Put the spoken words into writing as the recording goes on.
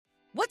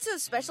What's so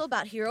special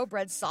about Hero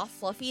Bread's soft,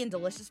 fluffy, and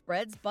delicious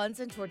breads, buns,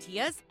 and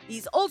tortillas?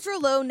 These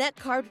ultra-low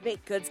net-carb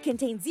baked goods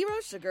contain zero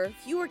sugar,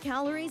 fewer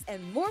calories,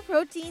 and more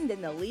protein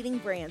than the leading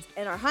brands,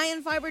 and are high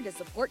in fiber to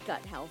support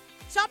gut health.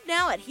 Shop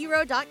now at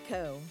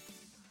hero.co.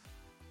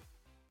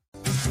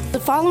 The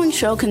following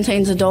show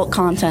contains adult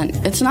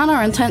content. It's not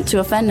our intent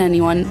to offend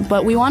anyone,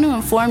 but we want to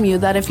inform you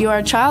that if you are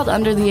a child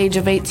under the age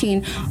of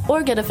 18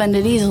 or get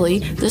offended easily,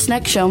 this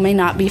next show may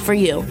not be for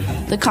you.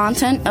 The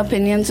content,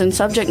 opinions, and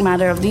subject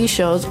matter of these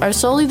shows are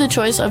solely the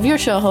choice of your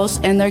show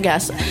hosts and their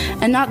guests,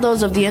 and not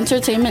those of the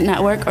Entertainment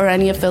Network or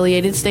any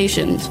affiliated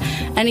stations.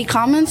 Any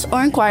comments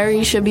or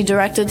inquiries should be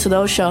directed to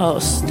those show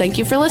hosts. Thank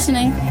you for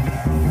listening.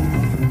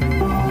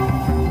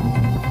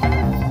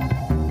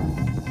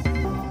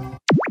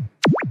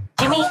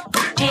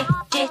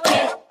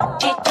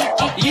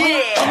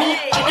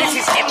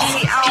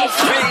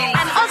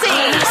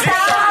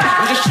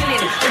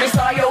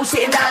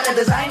 Sitting down and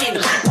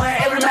designing, where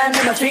every man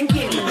never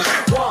thinking,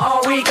 what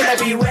are we gonna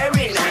be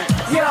wearing?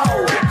 Yo,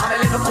 I'm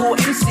a Liverpool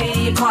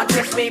MC, you can't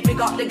test me. Big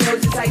up the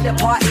girls inside the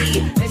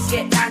party, let's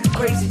get down to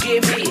crazy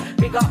Jimmy.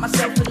 Big up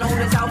myself and known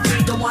as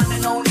Alfie, the one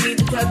and only,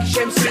 the Turkish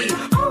MC.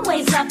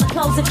 Always love the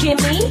clothes of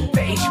Jimmy.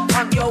 Beige,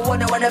 I'm your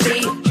wanna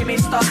be, Jimmy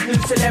Star's new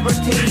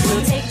celebrity.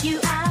 We'll take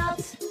you out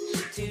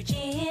to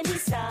Jimmy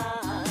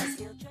Star's.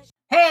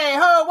 Hey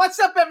ho, what's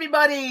up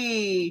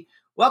everybody?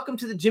 Welcome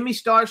to the Jimmy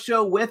Star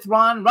Show with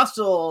Ron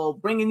Russell,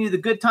 bringing you the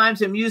good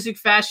times in music,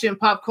 fashion,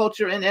 pop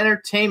culture, and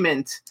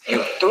entertainment.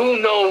 You do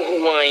know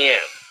who I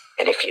am.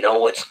 And if you know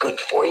what's good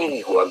for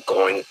you, you are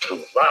going to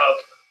love,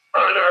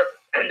 honor,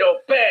 and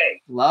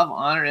obey. Love,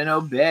 honor, and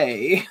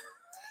obey.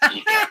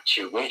 You got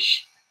your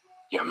wish.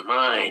 You're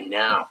mine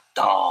now,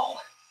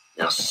 doll.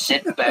 Now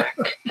sit back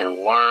and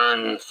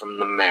learn from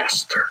the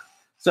master.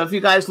 So if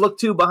you guys look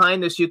too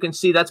behind us, you can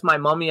see that's my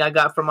mummy I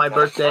got for my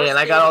birthday, and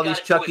I got all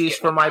these Chuckies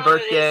for my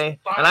birthday,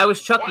 and I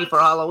was Chucky for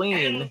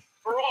Halloween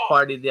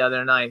party the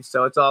other night,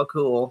 so it's all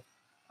cool.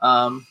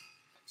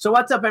 So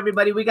what's up,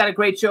 everybody? We got a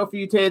great show for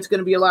you today. It's going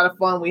to be a lot of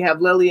fun. We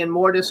have Lilian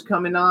Mortis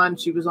coming on.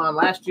 She was on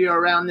last year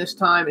around this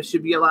time. It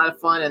should be a lot of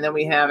fun. And then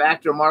we have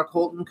actor Mark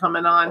Holton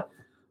coming on.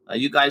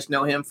 You guys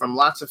know him from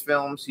lots of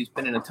films. He's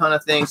been in a ton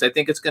of things. I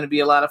think it's going to be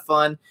a lot of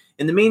fun.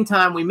 In the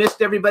meantime, we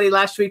missed everybody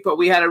last week, but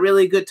we had a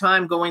really good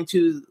time going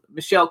to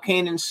Michelle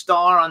Kanan's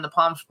Star on the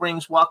Palm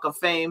Springs Walk of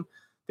Fame.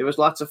 There was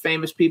lots of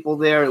famous people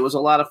there. It was a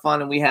lot of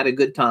fun, and we had a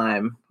good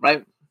time,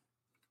 right?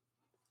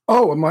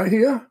 Oh, am I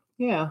here?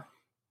 Yeah.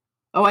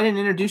 Oh, I didn't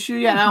introduce you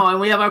yet? No, and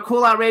we have our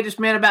cool, outrageous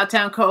man about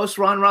town co-host,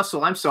 Ron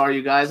Russell. I'm sorry,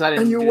 you guys. I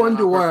didn't. And you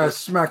wonder why I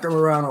smack him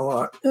around a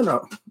lot, you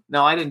know.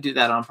 No, I didn't do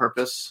that on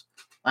purpose.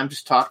 I'm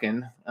just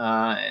talking,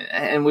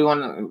 and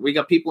we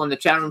got people in the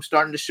chat room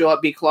starting to show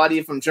up. Be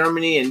Claudia from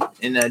Germany,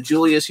 and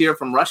Julia's here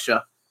from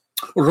Russia.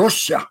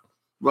 Russia.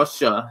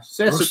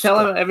 So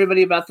tell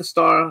everybody about the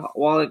Star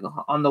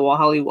on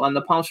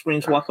the Palm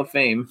Springs Walk of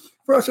Fame.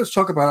 First, let's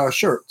talk about our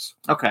shirts.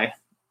 Okay.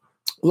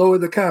 Lower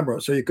the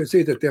camera so you can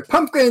see that they're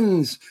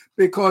pumpkins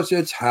because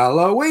it's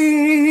Halloween.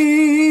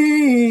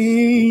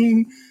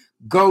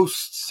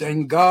 Ghosts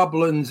and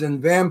goblins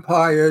and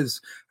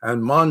vampires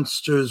and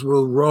monsters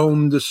will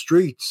roam the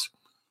streets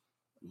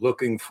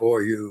looking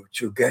for you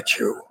to get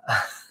you.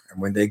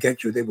 And when they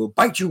get you, they will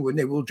bite you and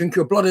they will drink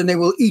your blood and they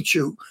will eat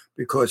you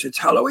because it's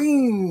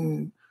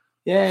Halloween.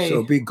 Yay.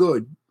 So be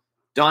good.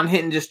 Don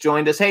Hinton just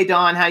joined us. Hey,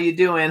 Don, how you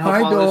doing? Hope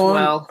Hi, all Dawn. is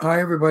well.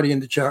 Hi, everybody in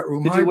the chat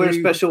room. Did you wear a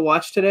special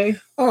watch today?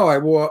 Oh, I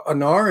wore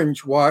an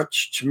orange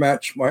watch to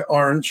match my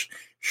orange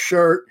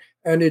shirt.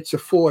 And it's a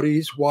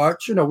 40s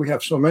watch. You know, we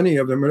have so many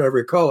of them in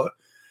every color.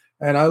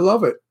 And I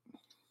love it.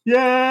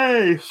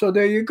 Yay! So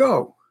there you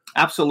go.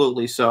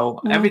 Absolutely. So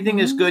everything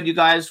is good, you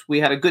guys. We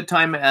had a good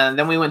time. And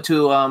then we went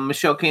to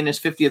Michelle Kanan's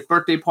 50th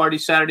birthday party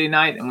Saturday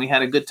night, and we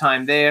had a good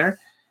time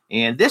there.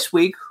 And this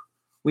week,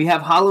 we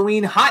have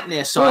Halloween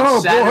hotness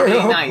on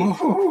Saturday night.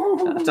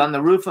 It's on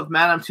the roof of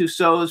Madame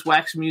Tussauds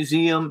Wax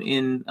Museum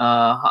in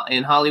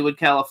Hollywood,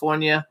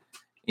 California.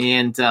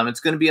 And it's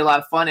going to be a lot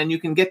of fun. And you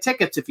can get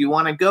tickets if you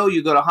want to go.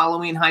 You go to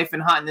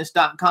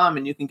Halloween-hotness.com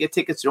and you can get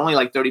tickets. They're only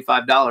like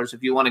 $35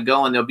 if you want to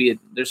go. And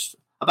there's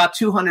about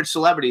 200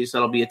 celebrities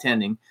that'll be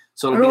attending.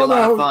 So it'll be a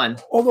lot of fun.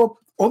 Although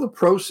all the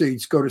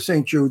proceeds go to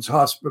St. Jude's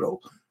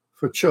Hospital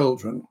for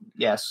children.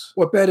 Yes.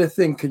 What better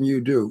thing can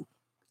you do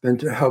than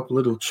to help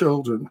little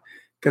children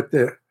get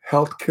the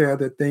health care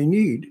that they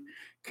need?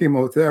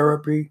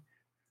 Chemotherapy,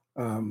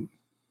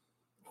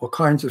 all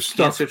kinds of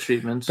stuff. Cancer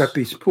treatments that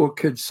these poor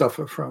kids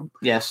suffer from.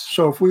 Yes.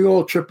 So if we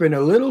all chip in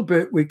a little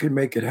bit, we can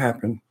make it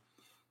happen.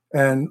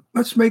 And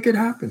let's make it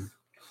happen.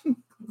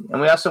 And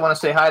we also want to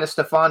say hi to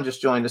Stefan,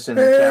 just joined us in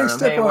the Hey, chat room.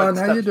 Stefan,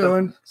 how you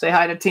doing? Say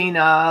hi to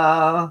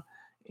Tina.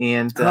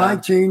 And hi,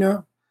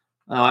 Tina.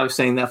 Oh, I was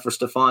saying that for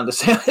Stefan to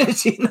say hi to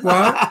Tina.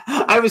 What?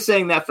 I was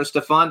saying that for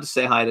Stefan to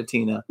say hi to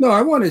Tina. No,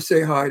 I want to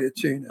say hi to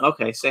Tina.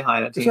 Okay, say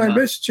hi to Tina. Because I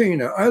miss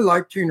Tina. I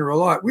like Tina a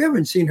lot. We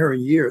haven't seen her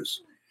in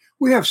years.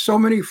 We have so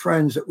many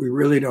friends that we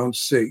really don't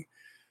see.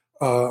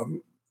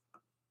 Going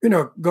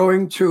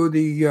to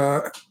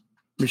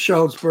the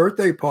Michelle's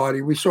birthday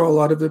party, we saw a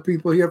lot of the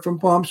people here from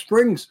Palm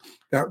Springs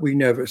that we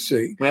never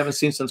see. We haven't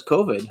seen since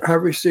COVID.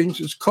 Haven't seen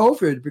since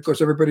COVID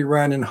because everybody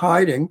ran in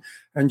hiding.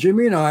 And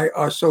Jimmy and I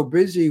are so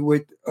busy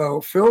with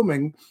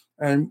filming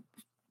and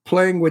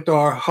playing with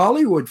our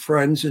Hollywood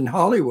friends in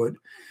Hollywood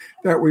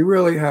that we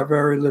really have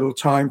very little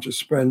time to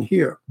spend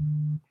here.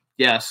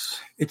 Yes.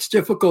 It's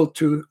difficult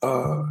to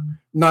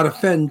not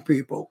offend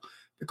people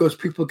because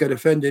people get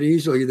offended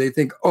easily. They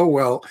think, oh,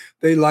 well,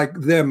 they like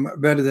them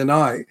better than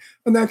I.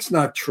 And that's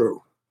not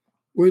true.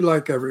 We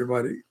like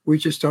everybody. We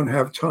just don't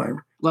have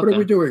time. Look, what are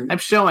we doing? I'm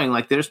showing,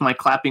 like, there's my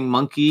clapping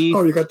monkey.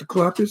 Oh, you got the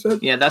clap, you said?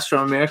 Yeah, that's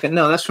from American.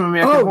 No, that's from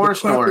American Horror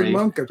Story.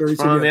 Monkey.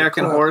 From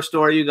American Horror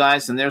Story, you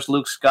guys. And there's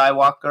Luke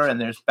Skywalker,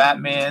 and there's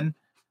Batman,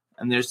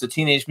 and there's the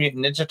Teenage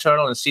Mutant Ninja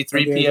Turtle, and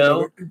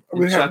C-3PO,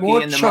 we and have Chucky,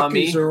 more and the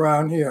Chuckies Mummy.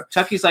 around here.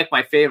 Chucky's like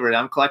my favorite.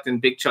 I'm collecting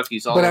big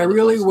Chuckies all But over I the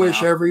really place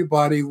wish now.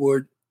 everybody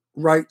would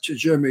write to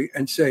Jimmy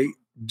and say,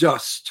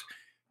 dust.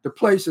 The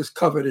place is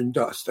covered in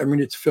dust. I mean,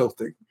 it's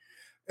filthy.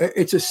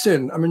 It's a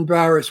sin. I'm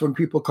embarrassed when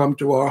people come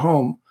to our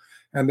home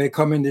and they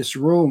come in this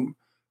room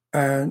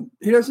and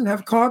he doesn't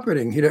have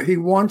carpeting. He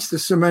wants the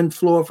cement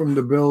floor from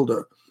the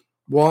builder.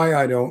 Why,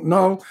 I don't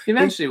know.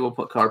 Eventually we'll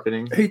put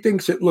carpeting. He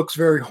thinks it looks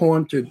very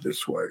haunted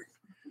this way.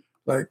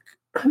 Like,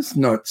 it's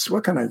nuts.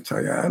 What can I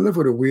tell you? I live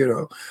with a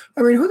weirdo.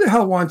 I mean, who the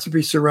hell wants to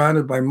be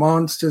surrounded by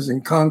monsters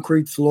and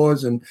concrete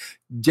floors and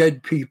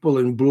dead people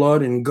and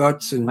blood and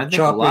guts and I think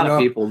chopping a lot of up?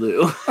 people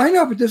do. I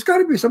know, but there's got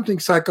to be something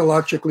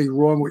psychologically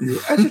wrong with you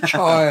as a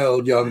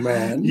child, young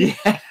man.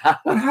 Yeah.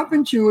 What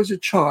happened to you as a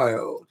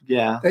child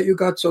Yeah. that you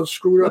got so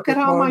screwed up? Look at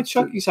with how my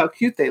monsters? Chuckies, how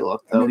cute they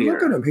look, I though, mean, here.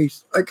 look at him.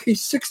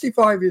 He's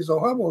 65 years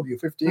old. How old are you?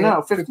 58?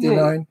 No, 58.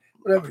 59?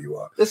 Whatever you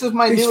are. This is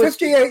my He's newest.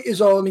 58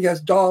 years old and he has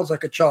dolls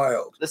like a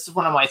child. This is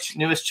one of my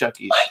newest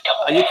Chuckies.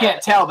 You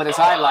can't tell, but his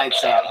eye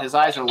lights up. His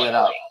eyes are lit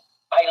up.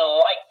 I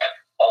like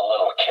a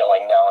little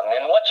killing now and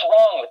then. What's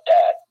wrong with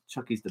that?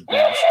 Chucky's the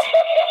best.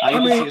 You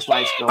can see his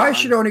lights go I on.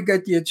 should only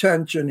get the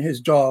attention his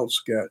dolls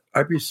get.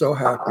 I'd be so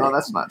happy. Oh,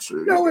 that's not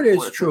true. No, it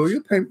is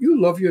true.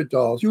 You love your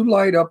dolls. You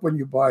light up when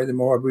you buy them,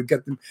 or we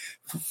get them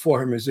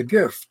for him as a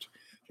gift.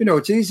 You know,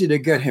 it's easy to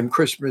get him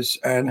Christmas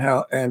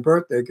and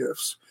birthday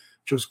gifts.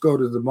 Just go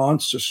to the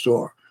monster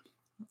store.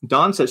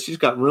 Dawn says she's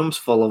got rooms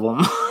full of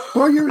them.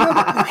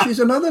 Well, she's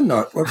another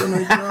nut. What can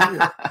I tell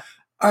you?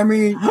 I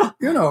mean,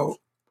 you know,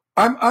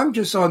 I'm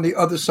just on the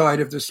other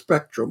side of the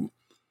spectrum.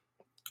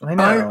 I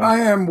know. I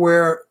am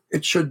where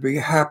it should be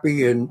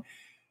happy and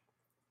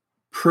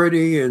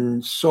pretty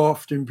and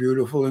soft and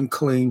beautiful and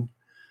clean.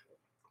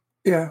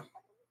 Yeah.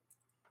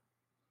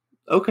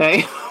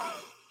 Okay.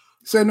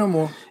 Say no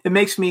more. It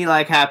makes me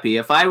like happy.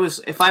 If I was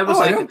I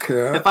like, don't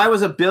care. if I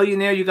was a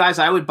billionaire, you guys,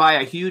 I would buy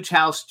a huge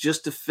house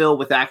just to fill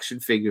with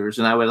action figures,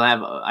 and I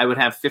would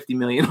have 50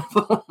 million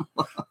of them.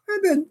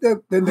 And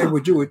then they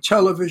would do a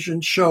television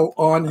show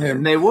on him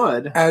And they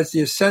would. as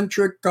the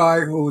eccentric guy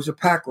who's a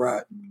pack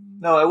rat.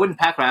 No, I wouldn't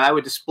pack around. I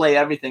would display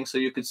everything so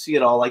you could see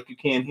it all like you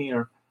can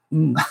here.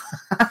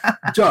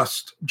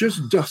 Dust.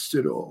 Just dust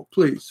it all,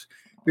 please.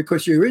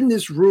 Because you're in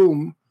this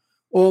room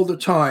all the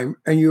time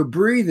and you're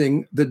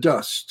breathing the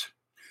dust.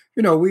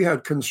 You know, we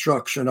had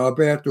construction. Our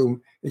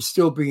bathroom is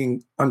still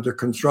being under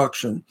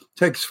construction.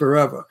 Takes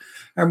forever.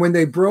 And when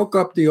they broke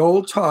up the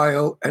old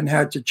tile and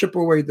had to chip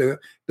away the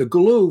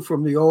glue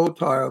from the old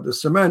tile, the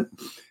cement,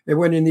 it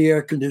went in the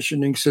air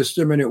conditioning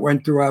system and it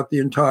went throughout the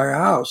entire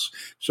house.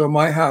 So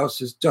my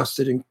house is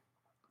dusted and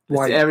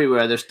white. It's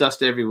everywhere. There's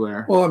dust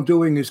everywhere. All I'm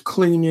doing is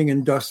cleaning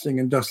and dusting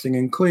and dusting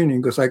and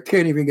cleaning because I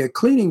can't even get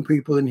cleaning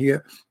people in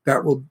here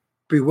that will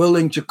be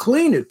willing to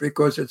clean it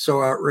because it's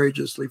so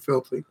outrageously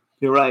filthy.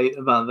 You're right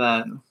about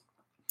that.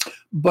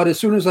 But as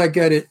soon as I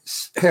get it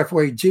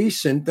halfway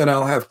decent, then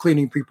I'll have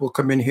cleaning people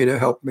come in here to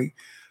help me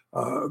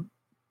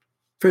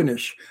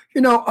finish.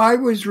 You know, I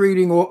was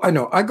reading,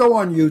 I go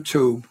on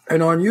YouTube,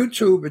 and on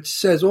YouTube it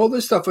says all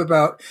this stuff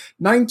about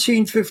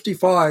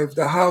 1955,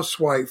 the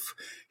housewife.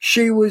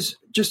 She was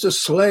just a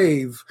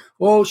slave.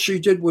 All she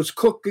did was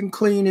cook and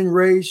clean and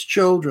raise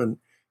children.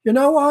 You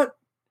know what?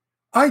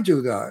 I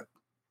do that,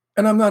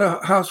 and I'm not a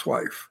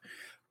housewife.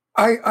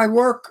 I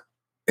work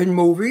in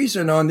movies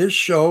and on this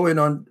show and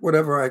on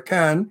whatever I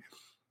can,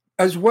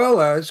 as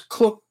well as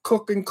cook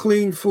and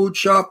clean, food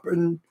shop,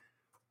 and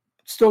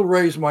still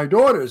raise my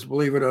daughters,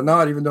 believe it or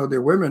not, even though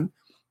they're women.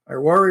 I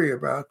worry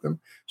about them.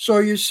 So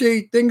you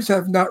see, things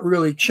have not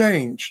really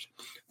changed.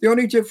 The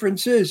only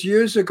difference is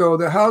years ago,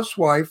 the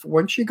housewife,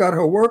 when she got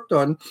her work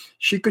done,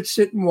 she could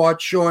sit and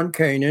watch Sean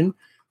Kanan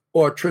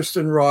or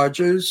Tristan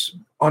Rogers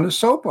on a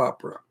soap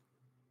opera,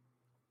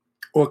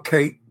 or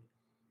Kate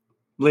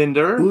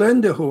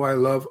Linda, who I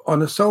love,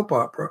 on a soap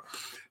opera,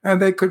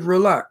 and they could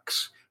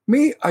relax.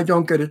 Me, I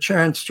don't get a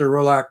chance to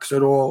relax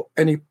at all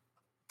any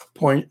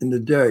point in the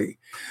day.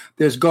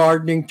 There's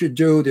gardening to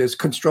do, there's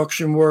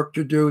construction work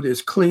to do,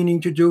 there's cleaning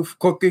to do,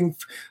 cooking.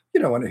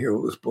 You don't want to hear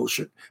all this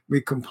bullshit,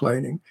 me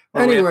complaining.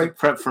 Well, we have anyway, to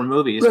prep for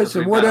movies.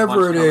 listen,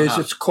 whatever it is, it's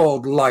it's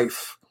called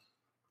life.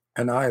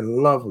 And I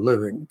love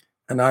living,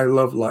 and I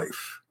love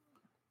life.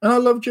 And I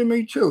love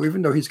Jimmy too,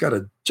 even though he's got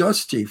a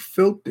dusty,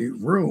 filthy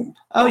room.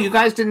 Oh, you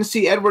guys didn't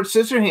see Edward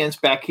Scissorhands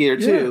back here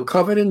too. Yeah,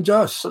 covered in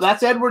dust. So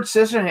that's Edward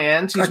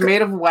Scissorhands. He's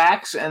made of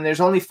wax, and there's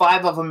only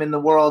 5 of them in the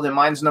world, and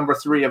mine's number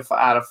 3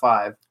 out of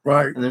 5.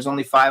 Right. And there's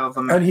only 5 of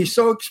them. And he's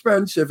so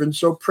expensive and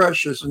so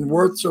precious and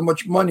worth so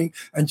much money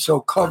and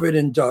so covered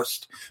in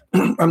dust.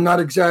 I'm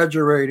not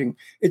exaggerating.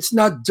 It's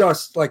not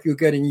dust like you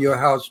get in your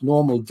house,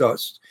 normal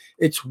dust.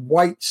 It's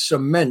white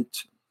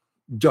cement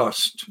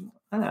dust.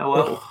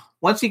 Well,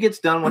 once he gets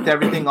done with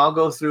everything, I'll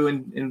go through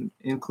and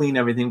clean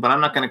everything, but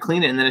I'm not going to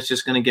clean it, and then it's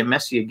just going to get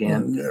messy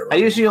again. Yeah, right. I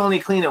usually only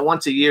clean it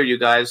once a year, you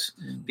guys,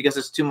 because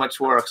it's too much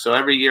work. So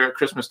every year at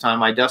Christmas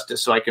time, I dust it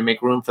so I can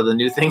make room for the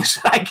new things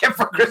I get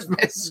for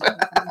Christmas. So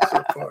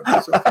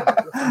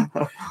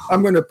fun.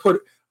 I'm going to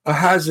put a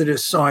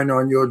hazardous sign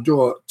on your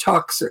door.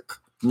 Toxic.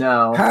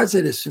 No.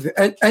 Hazardous.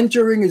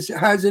 Entering is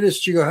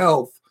hazardous to your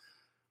health.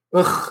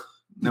 Ugh.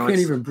 You can't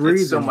even breathe.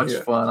 It's so much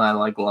fun. I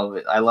love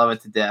it. I love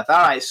it to death. All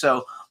right,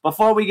 so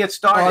before we get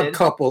started, Odd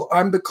Couple.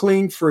 I'm the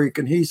clean freak,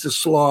 and he's the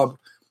slob.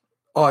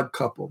 Odd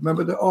Couple.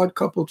 Remember the Odd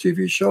Couple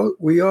TV show?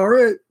 We are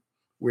it.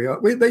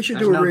 They should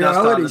do a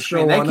reality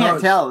show. They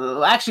can't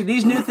tell. Actually,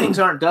 these new things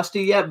aren't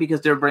dusty yet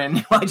because they're brand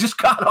new. I just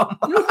got them.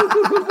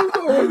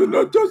 They're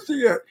not dusty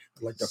yet.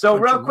 So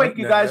real quick,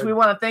 you guys, we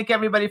want to thank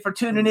everybody for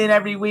tuning in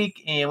every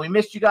week, and we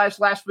missed you guys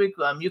last week.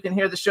 You can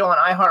hear the show on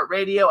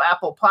iHeartRadio,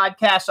 Apple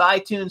Podcasts,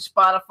 iTunes,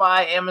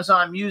 Spotify,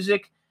 Amazon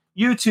Music,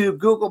 YouTube,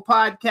 Google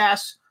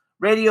Podcasts,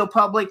 Radio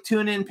Public,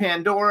 TuneIn,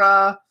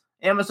 Pandora,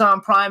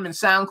 Amazon Prime, and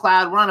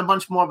SoundCloud. We're on a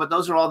bunch more, but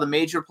those are all the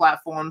major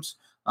platforms.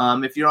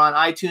 If you're on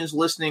iTunes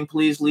listening,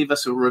 please leave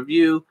us a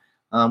review.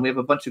 We have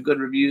a bunch of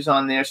good reviews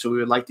on there, so we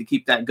would like to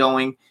keep that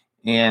going.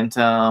 And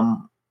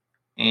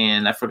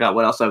I forgot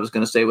what else I was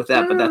going to say with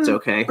that, but that's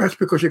okay. That's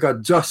because you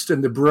got dust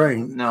in the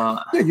brain. No.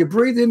 Yeah, you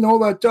breathe in all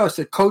that dust.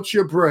 It coats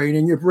your brain,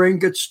 and your brain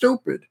gets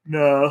stupid.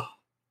 No.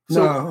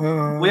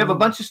 So we have a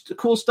bunch of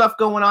cool stuff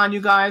going on,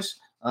 you guys.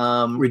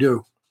 We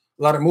do.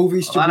 A lot of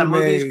movies to be made. A lot of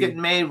movies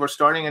getting made. We're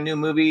starting a new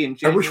movie in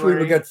January. I wish we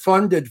would get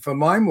funded for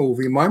my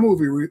movie. My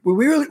movie, we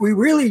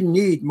really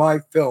need my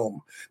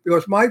film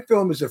because my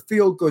film is a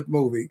feel-good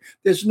movie.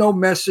 There's no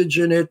message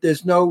in it.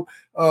 There's no,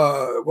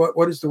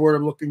 what is the word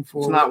I'm looking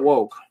for? It's not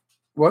woke.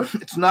 What?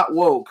 It's not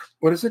woke.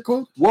 What is it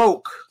called?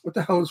 Woke. What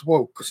the hell is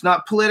woke? It's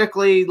not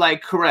politically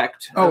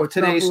correct. Oh, it's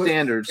today's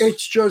standards.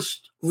 It's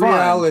just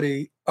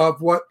reality of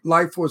what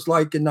life was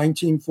like in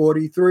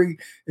 1943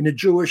 in a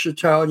Jewish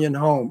Italian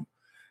home.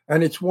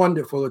 And it's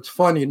wonderful. It's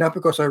funny. Not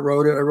because I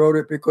wrote it. I wrote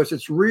it because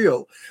it's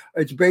real.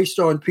 It's based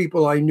on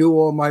people I knew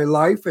all my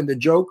life. And the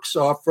jokes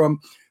are from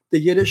the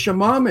Yiddish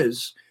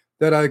imamas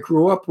that I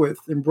grew up with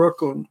in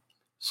Brooklyn.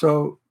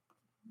 So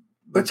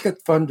let's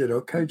get funded,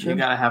 okay, Jim? You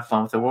got to have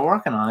fun with it. We're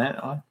working on it.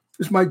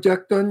 Is my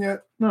deck done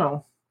yet?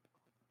 No.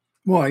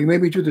 Why? You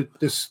made me do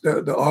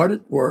the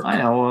audit work. I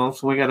know. Well,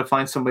 so we got to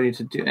find somebody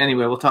to do.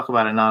 Anyway, we'll talk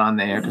about it not on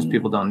the air because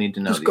people don't need to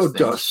know Just these go things.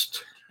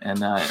 dust.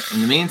 And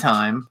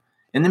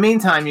in the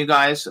meantime, you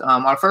guys,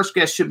 our first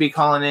guest should be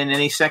calling in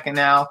any second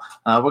now.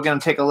 We're going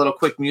to take a little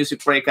quick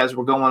music break as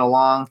we're going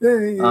along.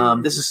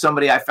 This is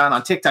somebody I found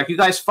on TikTok. You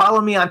guys follow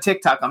me on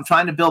TikTok. I'm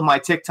trying to build my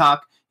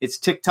TikTok. It's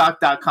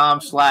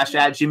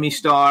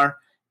tiktok.com/@JimmyStar.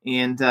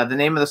 And the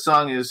name of the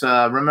song is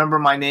Remember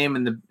My Name,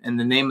 and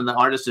the name of the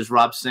artist is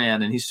Rob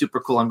Sand, and he's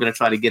super cool. I'm going to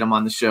try to get him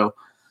on the show.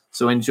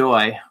 So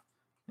enjoy.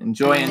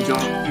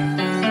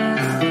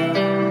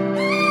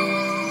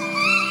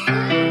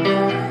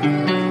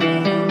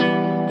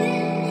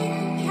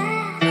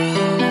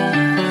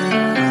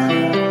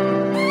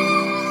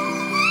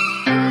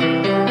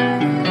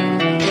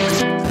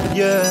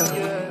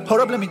 Hold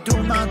up, let me do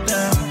my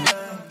thing.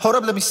 Hold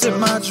up, let me sip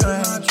my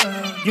drink.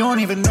 You don't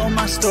even know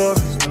my story.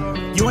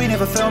 You ain't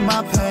ever felt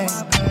my pain.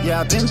 Yeah,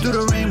 I've been through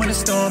the rain when it's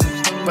stormy,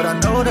 but I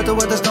know that the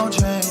weathers don't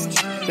change.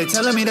 They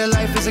telling me that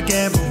life is a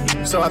gamble,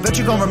 so I bet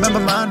you gon' remember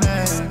my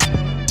name.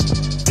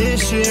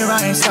 This year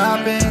I ain't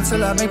stopping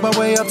till I make my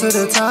way up to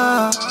the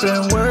top.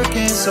 Been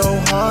working so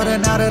hard,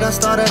 and now that I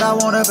started, I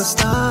won't ever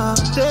stop.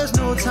 There's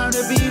no time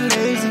to be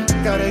lazy,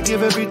 gotta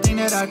give everything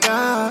that I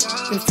got.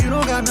 If you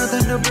don't got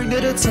nothing to bring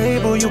to the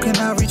table, you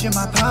cannot reach in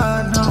my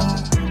pot, no.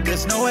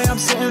 There's no way I'm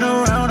sitting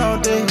around all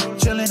day,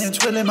 chilling and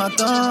twiddling my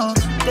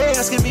thumbs. They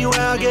asking me where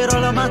I get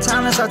all of my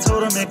talents, I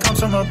told them it comes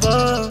from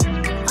above.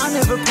 I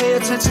never pay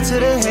attention to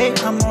the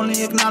hate, I'm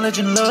only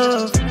acknowledging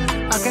love.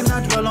 I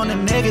cannot dwell on the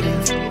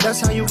negative,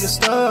 that's how you get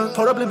stuck.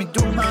 Hold up, let me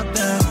do my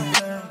thing.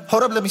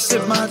 Hold up, let me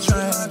sip my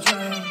drink.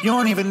 You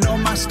don't even know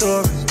my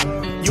story,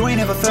 you ain't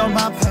ever felt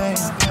my pain.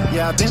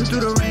 Yeah, I've been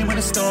through the rain when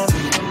it's stormy,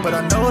 but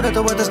I know that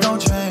the weathers don't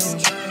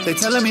change. They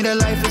telling me that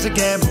life is a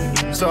gamble,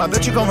 so I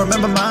bet you gon'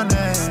 remember my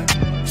name.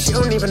 She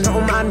don't even know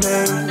my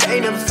name. They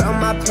ain't never felt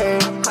my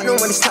pain. I know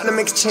when it's time to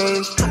make a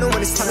change. I know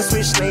when it's time to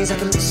switch lanes. I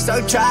can be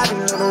stuck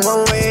driving on the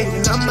wrong way.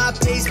 And I'm my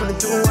pace when I'm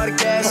doing all the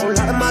gas. Whole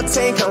lot of my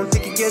tank, I don't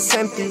think it gets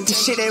empty. This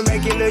shit ain't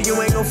regular, you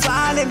ain't gon'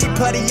 find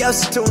anybody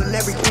else doing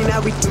everything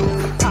that we do.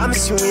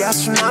 Promise you we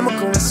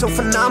astronomical, it's so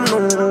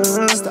phenomenal.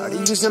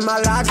 Started using my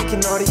logic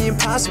and all the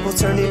impossible,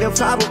 turn it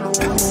improbable.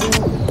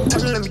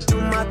 Let me do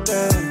my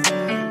thing.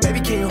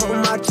 baby, can you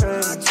hold my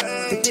train?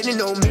 They didn't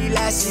know me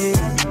last year.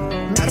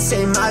 Now they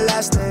say my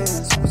last name.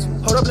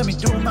 Hold up, let me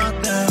do my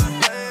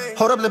thing.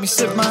 Hold up, let me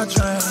sip my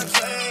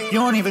drink. You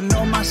don't even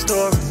know my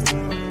story.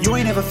 You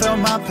ain't ever felt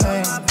my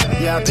pain.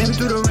 Yeah, I've been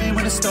through the rain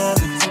when it's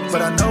stormy,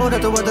 but I know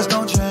that the weather's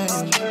gon' change.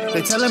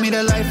 They telling me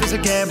that life is a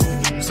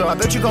gamble, so I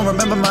bet you gon'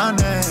 remember my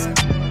name.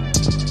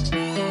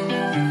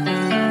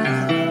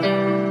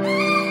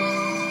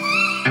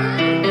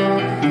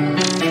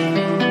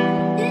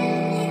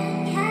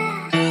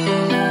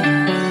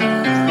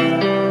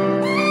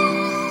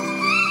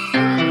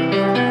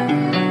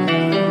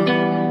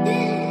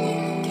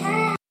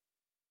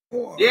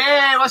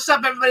 Yeah, what's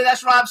up, everybody?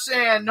 That's Rob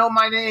saying, know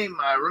my name.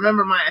 I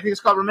think it's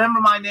called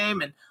Remember My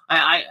Name. And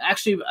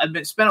I've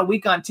been spent a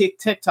week on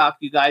TikTok,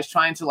 you guys,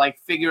 trying to like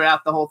figure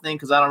out the whole thing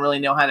because I don't really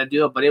know how to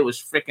do it, but it was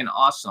freaking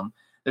awesome.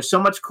 There's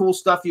so much cool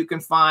stuff you can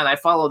find. I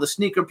follow the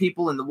sneaker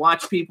people and the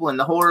watch people and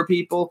the horror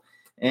people.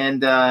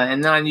 And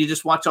then you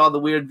just watch all the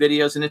weird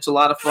videos, and it's a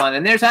lot of fun.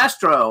 And there's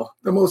Astro.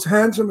 The most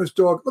handsomest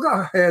dog. Look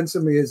how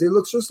handsome he is. He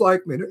looks just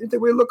like me. Don't you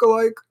think we look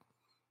alike?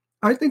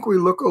 I think we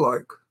look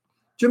alike.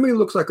 Jimmy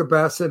looks like a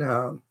basset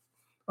hound.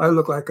 I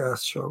look like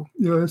Astro.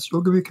 Yeah,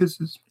 Astro, give me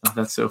kisses. Oh,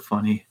 that's so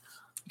funny.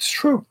 It's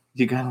true.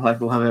 You gotta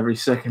love every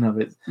second of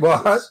it.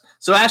 What?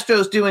 So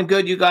Astro's doing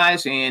good, you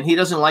guys, and he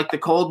doesn't like the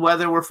cold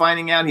weather. We're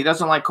finding out he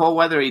doesn't like cold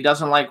weather. He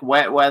doesn't like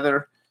wet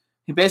weather.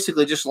 He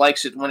basically just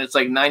likes it when it's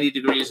like 90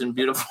 degrees and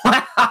beautiful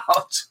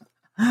out.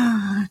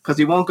 Because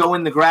he won't go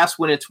in the grass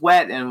when it's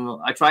wet. And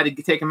I tried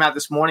to take him out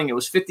this morning. It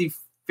was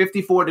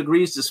 54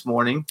 degrees this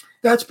morning.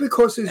 That's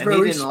because he's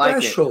very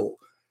special.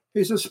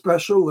 He's a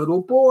special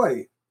little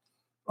boy.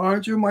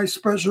 Aren't you my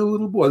special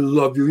little boy? I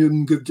love you. You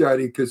can give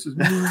daddy kisses.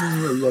 I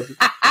love you.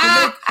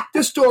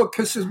 This dog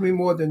kisses me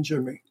more than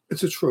Jimmy.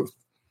 It's the truth.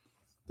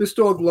 This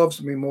dog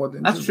loves me more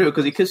than That's Jimmy. True,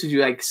 because he kisses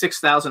you like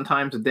 6,000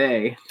 times a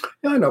day.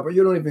 Yeah, I know, but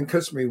you don't even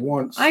kiss me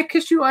once. I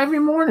kiss you every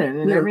morning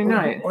and every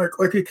night.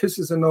 Like he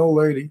kisses an old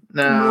lady.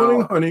 No.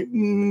 Good morning,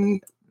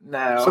 honey.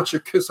 No. Such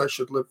a kiss I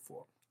should live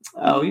for.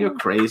 Oh, you're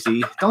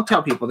crazy. Don't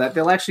tell people that.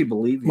 They'll actually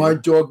believe you. My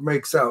dog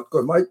makes out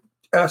good. My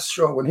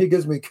Astro, when he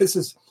gives me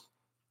kisses,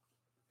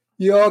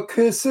 your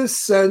kisses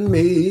send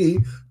me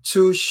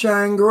to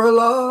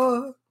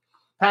Shangri-La.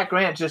 Pat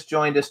Grant just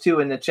joined us, too,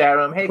 in the chat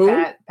room. Hey, Who?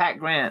 Pat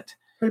Grant.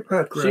 Hey,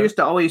 Pat Grant. She used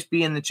to always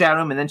be in the chat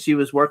room, and then she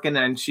was working,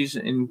 and she's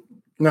in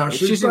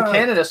she's in back.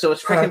 Canada, so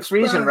it's freaking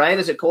freezing, back. right?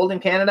 Is it cold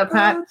in Canada,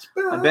 Pat?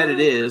 I bet it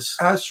is.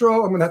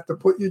 Astro, I'm going to have to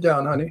put you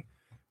down, honey,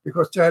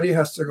 because Daddy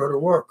has to go to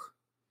work.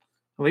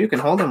 Well, you can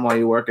hold him while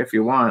you work if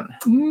you want.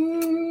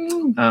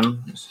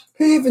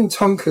 He even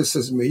tongue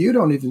kisses me. You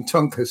don't even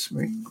tongue kiss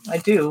me. I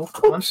do.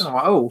 Once in a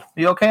while. Oh,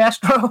 you okay,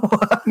 Astro?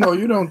 No,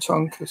 you don't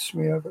tongue kiss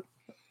me ever.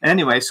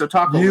 Anyway, so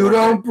talk a You little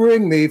don't bit.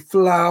 bring me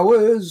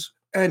flowers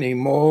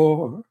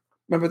anymore.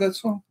 Remember that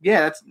song? Yeah,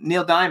 that's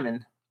Neil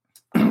Diamond.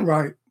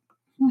 Right.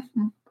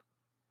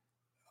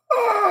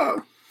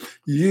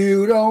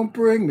 You don't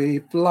bring me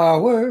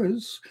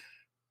flowers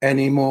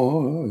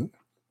anymore.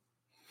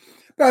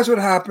 That's what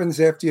happens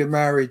after you're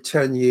married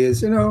 10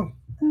 years, you know.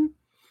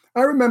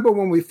 I remember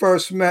when we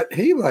first met,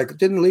 he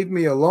didn't leave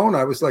me alone.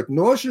 I was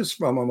nauseous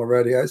from him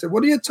already. I said,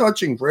 what are you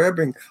touching,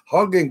 grabbing,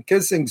 hugging,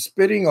 kissing,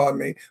 spitting on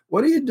me?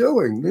 What are you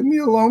doing? Leave me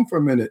alone for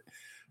a minute.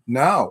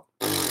 Now.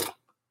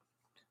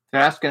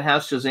 They're asking how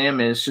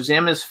Shazam is.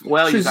 Shazam is,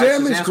 well, Shazam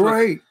you guys, is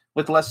great.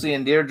 With Leslie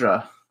and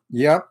Deirdre.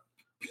 Yep.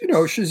 You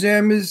know,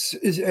 Shazam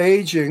is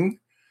aging.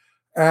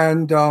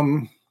 And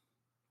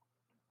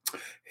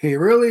he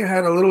really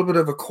had a little bit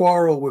of a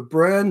quarrel with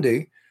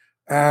Brandy.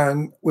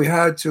 And we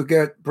had to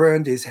get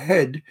Brandy's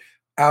head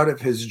out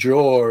of his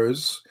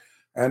jaws.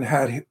 And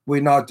had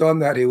we not done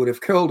that, he would have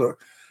killed her.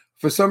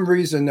 For some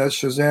reason, as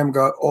Shazam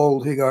got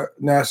old, he got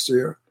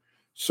nastier.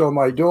 So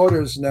my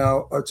daughters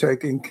now are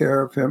taking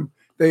care of him.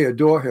 They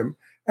adore him.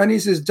 And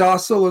he's as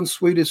docile and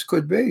sweet as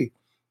could be.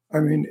 I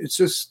mean, it's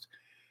just,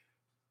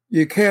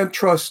 you can't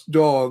trust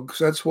dogs.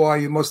 That's why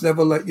you must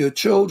never let your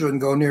children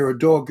go near a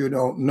dog you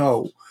don't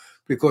know.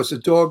 Because a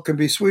dog can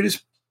be sweet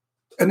as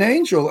an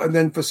angel and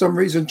then for some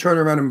reason turn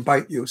around and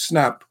bite you,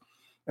 snap,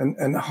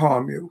 and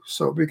harm you.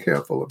 So be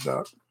careful of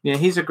that. Yeah,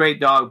 he's a great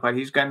dog, but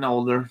he's getting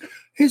older.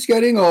 He's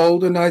getting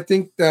old, and I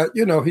think that,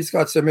 you know, he's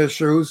got some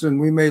issues, and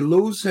we may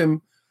lose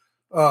him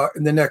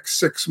in the next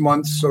 6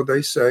 months, so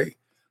they say.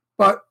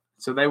 But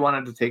so they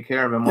wanted to take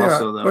care of him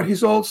also, though. But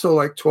he's also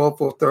like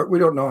 12 or 13. We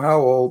don't know how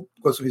old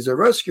because he's a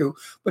rescue,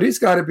 but he's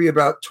got to be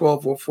about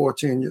 12 or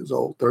 14 years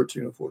old,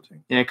 13 or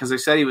 14. Yeah, because they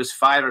said he was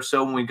 5 or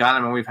so when we got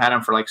him, and we've had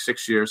him for like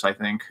 6 years, I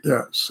think.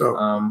 Yeah, so.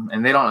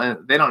 And they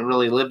don't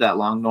really live that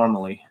long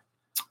normally.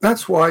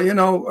 That's why, you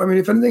know, I mean,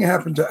 if anything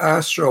happened to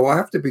Astro, I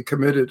have to be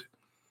committed.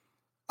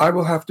 I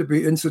will have to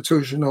be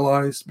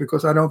institutionalized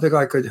because I don't think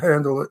I could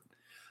handle it.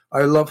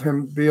 I love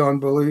him beyond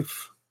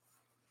belief.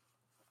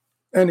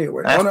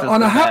 Anyway,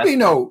 on a happy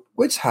note,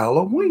 it's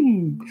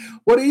Halloween.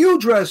 What are you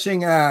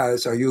dressing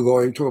as? Are you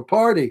going to a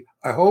party?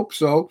 I hope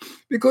so,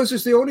 because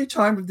it's the only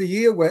time of the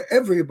year where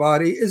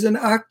everybody is an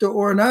actor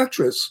or an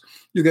actress.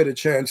 You get a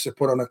chance to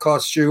put on a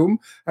costume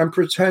and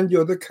pretend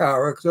you're the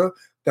character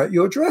that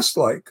you're dressed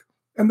like.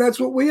 And that's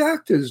what we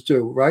actors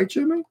do, right,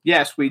 Jimmy?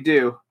 Yes, we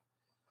do.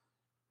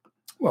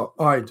 Well,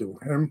 I do.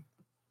 Him.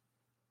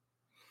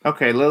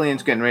 Okay,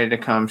 Lilian's getting ready to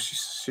come.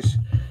 She's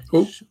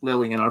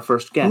Lilian, our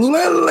first guest.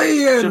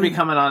 Lilian! She'll be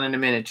coming on in a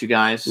minute, you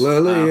guys.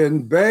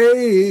 Lilian,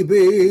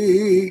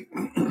 baby.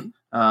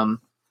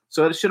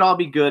 So it should all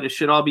be good. It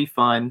should all be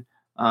fun.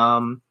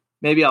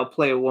 Maybe I'll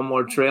play one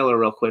more trailer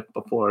real quick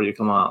before you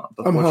come on.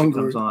 Before I'm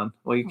hungry. She comes on.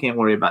 Well, you can't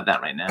worry about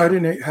that right now. I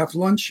didn't have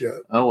lunch yet.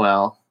 Oh,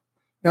 well.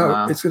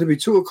 Now, it's going to be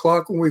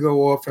 2:00 when we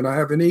go off, and I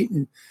haven't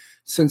eaten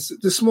since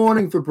this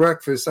morning for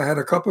breakfast. I had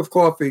a cup of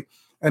coffee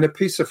and a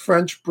piece of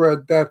French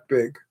bread that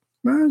big.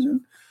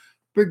 Imagine.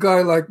 Big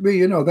guy like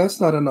me, that's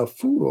not enough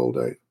food all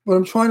day. But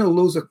I'm trying to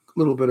lose a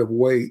little bit of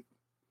weight.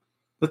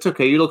 That's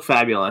okay. You look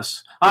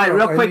fabulous. All right,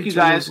 real quick, you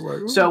guys.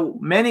 So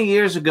many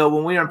years ago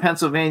when we were in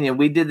Pennsylvania,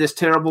 we did this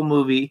terrible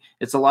movie.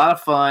 It's a lot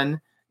of fun.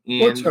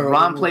 And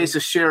Ron plays a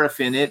sheriff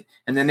in it.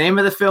 And the name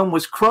of the film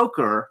was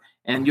Croker.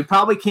 And you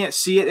probably can't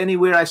see it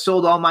anywhere. I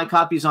sold all my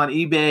copies on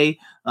eBay.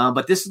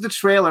 But this is the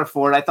trailer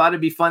for it. I thought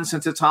it'd be fun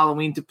since it's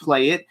Halloween to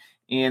play it.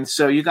 And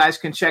so you guys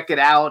can check it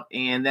out.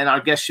 And then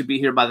our guest should be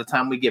here by the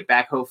time we get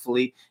back,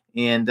 hopefully.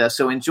 And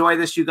so enjoy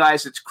this, you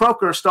guys. It's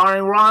Croker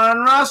starring Ron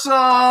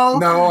Russell.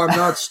 No, I'm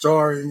not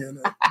starring in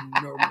it.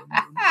 No.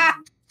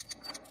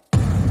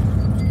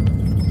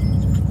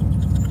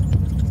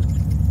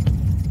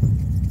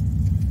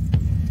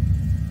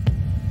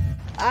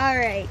 All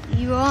right,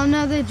 you all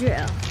know the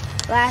drill.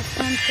 Last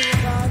one to the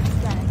dog's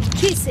gotta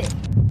kiss it.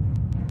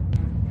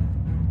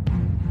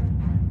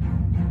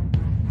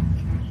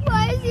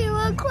 Why does he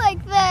look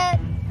like that?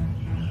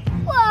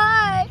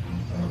 Why?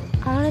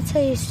 I want to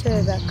tell you a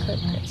story about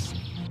Crookers.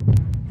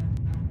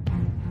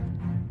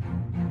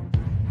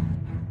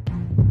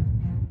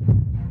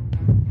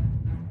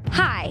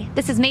 Hi,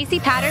 this is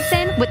Macy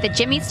Patterson with the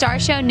Jimmy Star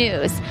Show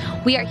News.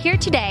 We are here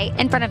today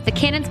in front of the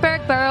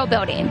Canonsburg Borough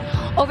Building.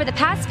 Over the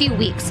past few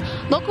weeks,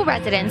 local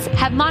residents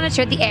have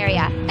monitored the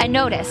area and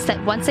noticed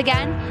that once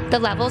again, the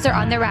levels are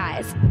on the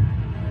rise.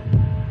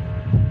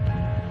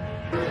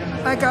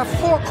 I got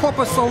 4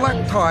 corpus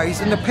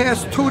selectis in the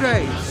past 2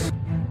 days.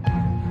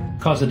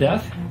 Cause of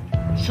death?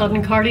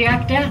 Sudden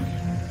cardiac death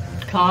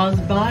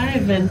caused by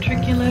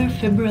ventricular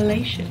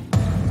fibrillation.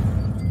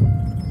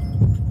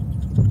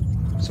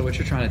 So what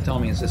you're trying to tell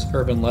me is this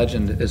urban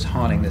legend is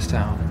haunting this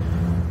town.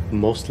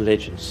 Most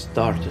legends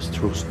start as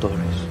true stories.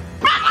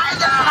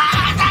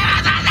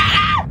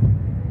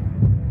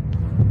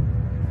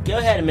 Go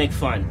ahead and make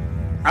fun.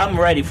 I'm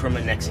ready for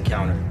my next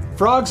encounter.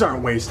 Frogs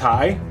aren't waist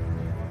high.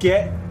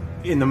 Get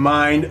in the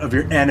mind of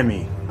your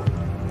enemy.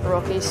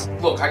 Rookies.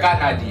 Look, I got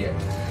an idea.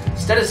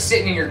 Instead of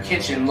sitting in your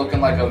kitchen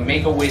looking like a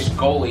Make-A-Wish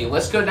goalie,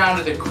 let's go down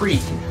to the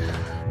creek.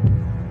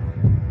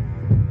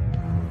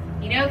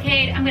 You know,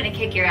 Kate, I'm gonna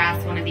kick your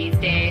ass one of these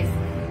days.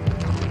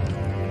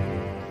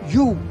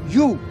 You're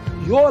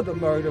the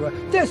murderer.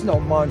 There's no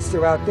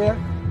monster out there.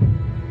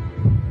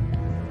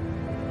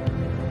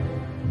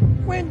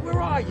 Quinn,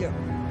 where are you?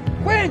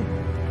 Quinn!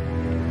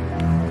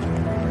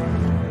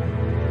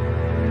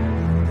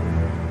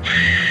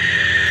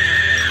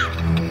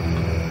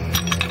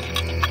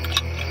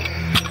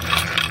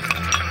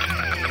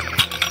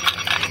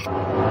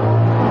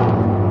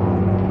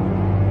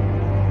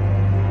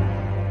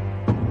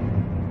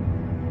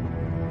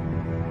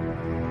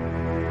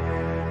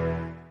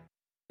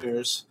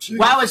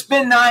 Wow, it's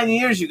been 9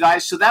 years, you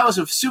guys. So that was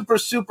a super,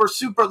 super,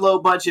 super low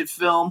budget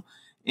film.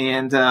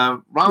 And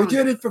Ron, we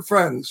did it for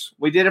friends.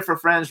 We did it for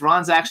friends.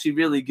 Ron's actually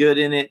really good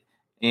in it.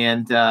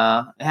 And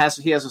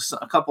he has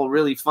a couple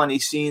really funny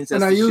scenes.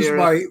 And I use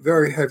my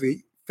very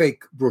heavy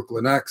fake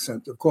Brooklyn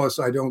accent. Of course,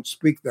 I don't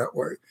speak that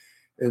way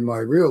in my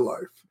real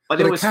life.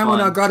 But it was Cameron,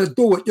 fun. I got to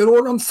do it. You know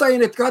what I'm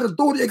saying? If you got to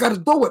do it, you got to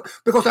do it.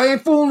 Because I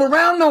ain't fooling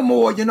around no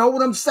more. You know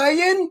what I'm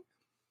saying?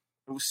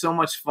 It was so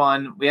much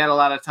fun. We had a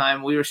lot of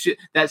time. We were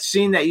that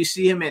scene that you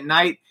see him at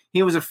night.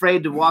 He was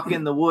afraid to walk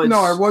in the woods. No,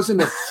 I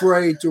wasn't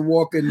afraid to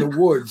walk in the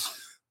woods.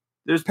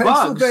 There's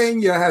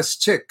Pennsylvania bugs. has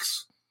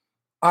ticks.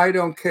 I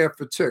don't care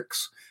for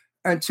ticks.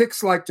 And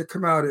ticks like to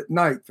come out at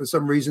night. For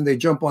some reason, they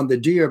jump on the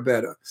deer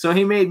better. So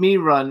he made me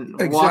walk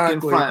in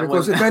front.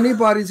 Because if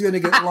anybody's going to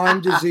get Lyme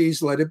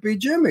disease, let it be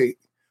Jimmy,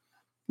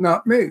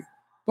 not me.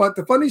 But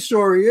the funny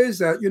story is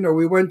that,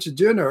 we went to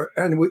dinner,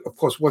 and of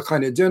course, what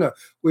kind of dinner?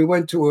 We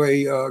went to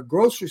a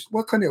grocery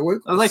store. What kind of?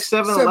 Like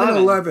 7-Eleven.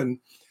 7-Eleven,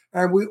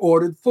 and we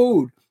ordered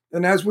food.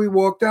 And as we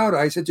walked out,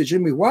 I said to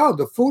Jimmy, wow,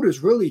 the food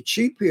is really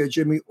cheap here,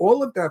 Jimmy.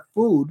 All of that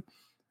food,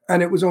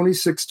 and it was only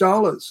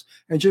 $6.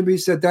 And Jimmy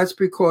said, that's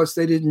because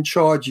they didn't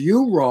charge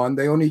you, Ron.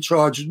 They only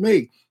charged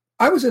me.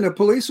 I was in a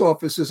police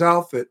officer's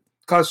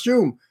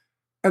costume,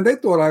 and they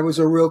thought I was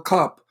a real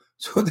cop.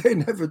 So they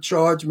never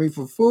charged me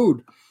for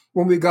food.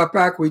 When we got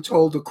back, we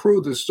told the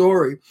crew the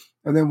story.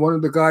 And then one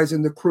of the guys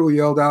in the crew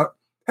yelled out,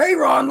 hey,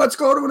 Ron, let's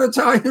go to an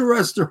Italian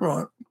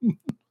restaurant.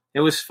 It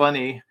was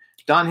funny.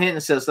 Don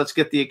Hinton says, let's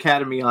get the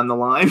Academy on the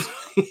line.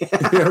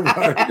 Yeah,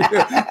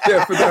 right.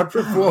 Yeah, for that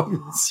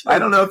performance. I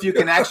don't know if you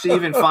can actually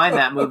even find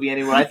that movie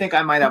anywhere. I think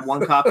I might have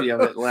one copy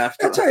of it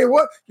left. I'll tell you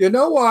what. You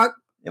know what?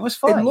 It was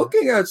fun. And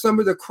looking at some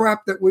of the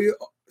crap that we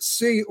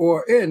see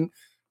or in,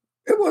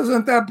 it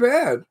wasn't that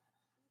bad.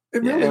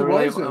 It really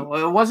wasn't.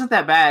 Well, it wasn't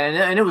that bad,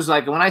 and it was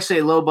like, when I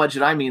say low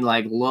budget, I mean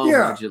like low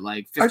budget,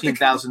 like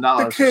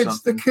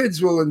 $15,000. The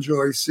kids will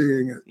enjoy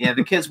seeing it. Yeah,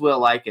 the kids will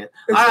like it.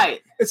 All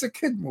right, it's a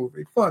kid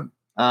movie, fun.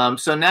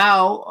 So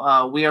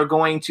now we are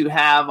going to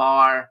have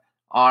our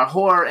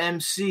horror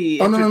MC.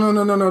 Oh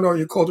no!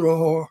 You called her a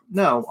whore.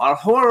 No, our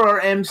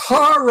horror MC.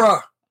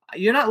 Horror.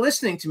 You're not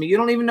listening to me. You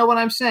don't even know what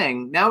I'm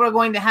saying. Now we're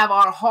going to have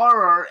our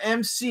horror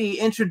MC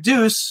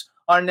introduce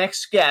our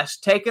next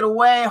guest. Take it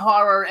away,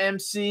 horror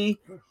MC.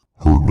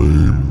 Her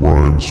name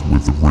rhymes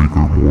with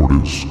rigor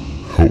mortis.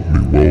 Help me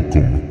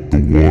welcome the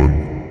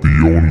one, the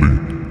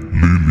only,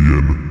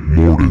 Lilian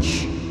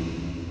Mortis.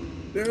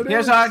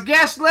 Here's our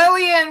guest,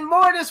 Lilian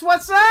Mortis.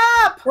 What's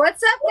up?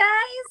 What's up,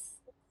 guys?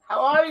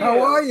 How are you? How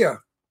are you?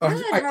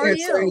 Good, I how are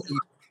you?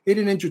 He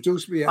didn't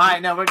introduce me yet. All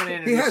right, now we're going to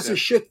introduce He has him. a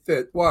shit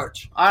fit.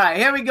 Watch. All right,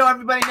 here we go,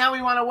 everybody. Now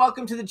we want to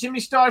welcome to the Jimmy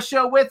Star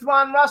Show with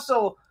Ron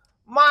Russell,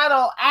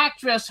 model,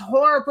 actress,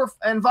 horror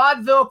and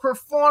vaudeville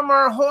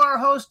performer, horror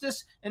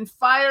hostess, and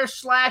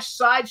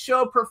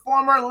fire/sideshow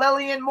performer,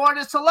 Lilian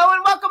Mortis. Hello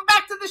and welcome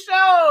back to the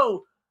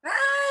show.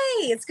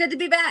 Hi, it's good to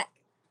be back.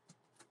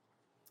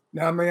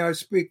 Now may I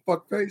speak,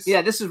 fuckface?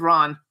 Yeah, this is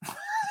Ron.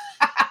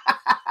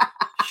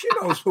 She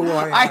knows who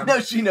I am. I know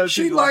she knows.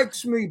 She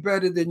likes me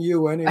better than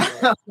you anyway.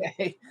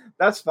 Okay,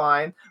 that's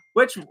fine.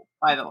 Which,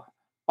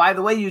 by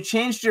the way, you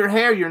changed your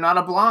hair. You're not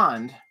a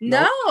blonde.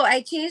 No,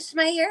 I changed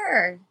my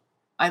hair.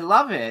 I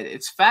love it.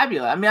 It's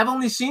fabulous. I mean, I've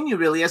only seen you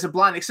really as a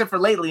blonde, except for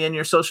lately in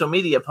your social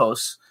media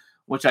posts,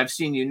 which I've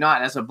seen you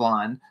not as a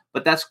blonde.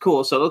 But that's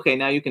cool. So, okay,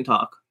 now you can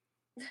talk.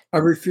 I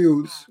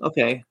refuse.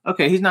 Okay,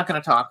 he's not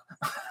going to talk.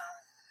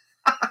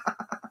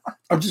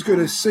 I'm just going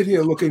to sit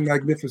here looking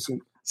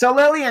magnificent. So,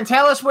 Lilian,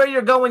 tell us where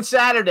you're going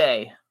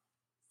Saturday.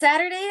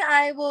 Saturday,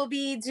 I will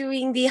be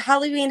doing the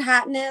Halloween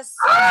Hotness.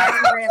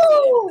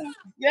 Oh!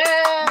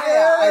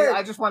 Yeah!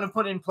 I just want to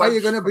put in place. Are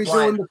you going to be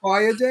doing the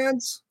fire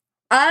dance?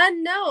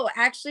 No.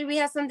 Actually, we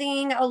have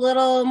something a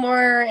little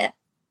more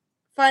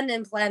fun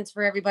and planned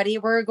for everybody.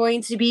 We're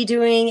going to be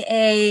doing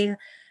a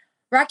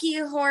Rocky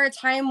Horror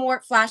Time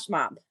Warp Flash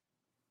Mob.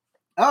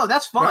 Oh,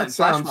 that's fun. That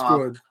sounds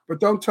good. But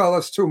don't tell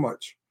us too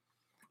much.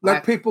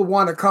 Let people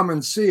want to come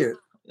and see it.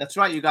 That's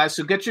right, you guys.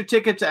 So get your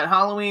tickets at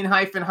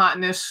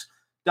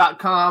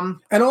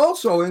Halloween-hotness.com. And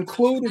also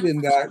included in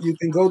that, you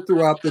can go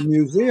throughout the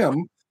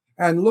museum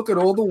and look at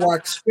all the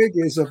wax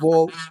figures of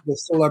all the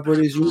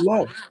celebrities you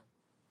love.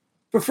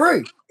 For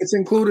free. It's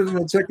included in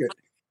the ticket.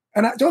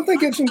 And don't they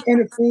give some kind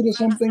of food or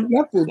something?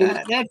 Not food.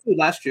 Yeah, they had food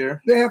last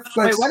year. They have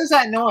Wait, what is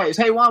that noise?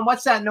 Hey, Juan,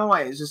 what's that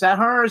noise? Is that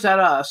her or is that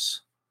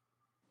us?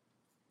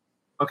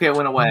 Okay, it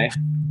went away.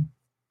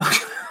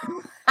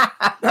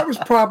 That was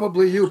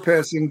probably you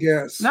passing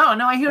gas. No,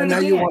 I hear it again. And now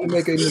you want to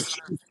make an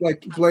excuse,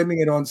 like blaming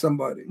it on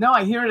somebody. No,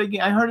 I hear it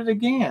again. I heard it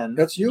again.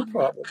 That's you,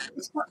 probably.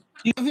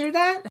 You hear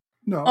that?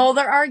 No. Oh,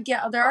 there are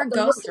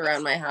ghosts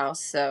around my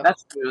house, so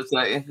that's true.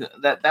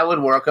 That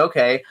would work.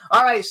 Okay.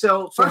 All right.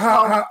 So first of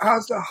all,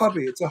 how's the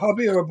hubby? It's a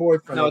hubby or a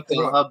boyfriend? No, it's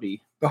a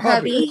hubby. The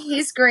hubby.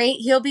 He's great.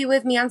 He'll be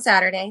with me on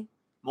Saturday.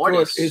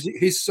 Mortis.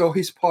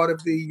 He's part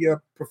of the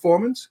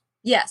performance?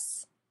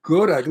 Yes.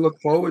 Good. I look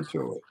forward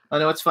to it. I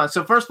know it's fun.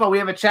 So first of all, we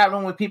have a chat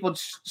room with people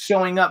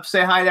showing up.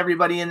 Say hi to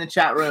everybody in the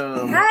chat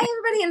room. Hi,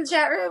 everybody in the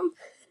chat room.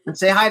 And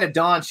say hi to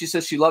Dawn. She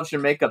says she loves your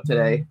makeup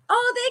today.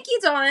 Oh, thank you,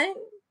 Dawn.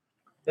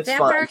 It's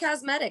Vampire fun.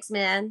 Cosmetics,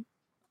 man.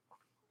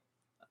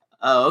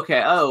 Oh,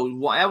 okay.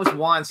 Oh, that was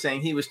Juan saying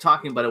he was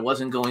talking, but it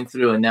wasn't going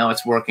through, and now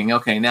it's working.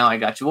 Okay, now I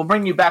got you. We'll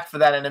bring you back for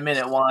that in a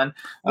minute, Juan.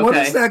 Okay. What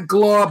is that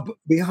glob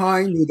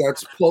behind you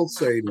that's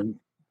pulsating?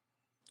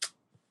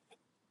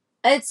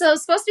 It's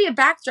supposed to be a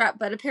backdrop,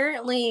 but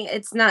apparently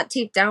it's not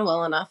taped down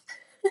well enough.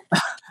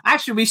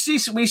 Actually, we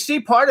see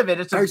part of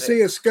it. I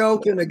see a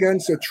skeleton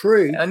against a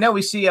tree. No,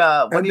 we see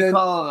a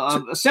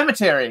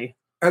cemetery.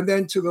 And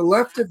then to the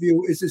left of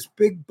you is this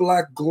big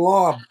black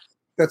glob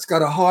that's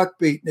got a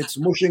heartbeat and it's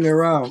mushing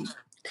around.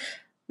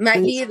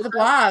 Might be the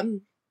blob.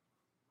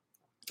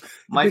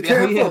 Might be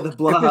the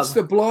blob. If it's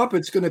the blob,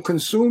 it's going to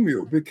consume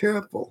you. Be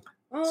careful.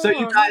 Oh, so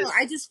you guys,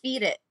 I just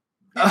feed it.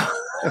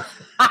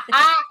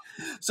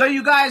 So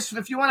you guys,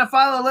 if you want to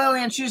follow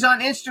Lilian, she's on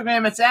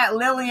Instagram. It's at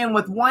Lilian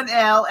with one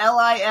L,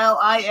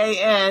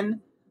 Lilian,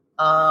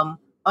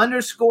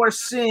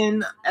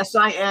 _sin,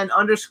 SIN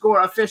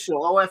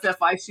 _official,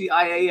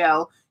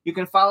 OFFICIAL. You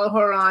can follow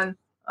her on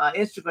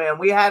Instagram.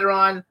 We had her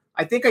on,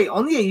 I think,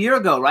 only a year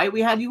ago, right?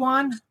 We had you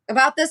on?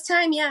 About this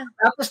time, yeah.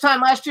 About this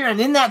time last year. And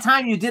in that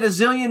time, you did a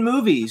zillion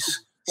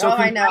movies. So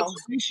I know.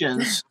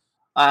 Congratulations.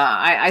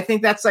 I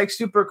think that's like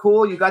super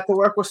cool. You got to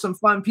work with some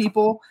fun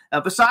people.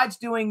 Besides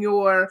doing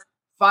your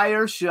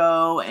fire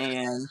show,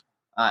 and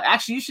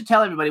actually, you should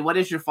tell everybody what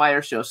is your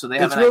fire show so they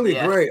have an idea. It's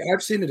really great.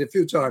 I've seen it a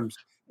few times.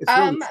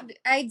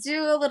 I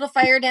do a little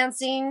fire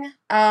dancing.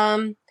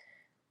 When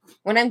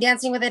I'm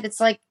dancing with it, it's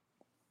like,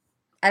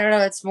 I don't know.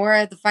 It's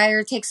more the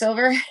fire takes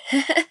over.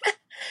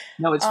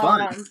 No, it's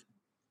fun.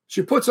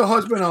 She puts her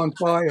husband on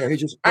fire. He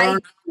just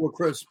burns to a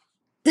crisp.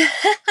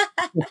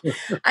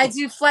 I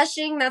do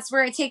fleshing. That's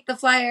where I take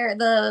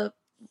the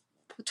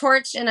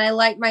torch, and I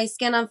light my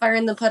skin on fire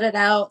and then put it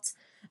out.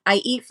 I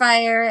eat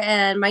fire,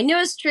 and my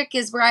newest trick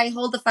is where I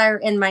hold the fire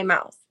in my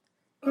mouth.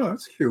 Oh,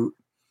 that's cute.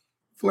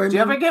 Do you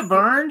ever get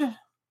burned?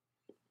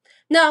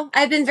 No,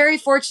 I've been very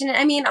fortunate.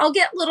 I mean, I'll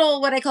get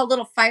what I call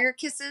little fire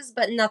kisses,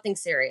 but nothing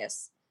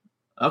serious.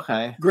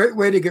 Okay. Great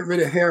way to get rid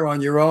of hair on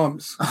your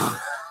arms.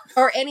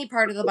 Or any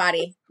part of the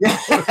body.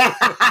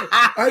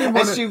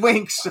 She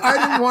winks. I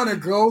didn't want to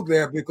go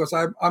there because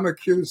I'm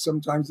accused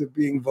sometimes of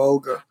being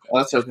vulgar.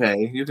 That's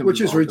okay.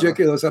 Which is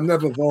ridiculous. I'm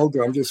never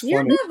vulgar. I'm just funny.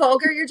 You're not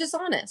vulgar. You're just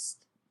honest.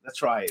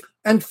 That's right.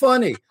 And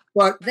funny.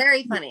 But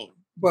very funny.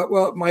 But,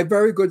 well, my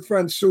very good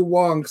friend Sue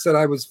Wong said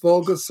I was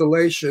vulgar,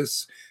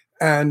 salacious,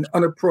 and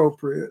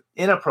inappropriate.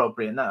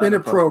 Inappropriate, not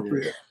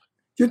inappropriate.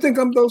 Do you think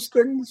I'm those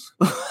things?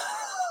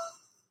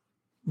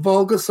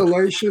 Vulgar,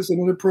 salacious,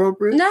 and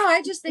inappropriate? No,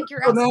 I just think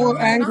you're. So now I'm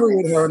angry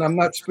with her, and I'm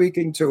not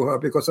speaking to her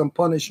because I'm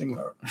punishing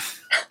her.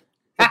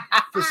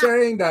 For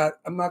saying that,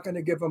 I'm not going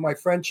to give her my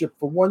friendship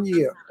for 1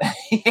 year.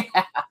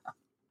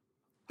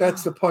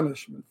 That's the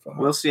punishment for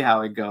her. We'll see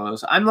how it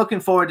goes. I'm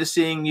looking forward to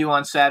seeing you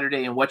on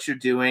Saturday and what you're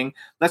doing.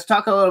 Let's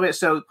talk a little bit.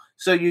 So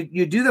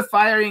you do the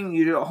firing,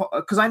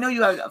 because I know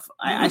you have.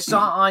 I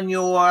saw on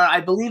your,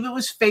 I believe it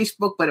was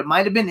Facebook, but it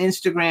might have been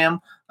Instagram.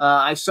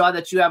 I saw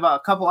that you have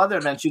a couple other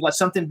events. You got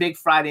something big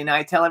Friday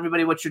night. Tell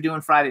everybody what you're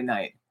doing Friday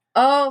night.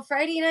 Oh,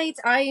 Friday night,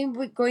 I'm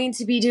going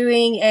to be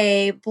doing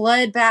a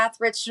bloodbath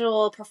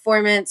ritual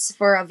performance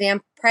for a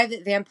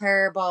private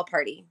vampire ball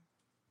party.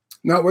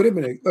 Now, wait a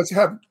minute. Let's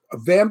have a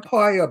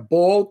vampire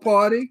ball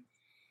party.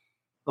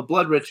 A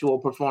blood ritual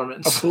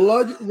performance. A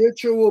blood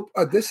ritual.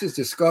 This is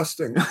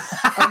disgusting.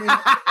 I mean,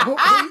 who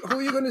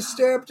are you going to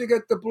stab to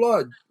get the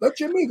blood? Let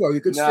Jimmy go. You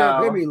can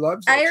stab him. He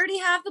loves it. I already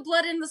have the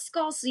blood in the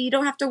skull, so you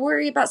don't have to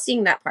worry about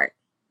seeing that part.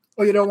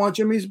 Oh, you don't want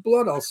Jimmy's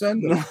blood? I'll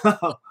send him.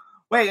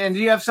 Wait, and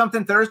do you have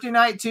something Thursday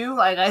night too?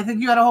 Like, I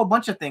think you had a whole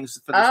bunch of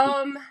things for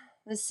this week.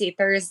 Let's see,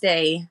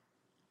 Thursday.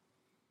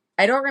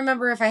 I don't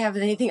remember if I have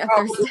anything on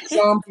Thursday.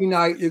 Zombie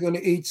night, you're going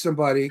to eat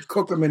somebody,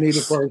 cook them and eat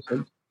a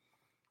person.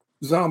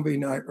 Zombie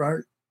night,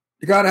 right?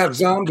 You got to have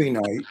zombie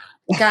night.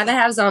 Gotta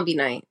have zombie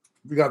night.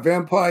 We got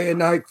vampire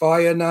night,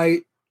 fire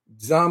night,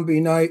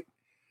 zombie night.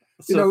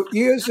 You know,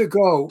 years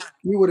ago,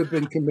 you would have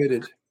been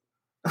committed.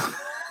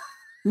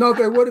 No,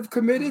 they would have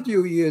committed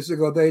you years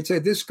ago. They'd say,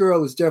 this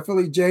girl is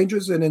definitely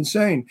dangerous and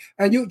insane.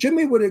 And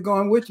Jimmy would have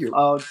gone with you.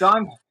 Oh,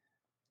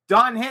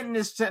 Dawn Hinton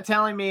is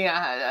telling me,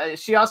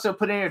 she also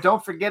put in here,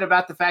 don't forget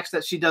about the fact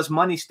that she does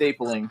money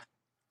stapling.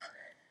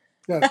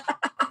 Yeah.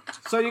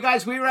 So you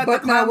guys, we were at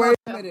but the now wait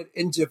a minute.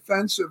 In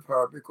defense of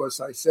her, because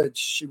I said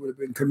she would have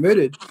been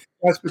committed,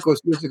 that's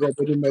because years ago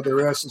they didn't know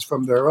their asses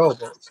from their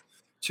elbows.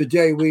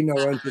 Today we know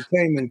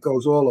entertainment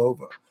goes all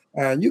over.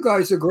 And you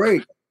guys are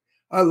great.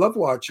 I love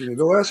watching you.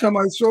 The last time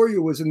I saw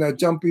you was in that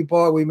jumpy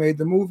bar we made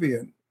the movie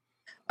in.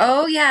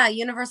 Oh, yeah,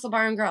 Universal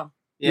Bar and Grill.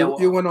 Yeah,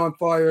 you went on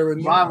fire.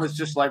 And Ron was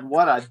just like,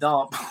 what a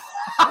dump.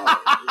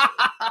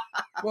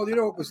 Well, you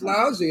know, it was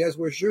lousy. As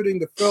we're shooting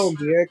the film,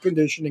 the air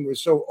conditioning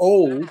was so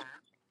old,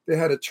 they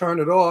had to turn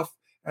it off,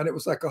 and it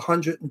was like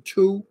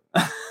 102.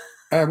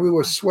 And we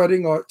were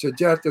sweating to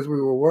death as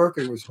we were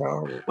working. It was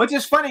horrible. Which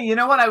is funny, you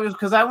know what?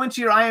 Because I went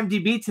to your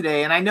IMDb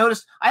today, and I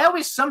noticed, I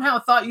always somehow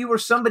thought you were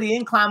somebody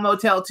in Clown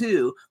Motel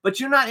too,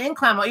 but you're not in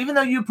Clown Motel, even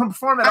though you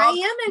perform at all. I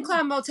am in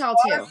Clown Motel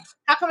too.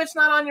 How come it's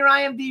not on your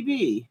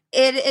IMDb?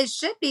 It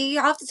should be.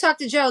 I'll have to talk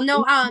to Joe.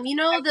 No, you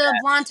know the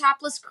blonde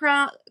topless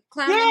clown?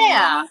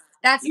 Yeah.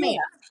 That's me.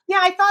 Yeah,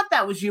 I thought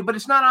that was you, but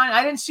it's not on.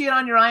 I didn't see it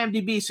on your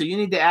IMDb, so you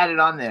need to add it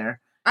on there.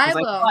 I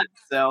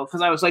will.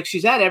 Because I was like,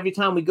 she's at every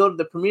time we go to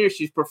the premiere,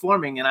 she's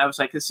performing, and I was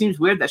like, it seems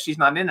weird that she's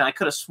not in it. I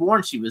could have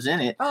sworn she was in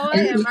it. Oh, I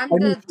am. I'm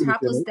the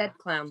topless dead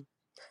clown.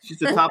 She's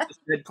the topless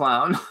dead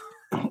clown.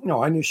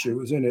 No, I knew she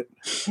was in it.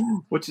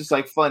 Which is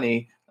like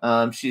funny.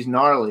 She's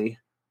gnarly.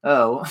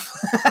 Oh.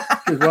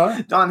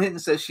 What? Dawn Hinton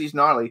says she's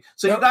gnarly.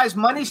 So you guys,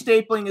 money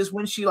stapling is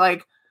when she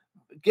like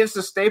gives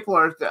the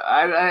stapler.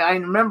 I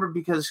remember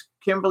because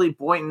Kimberly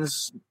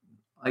Boynton's,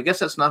 I guess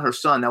that's not her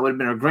son. That would have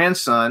been her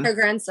grandson. Her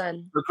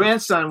grandson. Her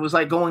grandson was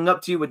like going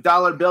up to you with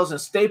dollar bills and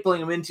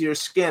stapling them into your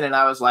skin. And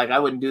I was like, I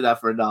wouldn't do that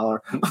for $1.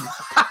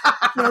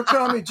 Now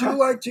tell me, do you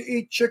like to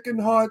eat chicken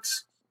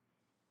hearts?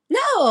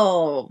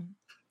 No.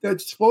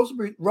 That's supposed to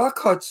be Rock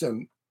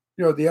Hudson.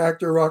 You know, the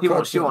actor Rock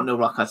Hudson. She won't know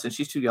Rock Hudson.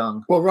 She's too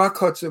young. Well, Rock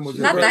Hudson was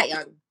not that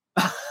young.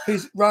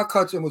 Rock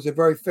Hudson was a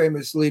very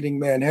famous leading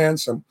man,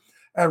 handsome.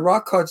 And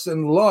Rock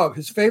Hudson loved,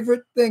 his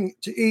favorite thing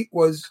to eat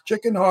was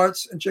chicken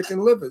hearts and chicken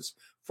livers,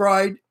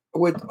 fried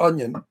with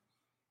onion.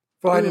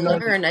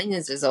 Liver and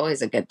onions is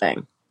always a good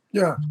thing.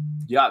 Yeah.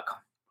 Yuck.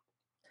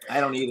 I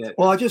don't eat it.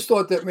 Well, I just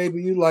thought that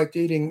maybe you liked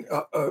eating,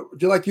 do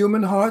you like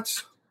human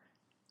hearts?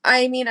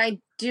 I mean, I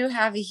do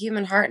have a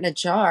human heart in a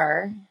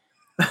jar.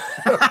 See,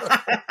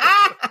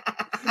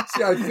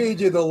 I feed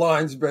you the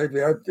lines,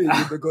 baby. I feed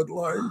you the good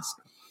lines.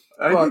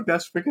 I think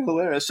that's freaking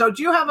hilarious. So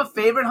do you have a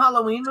favorite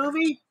Halloween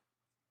movie?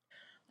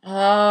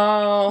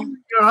 Oh.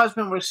 Your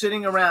husband were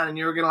sitting around and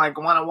you were going to like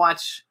want to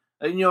watch,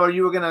 you know, or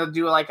you were going to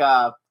do like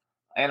a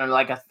and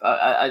like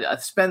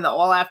spend the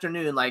all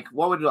afternoon. Like,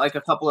 what would like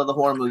a couple of the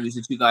horror movies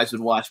that you guys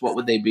would watch? What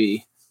would they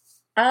be?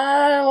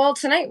 Well,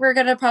 tonight we're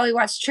gonna probably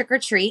watch Trick or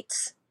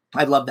Treat.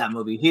 I love that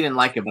movie. He didn't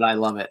like it, but I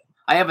love it.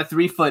 I have a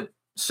 3-foot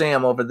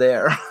Sam over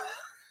there.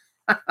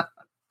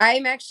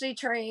 I'm actually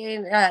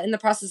trying in the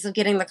process of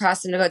getting the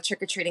costume to go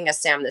trick or treating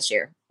as Sam this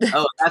year.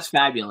 Oh, that's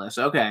fabulous.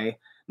 Okay,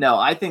 no,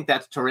 I think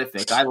that's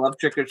terrific. I love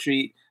Trick or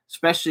Treat,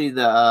 especially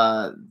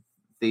the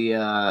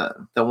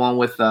one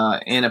with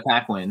Anna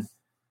Paquin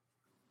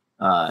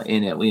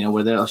in it. You know,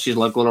 where she's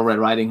like Little Red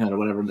Riding Hood or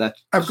whatever.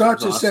 I've got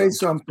to awesome. say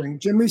something.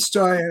 Jimmy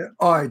Star and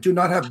I do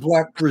not have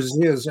black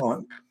brassieres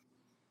on.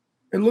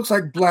 It looks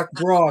like black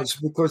bras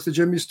because the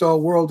Jimmy Star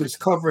world is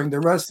covering the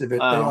rest of it.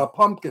 They are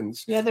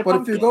pumpkins. Yeah, they're but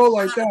pumpkins. If you go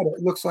like that,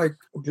 it looks like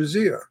a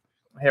brassiere.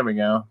 Here we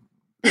go.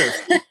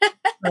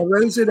 Now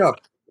raise it up.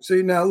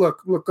 See, now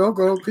look,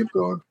 go, keep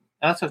going.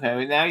 That's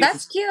okay. Now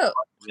that's cute.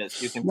 Yes,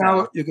 you can now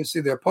tell. you can see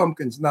they're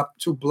pumpkins, not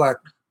two black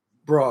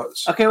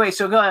bras. Okay, wait.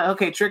 So go ahead.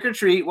 Okay, Trick or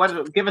Treat.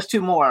 What? Give us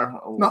two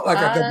more. Not like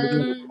I got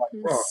the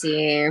Let's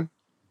see.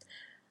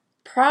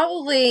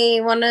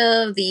 Probably one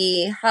of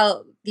the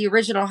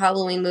original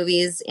Halloween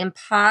movies, and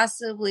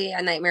possibly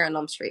a Nightmare on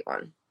Elm Street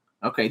one.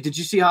 Okay. Did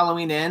you see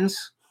Halloween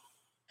Ends?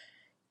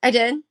 I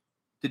did.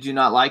 Did you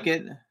not like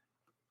it?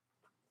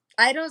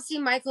 I don't see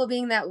Michael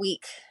being that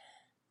weak.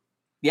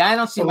 Yeah, I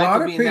don't see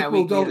Michael being that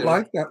weak. A lot of people don't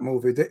like that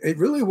movie. It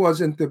really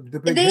wasn't the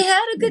big. They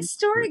had a good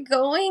story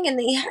going, and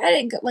they had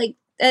it like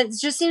it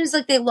just seems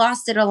like they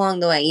lost it along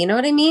the way. You know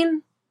what I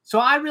mean? So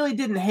I really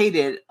didn't hate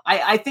it.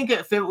 I think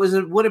if it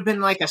would have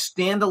been like a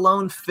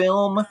standalone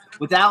film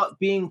without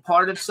being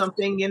part of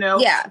something, you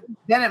know,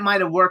 then it might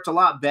have worked a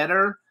lot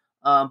better.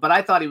 But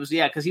I thought he was,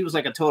 because he was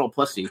like a total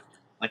pussy.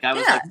 Like I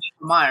was like,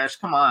 Myers,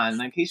 come on,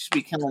 like he should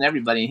be killing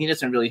everybody, and he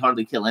doesn't really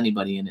hardly kill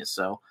anybody in it.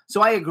 So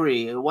I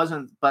agree, it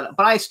wasn't, but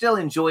I still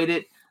enjoyed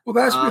it. Well,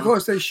 that's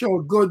because they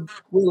showed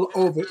goodwill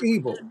over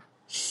evil.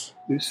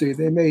 You see,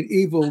 they made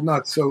evil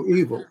not so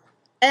evil.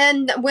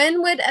 And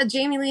when would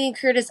Jamie Lee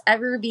Curtis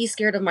ever be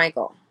scared of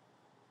Michael?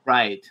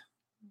 Right.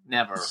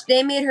 Never.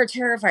 They made her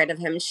terrified of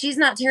him. She's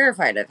not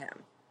terrified of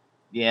him.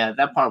 Yeah,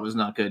 that part was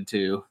not good,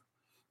 too.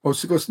 Oh,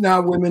 so because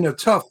now women are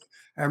tough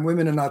and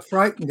women are not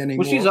frightened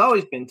anymore. Well, she's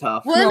always been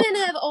tough. Women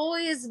have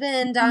always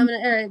been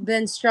dominant or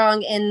been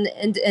strong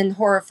in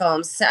horror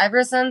films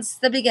ever since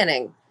the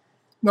beginning.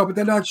 No, but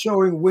they're not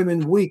showing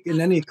women weak in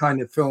any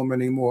kind of film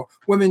anymore.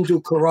 Women do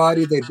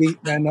karate. They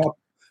beat men up.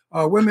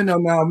 Women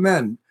are now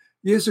men.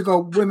 Years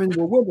ago, women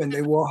were women.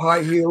 They wore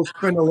high heels,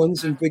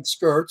 crinolines, and big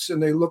skirts,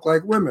 and they look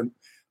like women.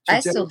 Today, I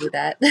still do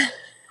that.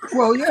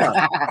 Well,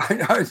 yeah.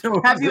 I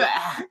know. Have you?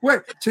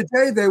 Wait,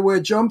 today they wear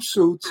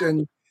jumpsuits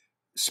and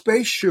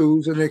space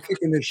shoes, and they're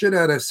kicking the shit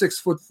out of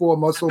 6'4"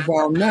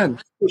 muscle-bound men,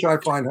 which I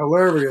find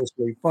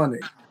hilariously funny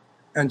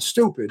and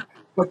stupid.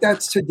 But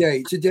that's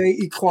today. Today,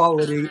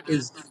 equality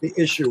is the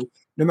issue.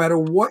 No matter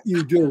what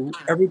you do,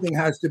 everything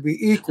has to be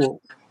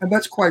equal, and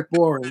that's quite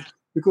boring.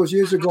 Because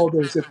years ago, there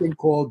was a thing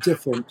called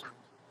different,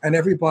 and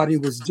everybody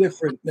was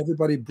different. And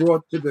everybody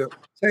brought to the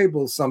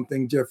table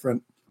something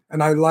different,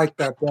 and I like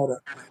that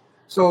better.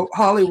 So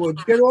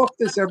Hollywood, get off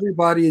this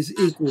everybody is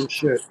equal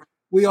shit.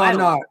 We are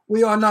not.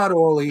 We are not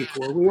all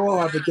equal. We all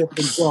have a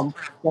different drum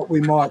that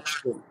we march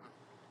through.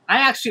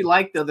 I actually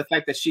like, though, the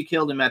fact that she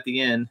killed him at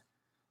the end.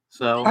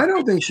 So I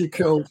don't think she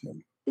killed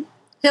him.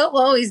 He'll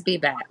always be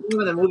back.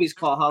 Even the movie's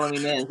called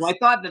Halloween Ends. Well, I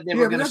thought that they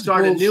were going to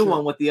start a new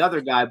one with the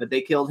other guy, but they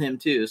killed him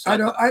too.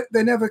 So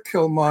they never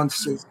kill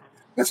monsters.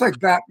 That's like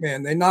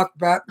Batman. They knock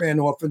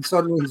Batman off and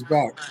suddenly he's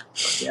back.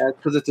 Yeah,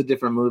 because it's a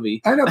different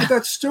movie. I know, but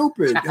that's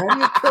stupid. How do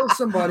you kill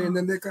somebody and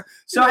then they go?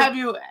 So have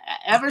you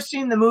ever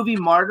seen the movie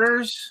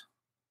Martyrs?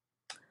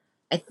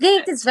 I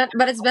think it's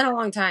been a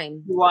long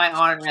time.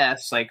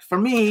 YRS. Like for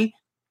me,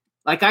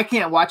 like I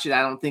can't watch it.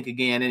 I don't think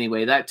again.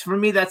 Anyway, that for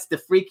me, that's the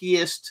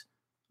freakiest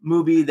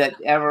movie that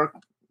ever.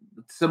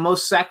 It's the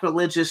most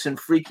sacrilegious and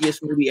freakiest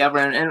movie ever,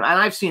 and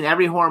I've seen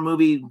every horror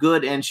movie,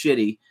 good and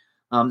shitty,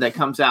 that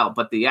comes out.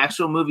 But the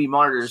actual movie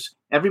Martyrs,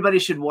 everybody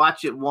should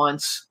watch it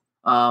once.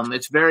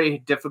 It's very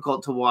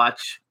difficult to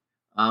watch,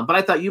 but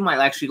I thought you might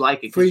actually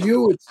like it. For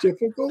you, it's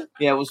difficult.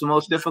 Yeah, it was the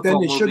most difficult.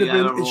 Then it should have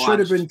been. It should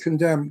have been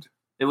condemned.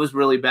 It was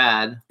really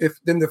bad.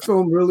 Then the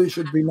film really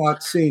should be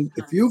not seen.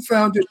 If you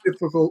found it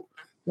difficult,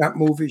 that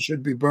movie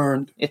should be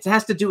burned. It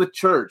has to do with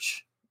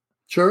church.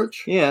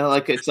 Church? Yeah,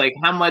 like it's like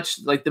how much,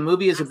 like the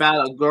movie is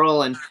about a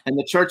girl and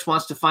the church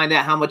wants to find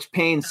out how much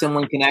pain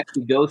someone can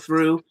actually go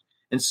through.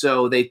 And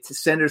so they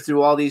send her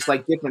through all these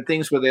like different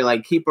things where they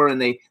like keep her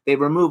and they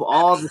remove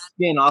all the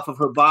skin off of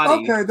her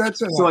body. Okay,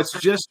 that's enough. So it's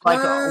just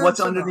like what's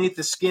underneath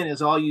the skin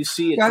is all you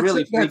see. It's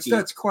really freaky.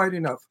 That's quite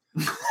enough.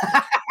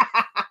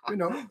 You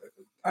know.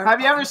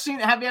 Have you ever seen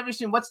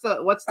what's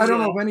the I don't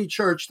know of any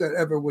church that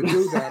ever would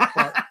do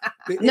that.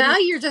 But now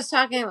you're just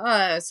talking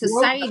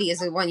Society is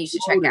the one you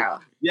should check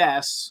out.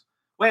 Yes.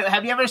 Wait,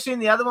 have you ever seen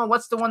the other one?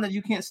 What's the one that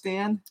you can't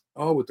stand?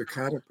 Oh, with the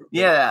caterpillar.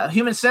 Yeah,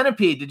 Human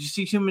Centipede. Did you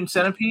see Human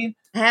Centipede?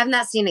 I have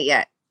not seen it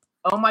yet.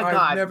 Oh my I've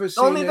God! never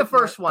seen Only the it,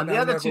 first one. and The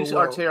I other never two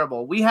are will.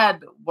 terrible. We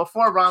had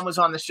before Ron was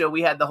on the show.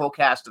 We had the whole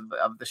cast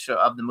of the show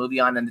of the movie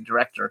on and the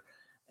director,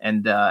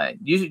 and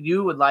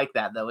you would like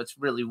that though. It's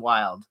really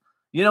wild.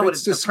 You know what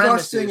It's the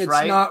premise disgusting. is, It's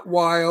right? not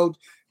wild.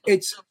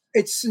 It's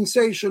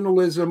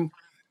sensationalism.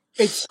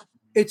 It's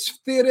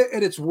theater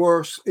at its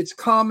worst. It's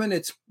common.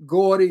 It's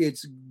gaudy.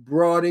 It's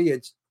broady.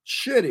 It's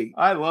shitty.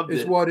 I loved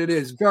is it. what it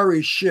is.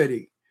 Very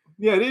shitty.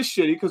 Yeah, it is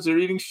shitty because they're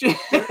eating shit.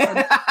 Who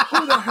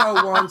the hell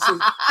wants it?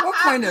 What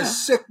kind of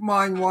sick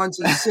mind wants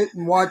to sit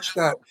and watch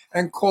that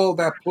and call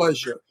that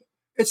pleasure?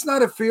 It's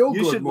not a feel-good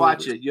You should movie.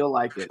 watch it. You'll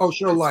like it. Oh,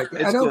 she'll like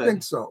it. It's I don't good.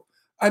 think so.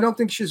 I don't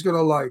think she's going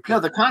to like it. No,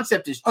 the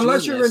concept is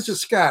Unless genius. you're into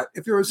scat.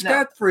 If you're a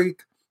scat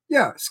freak,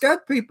 yeah,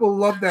 scat people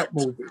love that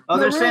movie. Oh,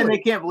 No, they're saying really.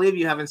 they can't believe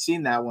you haven't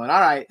seen that one.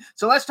 All right.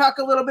 So let's talk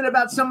a little bit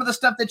about some of the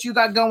stuff that you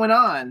got going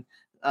on.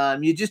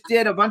 You just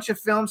did a bunch of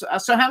films.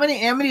 So how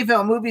many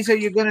Amityville movies are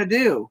you going to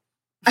do?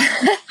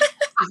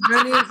 As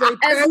many as they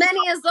As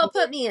many as they'll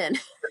put me in.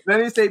 As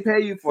many as they pay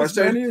you for. As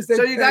many as they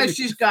so you pay guys,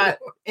 you she's got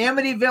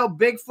Amityville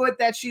Bigfoot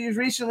that she's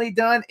recently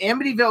done.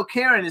 Amityville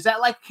Karen. Is that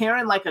like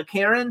Karen, like a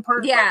Karen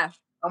person? Yeah.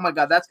 Oh my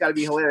God, that's got to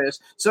be hilarious.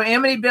 So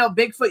Amityville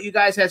Bigfoot, you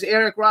guys, has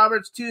Eric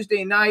Roberts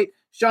Tuesday night,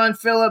 Sean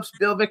Phillips,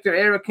 Bill Victor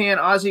Erican,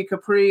 Ozzy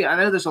Capri. I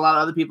know there's a lot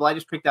of other people. I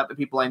just picked out the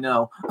people I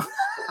know.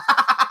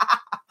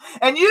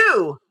 And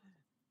you.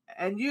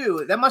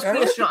 That must be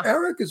a Sean.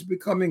 Eric is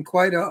becoming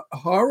quite a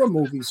horror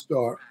movie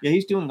star. Yeah,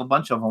 he's doing a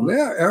bunch of them.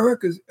 Yeah,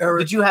 Eric.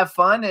 Did you have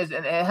fun? And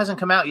it hasn't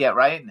come out yet,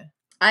 right?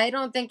 I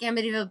don't think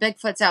Amityville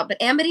Bigfoot's out, but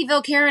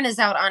Amityville Karen is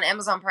out on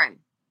Amazon Prime.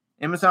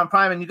 Amazon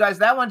Prime. And you guys,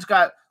 that one's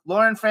got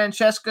Lauren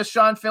Francesca,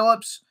 Sean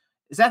Phillips.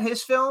 Is that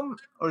his film?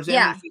 Or is it?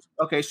 Yeah.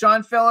 Okay,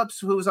 Sean Phillips,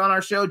 who was on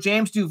our show,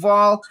 James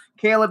Duvall,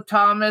 Caleb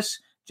Thomas,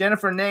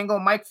 Jennifer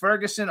Nangle, Mike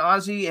Ferguson,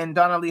 Ozzy, and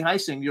Donna Lee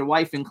Heising, your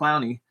wife in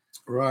Clowney.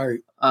 Right.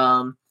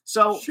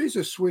 So she's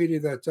a sweetie,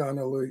 that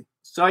Donna Lee.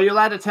 So are you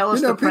allowed to tell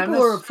us the premise?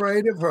 People are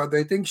afraid of her.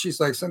 They think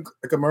she's like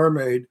a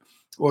mermaid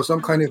or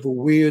some kind of a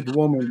weird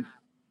woman.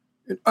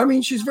 I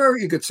mean, she's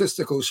very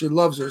egotistical. She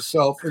loves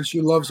herself and she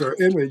loves her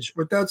image,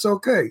 but that's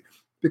okay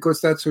because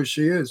that's who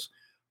she is.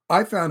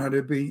 I found her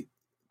to be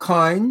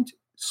kind,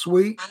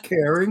 sweet,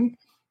 caring,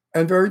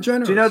 and very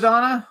generous. Do you know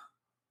Donna?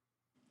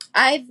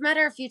 I've met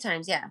her a few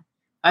times, yeah.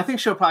 I think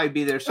she'll probably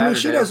be there Saturday. I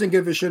mean, she doesn't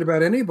give a shit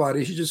about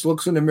anybody. She just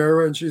looks in the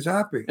mirror and she's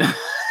happy.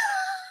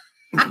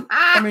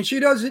 I mean, she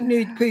doesn't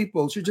need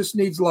people. She just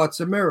needs lots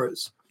of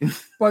mirrors.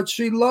 But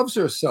she loves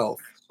herself.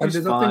 And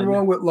there's nothing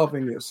wrong with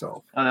loving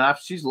yourself. Oh, no,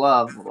 she's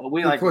loved.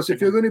 Because if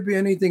you're going to be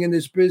anything in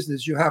this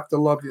business, you have to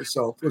love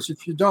yourself. Because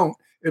if you don't,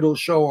 it'll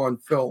show on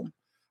film.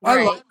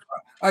 Right.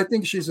 I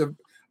think she's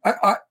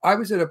I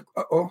was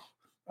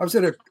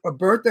at a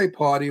birthday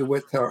party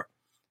with her,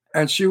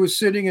 and she was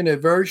sitting in a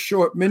very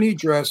short mini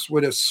dress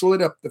with a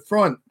slit up the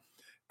front,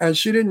 and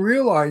she didn't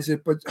realize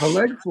it, but her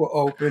legs were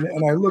open,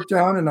 and I looked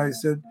down and I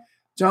said,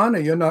 "Donna,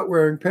 you're not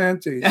wearing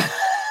panties."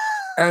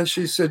 And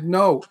she said,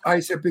 "No."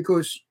 I said,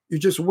 "Because you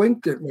just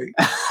winked at me."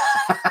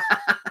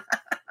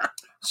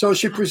 So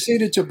she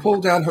proceeded to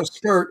pull down her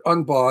skirt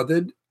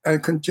unbothered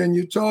and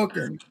continue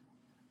talking.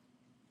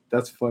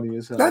 That's funny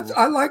as hell.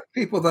 I like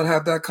people that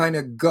have that kind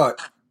of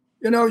gut.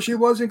 You know, she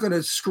wasn't going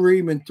to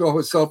scream and throw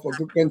herself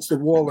against the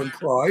wall and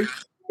cry.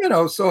 You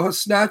know, so her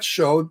snatch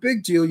showed.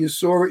 Big deal. You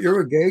saw it.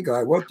 You're a gay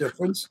guy. What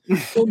difference?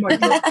 Oh my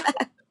God.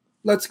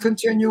 Let's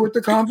continue with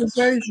the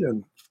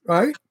conversation,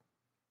 right?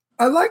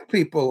 I like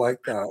people like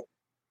that.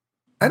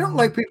 I don't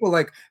like people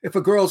like if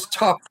a girl's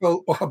top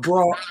or her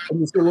bra and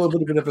you see a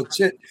little bit of a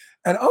tit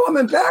and, "Oh, I'm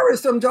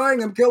embarrassed. I'm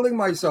dying. I'm killing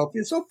myself."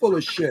 You're so full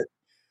of shit.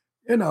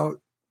 You know.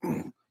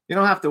 You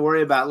don't have to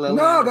worry about Lilian.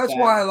 No, that's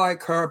why I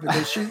like her,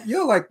 because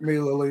you're like me,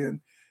 Lilian.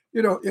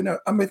 You know.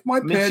 I mean, if my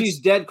pants. She's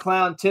dead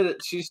clown.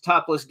 She's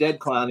topless dead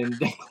clown in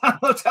Dead Clown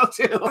Hotel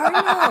too. I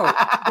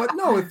know, but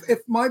no. If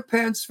my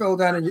pants fell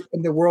down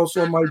and the world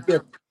saw my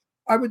dick,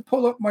 I would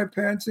pull up my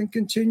pants and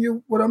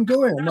continue what I'm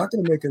doing. I'm not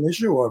going to make an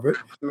issue of it.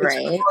 Right.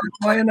 It's part of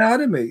my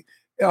anatomy.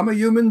 I'm a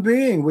human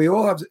being. We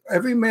all have.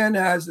 Every man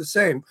has the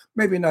same.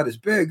 Maybe not as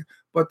big,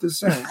 but the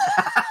same.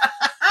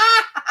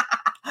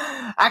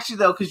 Actually,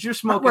 though, because you're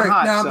smoking right,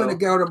 hot. Now I'm going to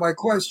go to my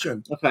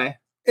question. Okay.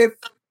 If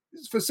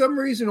for some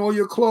reason all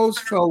your clothes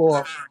fell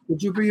off,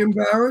 would you be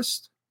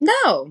embarrassed?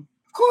 No.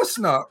 Of course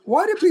not.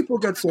 Why do people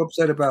get so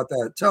upset about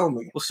that? Tell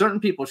me. Well,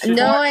 certain people should.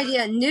 No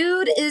idea.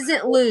 Nude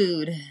isn't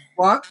lewd.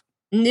 What?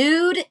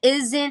 Nude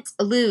isn't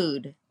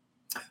lewd.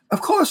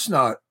 Of course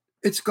not.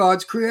 It's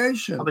God's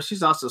creation. Oh, but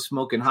she's also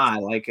smoking high.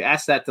 Like,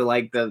 ask that to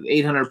like the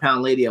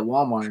 800-pound lady at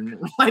Walmart, and it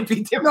might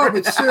be different.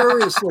 No, but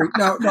seriously,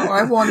 no.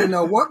 I want to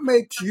know what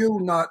makes you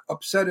not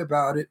upset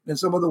about it, and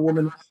some other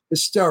woman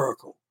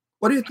hysterical.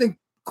 What do you think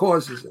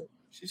causes it?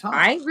 She's hot.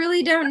 I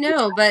really don't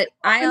know, but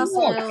I also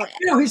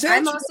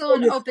I'm also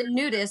an open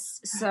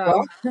nudist,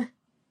 so.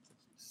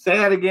 Say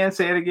that again.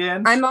 Say it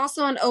again. I'm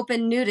also an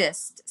open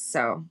nudist,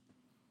 so.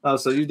 Oh,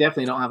 so you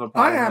definitely don't have a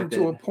problem. I am with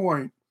to a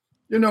point.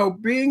 You know,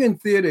 being in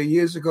theater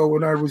years ago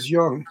when I was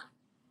young,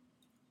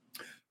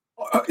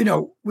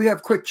 we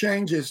have quick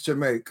changes to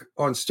make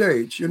on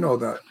stage. You know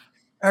that.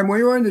 And when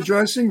you were in the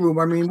dressing room,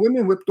 I mean,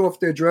 women whipped off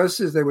their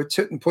dresses. They were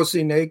tit and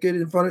pussy naked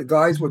in front of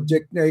guys were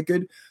dick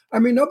naked. I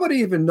mean, nobody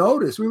even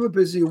noticed. We were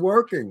busy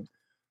working,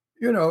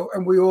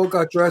 and we all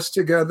got dressed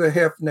together,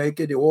 half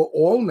naked,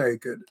 all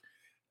naked.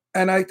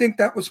 And I think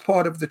that was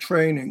part of the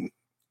training,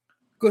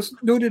 because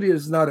nudity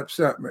does not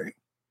upset me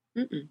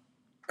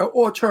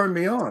or turn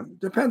me on.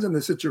 Depends on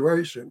the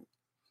situation.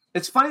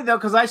 It's funny, though,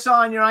 because I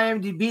saw on your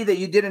IMDb that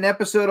you did an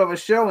episode of a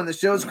show, and the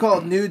show's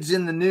called Nudes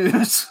in the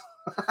News.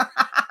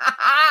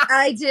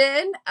 I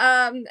did.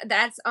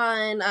 That's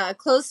on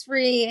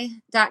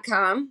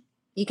closefree.com.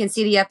 You can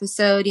see the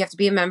episode. You have to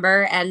be a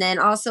member. And then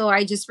also,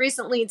 I just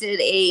recently did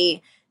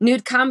a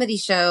nude comedy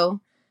show,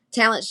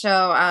 talent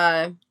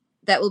show,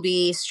 that will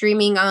be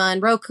streaming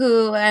on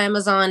Roku,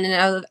 Amazon,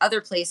 and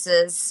other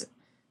places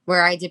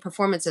where I did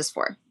performances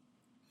for.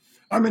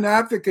 I'm an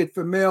advocate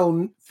for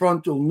male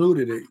frontal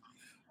nudity.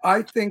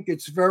 I think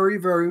it's very,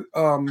 very,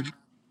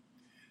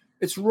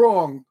 it's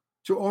wrong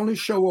to only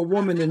show a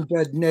woman in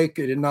bed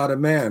naked and not a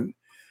man,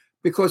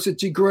 because it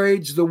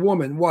degrades the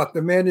woman. What?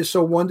 The man is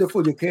so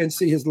wonderful you can't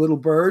see his little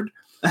bird,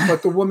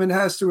 but the woman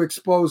has to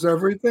expose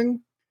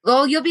everything?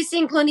 Well, you'll be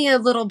seeing plenty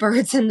of little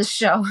birds in the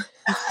show.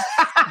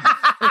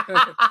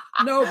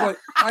 No, but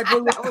I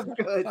believe,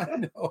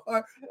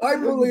 I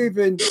believe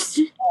in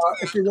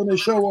if you're going to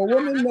show a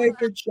woman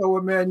naked, show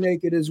a man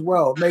naked as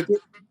well. Make it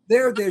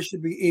there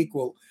should be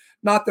equal.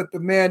 Not that the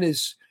man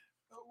is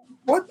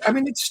what? I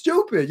mean, it's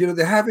stupid.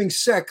 They're having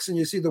sex and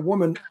you see the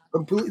woman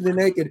completely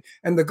naked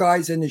and the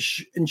guy's in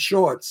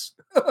shorts.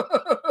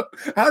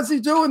 How's he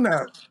doing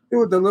that?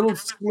 With the little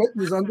slit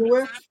in his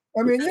underwear?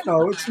 I mean,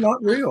 it's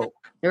not real.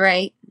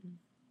 Right.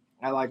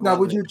 I like. Now,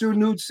 would you do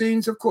nude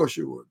scenes? Of course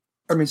you would.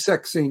 I mean,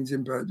 sex scenes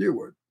in bed, you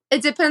would.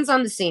 It depends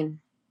on the scene.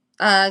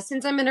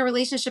 Since I'm in a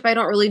relationship, I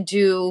don't really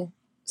do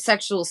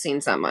sexual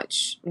scenes that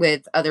much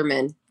with other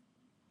men.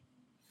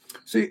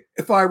 See,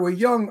 if I were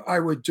young, I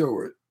would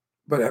do it.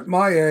 But at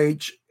my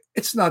age,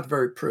 it's not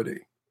very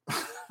pretty.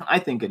 I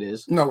think it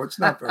is. No, it's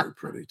not very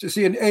pretty. To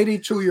see an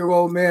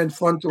 82-year-old man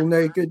frontal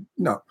naked,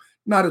 no,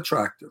 not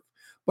attractive.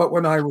 But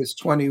when I was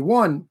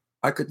 21,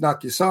 I could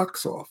knock your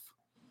socks off.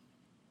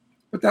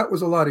 But that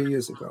was a lot of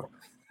years ago.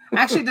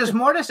 Actually, does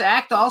Mortis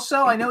act also?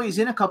 I know he's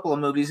in a couple of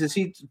movies. Does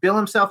he bill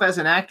himself as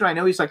an actor? I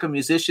know he's like a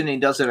musician and he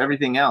does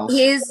everything else.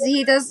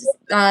 He does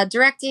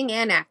directing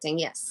and acting,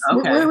 yes.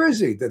 Okay. Where is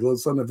he, that little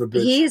son of a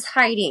bitch? He's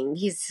hiding.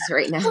 He's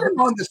right now. Put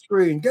him on the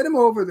screen. Get him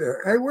over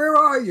there. Hey, where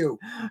are you?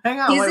 Hang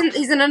on.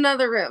 He's in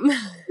another room.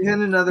 He's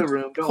in another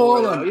room. Don't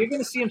Call worry. him. You're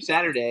going to see him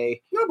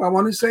Saturday. No, but I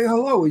want to say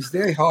hello. He's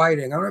there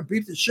hiding. I'm going to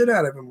beat the shit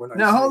out of him when I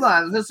see hold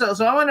him. on.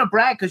 So I want to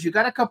brag because you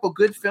got a couple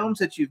good films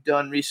that you've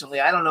done recently.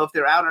 I don't know if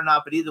they're out or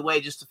not, but either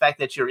way, just the fact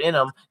that you're in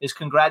them is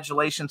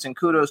congratulations and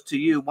kudos to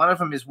you. One of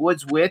them is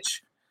Woods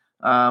Witch,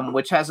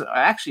 which has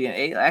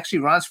actually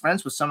Ron's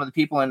friends with some of the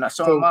people, and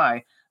so am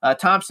I.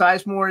 Tom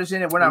Sizemore is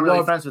in it. We're not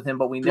really friends with him,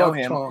 but we know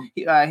him.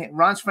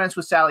 Ron's friends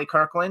with Sally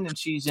Kirkland, and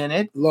she's in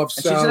it. Love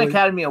and Sally. She's an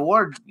Academy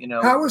Award.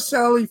 How was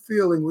Sally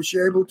feeling? Was she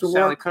able to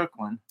Sally work?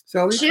 Kirkland.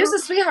 She was a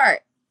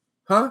sweetheart.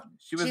 Huh?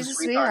 She's a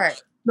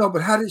sweetheart. No,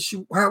 but how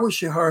was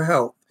her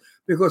health?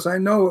 Because I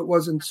know it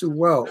wasn't too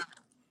well.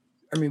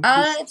 I mean,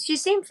 she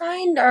seemed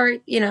fine,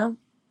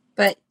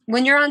 but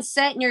when you're on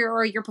set and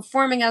you're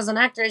performing as an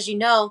actor, as you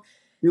know,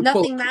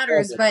 nothing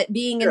matters but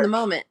being in the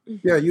moment.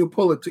 Yeah, you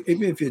pull it,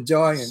 even if you're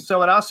dying.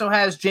 So it also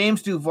has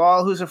James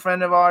Duval, who's a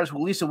friend of ours.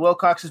 Lisa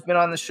Wilcox has been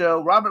on the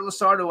show. Robert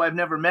Lasardo, I've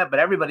never met, but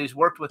everybody's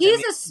worked with him.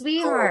 He's a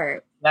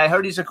sweetheart. I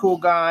heard he's a cool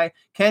guy.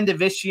 Ken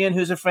Davician,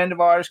 who's a friend of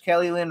ours.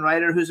 Kelly Lynn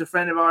Ryder, who's a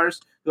friend of ours,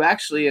 who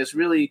actually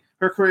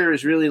her career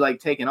is really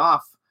like taken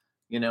off.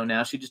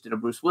 Now she just did a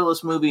Bruce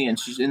Willis movie, and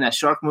she's in that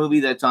shark movie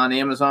that's on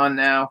Amazon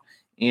now.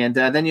 And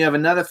then you have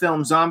another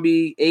film,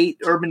 Zombie 8,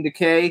 Urban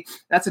Decay.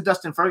 That's a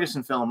Dustin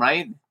Ferguson film,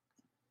 right?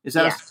 Is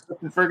that a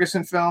Dustin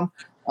Ferguson film?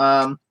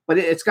 But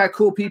it's got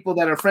cool people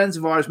that are friends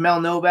of ours. Mel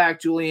Novak,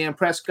 Julianne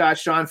Prescott,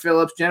 Sean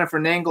Phillips, Jennifer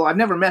Nangle. I've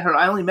never met her.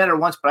 I only met her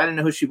once, but I didn't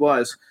know who she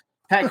was.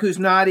 Pat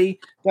Kuznati,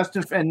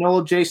 Dustin and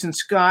Noel Jason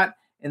Scott.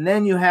 And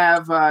then you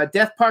have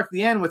Death Park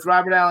the End with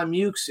Robert Allen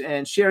Mukes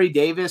and Sherry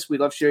Davis. We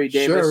love Sherry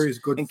Davis. Sherry's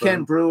good. And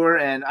Ken Brewer.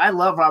 And I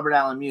love Robert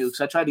Allen Mukes.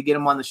 I tried to get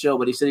him on the show,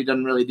 but he said he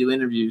doesn't really do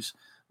interviews.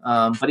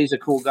 But he's a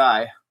cool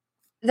guy.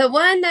 The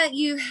one that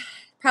you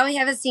probably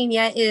haven't seen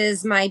yet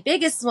is my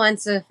biggest one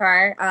so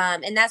far,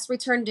 and that's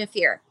Return to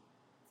Fear.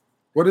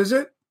 What is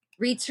it?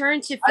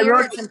 Return to Fear.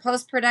 It's in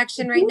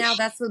post-production right now.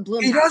 That's with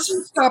Blumhouse. He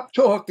doesn't stop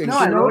talking. No,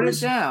 I wrote it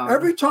down.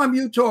 Every time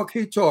you talk,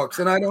 he talks,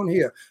 and I don't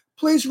hear.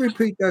 Please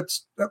repeat that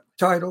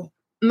title.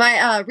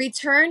 My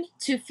Return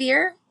to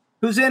Fear.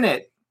 Who's in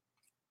it?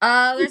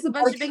 There's a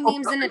bunch of big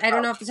names in it. I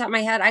don't know off the top of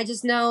my head. I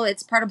just know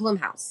it's part of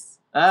Blumhouse.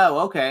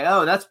 Oh, okay.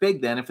 Oh, that's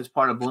big then if it's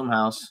part of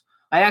Blumhouse.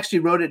 I actually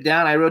wrote it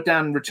down. I wrote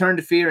down Return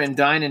to Fear and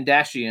Dine and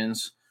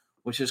Dashians,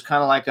 which is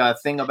kind of like a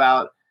thing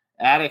about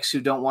addicts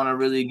who don't want to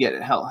really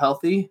get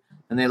healthy.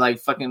 And they like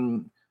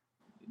fucking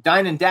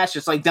dine and dash.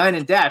 It's like dine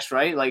and dash,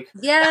 right? Like,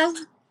 yeah.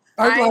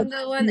 I'm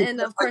the one, and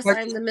of course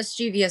I'm the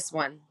mischievous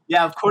one.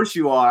 Yeah, of course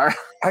you are.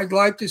 I'd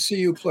like to see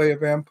you play a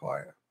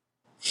vampire.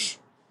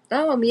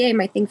 Oh, yay,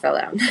 my thing fell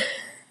down.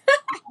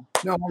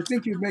 No, I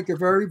think you'd make a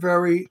very,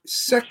 very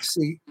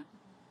sexy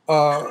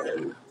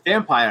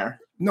vampire.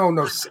 No,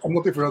 I'm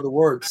looking for another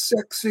word.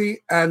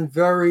 Sexy and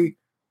very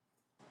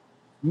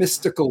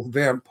mystical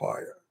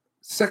vampire.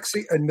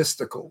 Sexy and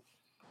mystical.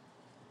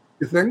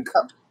 You think?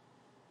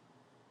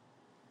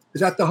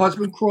 Is that the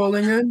husband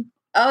crawling in?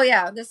 Oh,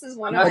 yeah, this is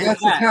one of Oh,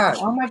 that's the cat.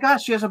 Oh my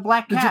gosh, she has a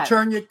black cat. Did you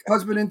turn your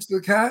husband into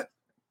the cat?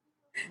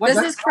 This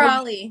is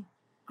Crawley.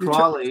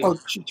 Crawley.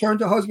 She turned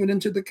her husband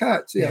into the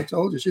cat. See, I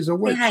told you, she's a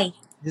witch. Hi.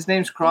 His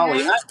name's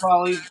Crawley. Hi,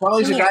 Crawley.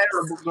 Crawley's a guy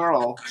or a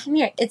girl? Come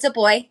here. It's a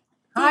boy.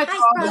 Hi,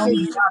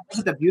 Crawley. Look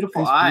at the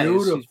beautiful eyes.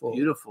 Beautiful. She's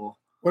beautiful.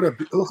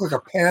 It looks like a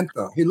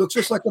panther. He looks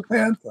just like a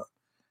panther.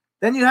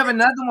 Then you have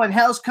another one,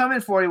 Hell's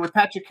Coming for You, with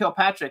Patrick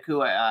Kilpatrick, who,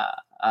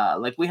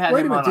 like we had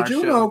Wait a him minute, on our did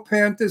you show. know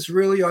panthers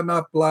really are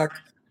not black?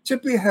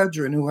 Tippi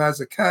Hedren, who has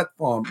a cat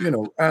farm,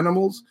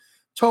 animals,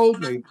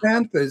 told me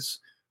panthers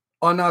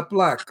are not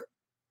black.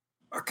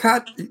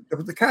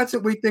 The cats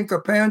that we think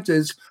are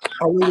panthers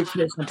are really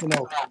something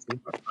else.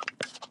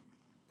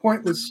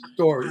 Pointless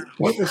story.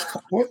 Pointless.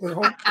 Whole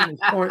thing is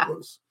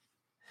pointless.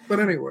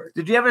 But anyway.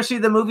 Did you ever see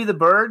the movie The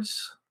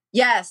Birds?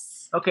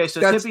 Yes. Okay, so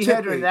That's Tippi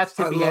Hedren, that's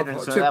Tippi Hedren,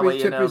 so that way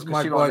you know, Tippi's because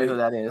my you won't buddy. know who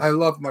that is. I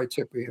love my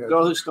Tippi Hedren. The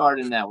girl who starred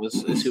in that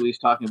is who he's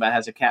talking about,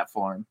 has a cat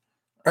farm.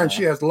 And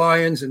she has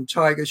lions and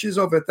tigers. She's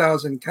over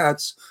 1,000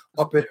 cats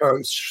up at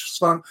her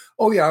son.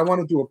 Oh, yeah, I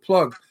want to do a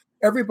plug.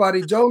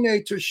 Everybody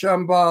donate to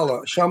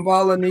Shambhala.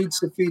 Shambhala needs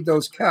to feed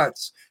those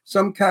cats.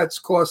 Some cats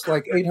cost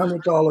like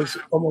 $800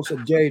 almost a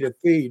day to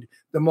feed,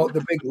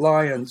 the big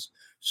lions.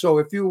 So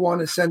if you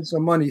want to send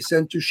some money,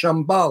 send to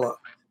Shambhala,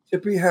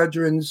 Tippi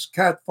Hedren's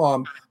cat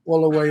farm,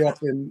 all the way up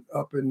in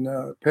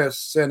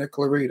past Santa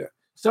Clarita.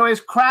 So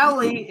is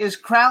Crowley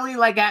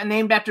like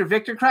named after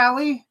Victor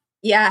Crowley?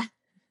 Yeah.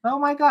 Oh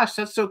my gosh,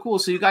 that's so cool.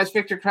 So you guys,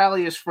 Victor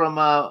Crowley is from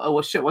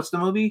what's the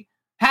movie?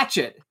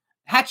 Hatchet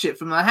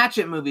from the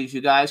Hatchet movies.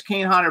 You guys,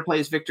 Kane Hodder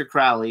plays Victor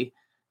Crowley,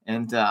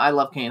 and I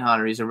love Kane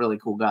Hodder. He's a really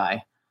cool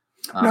guy.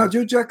 Now,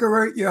 do you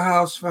decorate your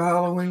house for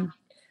Halloween?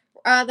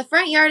 The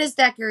front yard is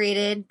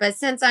decorated, but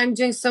since I'm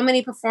doing so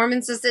many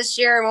performances this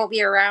year, I won't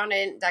be around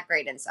and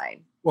decorate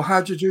inside. Well,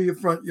 how'd you do your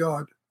front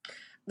yard?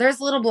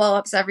 There's little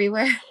blow-ups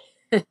everywhere.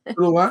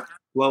 Little what?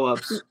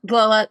 Blow-ups.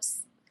 Blow-ups.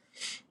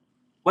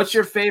 What's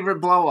your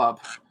favorite blow-up?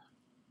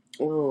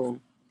 Ooh,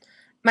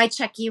 my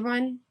Chucky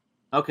one.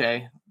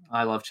 Okay,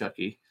 I love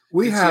Chucky.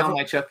 We see have all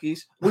my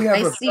Chuckies. We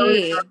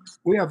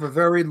have a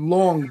very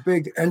long,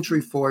 big entry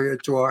foyer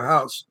to our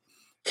house,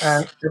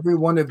 and every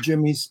one of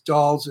Jimmy's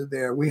dolls are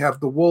there. We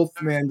have the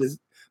Wolfman, the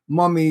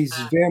mummies,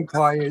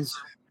 vampires,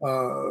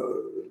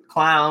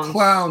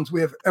 clowns.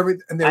 We have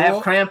everything. And I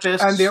have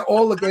Krampus, and they're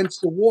all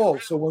against the wall.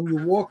 So when you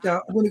walk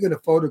down, I'm only going to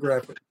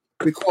photograph it.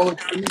 We call it.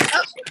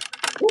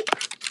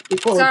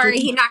 Sorry,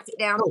 he knocked it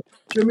down.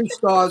 Jimmy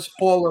Star's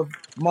Hall of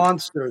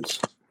Monsters.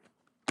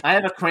 I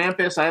have a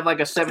Krampus. I have like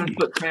a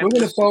 7-foot Krampus. We're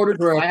going to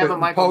photograph I have it a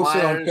and Michael post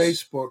it on Myers.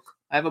 Facebook.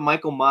 I have a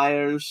Michael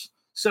Myers.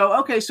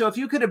 So if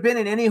you could have been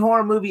in any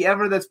horror movie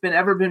ever that's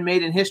ever been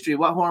made in history,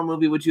 what horror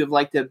movie would you have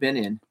liked to have been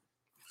in?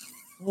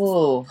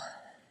 Oh,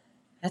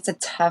 that's a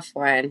tough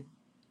one.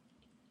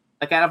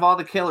 Like out of all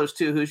the killers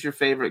too, who's your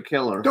favorite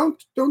killer?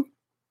 Don't.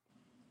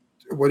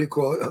 What do you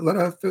call it? Let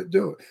her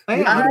do it. It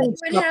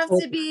would have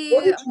to be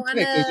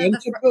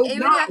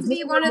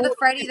one of the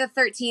Friday the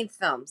 13th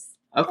films.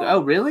 Okay.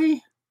 Oh,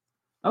 really?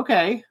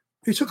 Okay.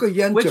 He took a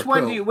Yenta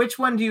Which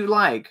one do you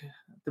like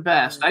the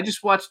best? I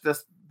just watched the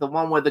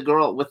one with the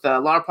girl with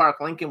Lara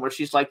Park Lincoln, where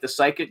she's like the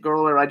psychic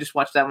girl. Or I just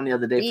watched that one the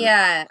other day.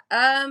 Yeah.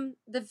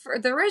 The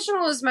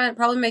original is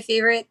probably my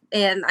favorite,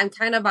 and I'm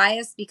kind of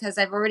biased because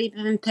I've already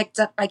been picked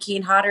up by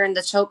Kane Hodder in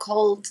the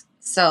chokehold,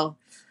 so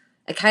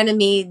it kind of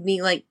made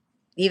me like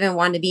even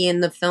want to be in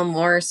the film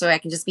more, so I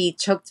can just be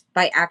choked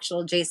by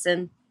actual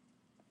Jason.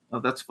 Oh,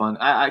 that's fun.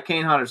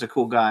 Kane Hodder's a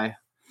cool guy.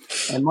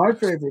 And my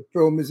favorite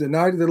film is The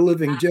Night of the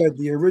Living Dead,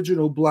 the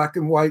original black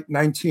and white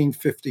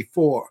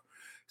 1954.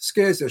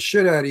 Scares the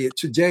shit out of you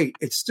to date.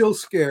 It's still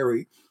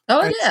scary.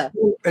 Oh,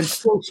 and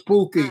still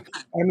spooky.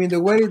 I mean, the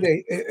way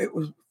it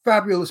was a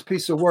fabulous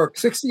piece of work.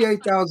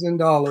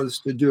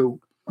 $68,000 to do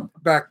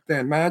back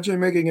then. Imagine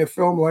making a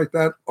film like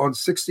that on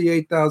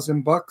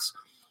 $68,000.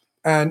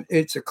 And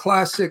it's a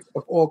classic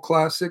of all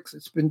classics.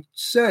 It's been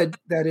said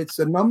that it's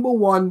the number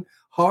one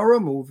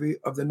horror movie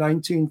of the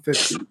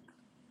 1950s.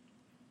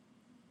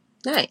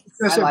 Nice.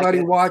 Yes,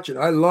 everybody watch it.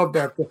 I love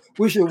that.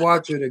 We should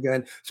watch it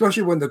again,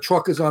 especially when the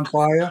truck is on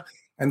fire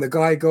and the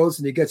guy goes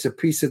and he gets a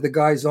piece of the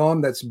guy's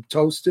arm that's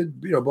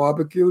toasted,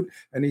 barbecued,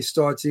 and he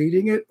starts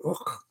eating it.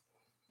 Ugh.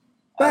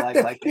 Back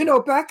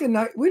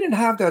then, we didn't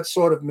have that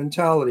sort of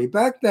mentality.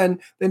 Back then,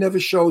 they never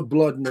showed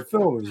blood in the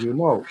film, as you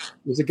know.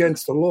 It was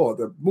against the law,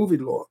 the movie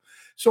law.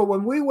 So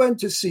when we went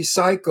to see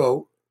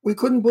Psycho, we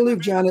couldn't believe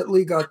Janet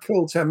Leigh got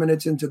killed 10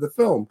 minutes into the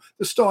film.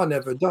 The star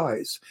never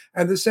dies.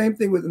 And the same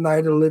thing with The Night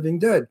of the Living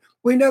Dead.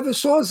 We never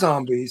saw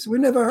zombies. We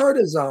never heard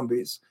of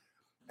zombies.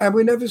 And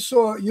we never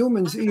saw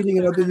humans eating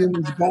another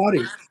human's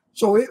body.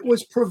 So it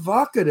was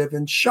provocative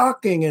and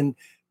shocking. And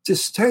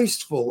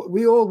distasteful.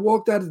 We all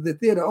walked out of the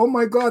theater. Oh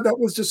my God, that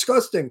was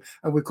disgusting.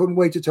 And we couldn't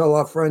wait to tell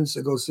our friends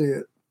to go see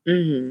it.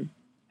 Mm-hmm.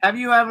 Have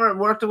you ever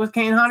worked with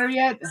Kane Hunter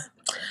yet?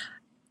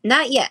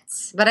 Not yet,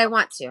 but I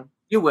want to.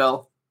 You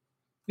will.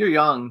 You're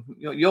young.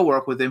 You'll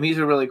work with him. He's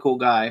a really cool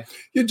guy.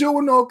 You're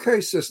doing okay,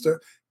 sister.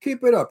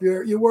 Keep it up.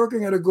 You're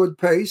working at a good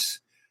pace.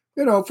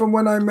 You know, from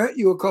when I met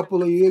you a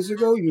couple of years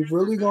ago, you've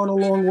really gone a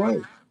long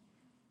way.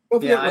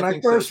 Don't forget, when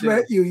I first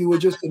met you, you were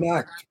just an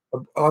act.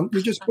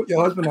 You just put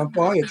your husband on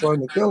fire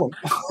trying to kill him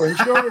for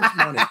insurance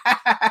money.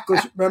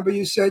 Because remember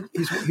you said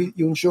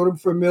you insured him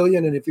for $1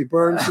 million, and if he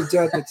burns to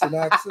death, it's an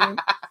accident.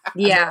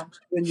 Yeah. And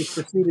then you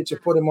proceeded to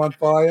put him on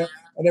fire,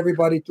 and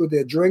everybody threw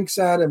their drinks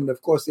at him, and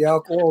of course the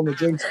alcohol and the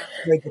drinks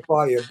made the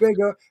fire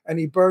bigger, and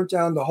he burnt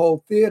down the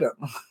whole theater.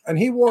 And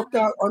he walked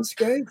out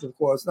unscathed, of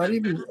course, not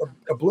even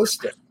a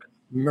blister.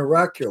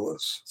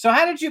 Miraculous. So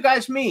how did you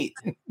guys meet?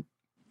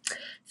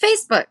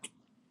 Facebook.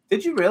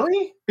 Did you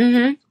really?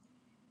 Mm-hmm.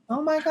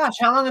 Oh my gosh.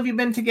 How long have you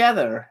been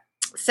together?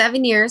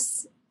 7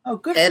 years. Oh,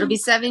 good. It'll be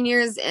 7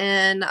 years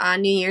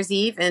on New Year's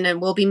Eve, and then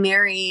we'll be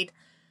married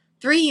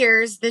 3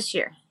 years this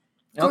year.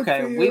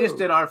 Okay. We just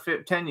did our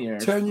 10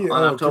 years. 10 years.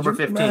 On October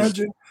 15th.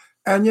 Imagine?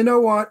 And you know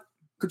what?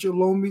 Could you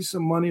loan me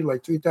some money,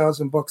 like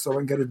 $3,000 so I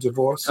can get a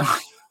divorce?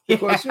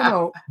 Because, you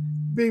know,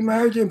 being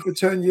married to him for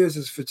 10 years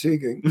is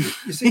fatiguing.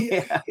 You see,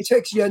 he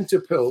takes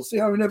Yenta pills. See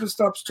how he never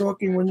stops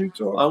talking when you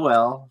talk? Oh,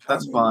 well,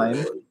 that's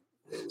fine.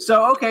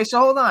 So, okay, so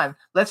hold on.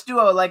 Let's do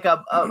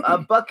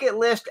a bucket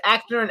list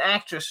actor and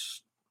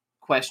actress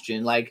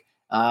question. Like,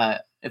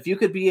 if you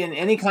could be in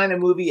any kind of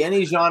movie,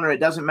 any genre, it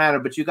doesn't matter,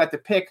 but you got to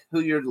pick who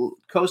your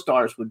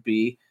co-stars would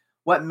be.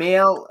 What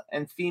male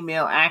and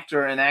female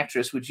actor and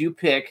actress would you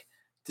pick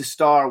to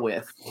star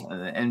with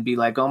and be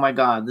like, oh my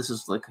God, this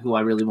is like who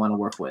I really want to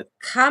work with?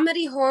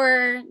 Comedy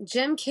horror,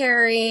 Jim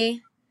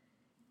Carrey,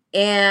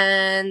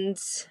 and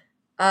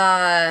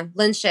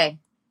Lynn Shay.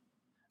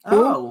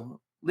 Oh,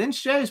 Lynn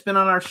Shay's been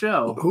on our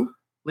show. Who?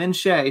 Lynn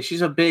Shay.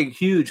 She's a big,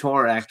 huge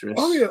horror actress.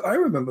 Oh, yeah, I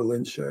remember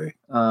Lynn Shay.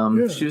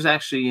 She was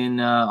actually in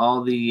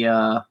all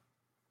the...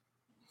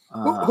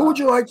 who would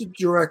you like to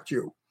direct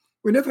you?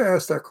 We never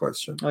asked that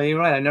question. Oh, you're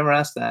right. I never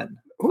asked that.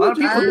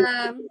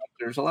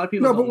 There's a lot of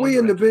people. No, but we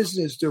in the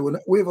business do, and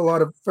we have a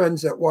lot of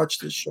friends that watch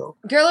this show.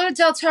 Guillermo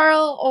del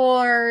Toro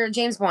or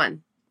James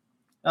Wan.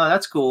 Oh,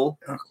 that's cool.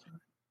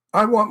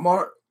 I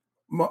want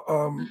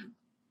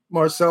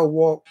Marcel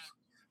Walt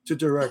to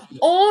direct.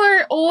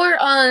 Or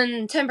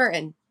on Tim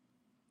Burton.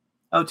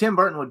 Oh, Tim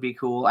Burton would be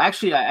cool.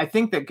 Actually, I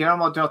think that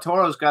Guillermo del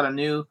Toro's got a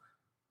new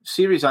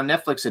series on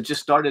Netflix that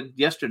just started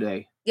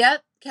yesterday.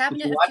 Yep,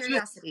 Cabinet of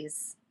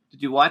Curiosities.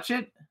 Did you watch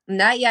it?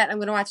 Not yet. I'm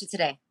going to watch it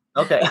today.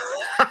 Okay.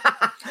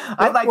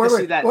 I'd like to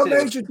see that what too.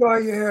 What made you dye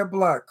your hair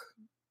black?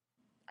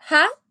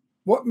 Huh?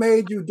 What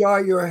made you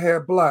dye your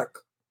hair black?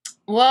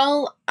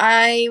 Well,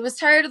 I was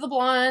tired of the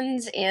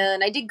blonde,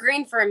 and I did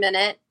green for a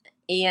minute,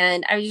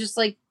 and I was just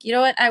like, you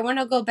know what? I want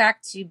to go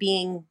back to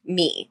being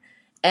me.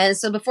 And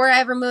so before I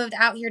ever moved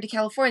out here to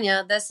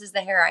California, this is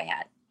the hair I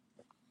had.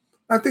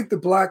 I think the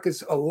black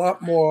is a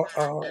lot more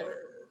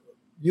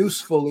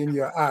useful in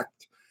your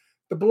act.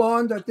 The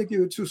blonde, I think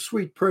you were too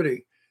sweet,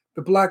 pretty.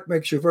 The black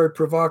makes you very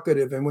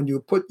provocative. And when you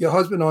put your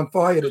husband on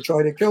fire to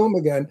try to kill him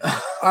again,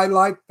 I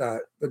like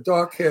that. The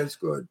dark hair is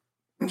good.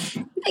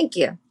 Thank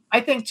you.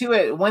 I think,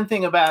 too, one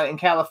thing about in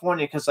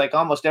California, because like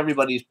almost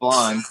everybody's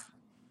blonde,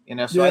 you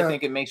know, so I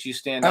think it makes you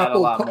stand out a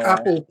lot more.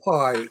 Apple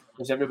pie.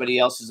 Because everybody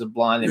else is a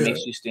blonde. It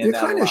makes you stand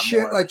out a lot more.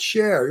 You're kind of like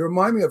Cher. You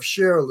remind me of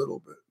Cher a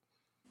little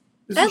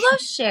bit. I love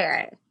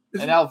Cher.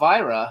 And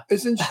Elvira.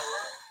 Isn't she?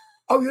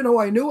 Oh, you know,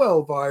 I knew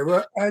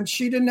Elvira, and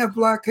she didn't have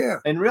black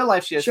hair. In real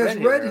life, she has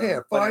red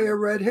hair. Fire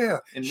red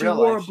hair. In she real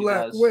wore life, a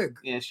black wig.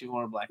 Yeah, she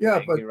wore a black wig.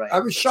 Yeah, but you're right. I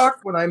was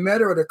shocked when I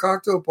met her at a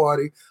cocktail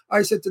party.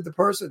 I said to the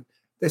person,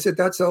 they said,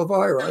 that's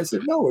Elvira. I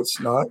said, no,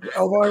 it's not.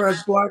 Elvira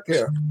has black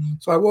hair.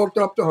 So I walked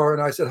up to her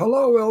and I said,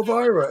 hello,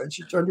 Elvira. And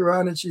she turned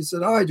around and she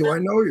said, hi, do I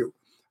know you?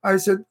 I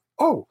said,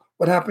 oh,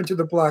 what happened to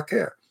the black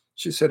hair?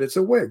 She said, it's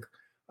a wig.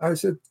 I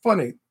said,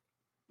 funny.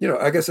 You know,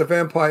 I guess a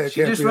vampire can't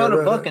be. She just wrote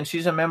a book, and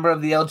she's a member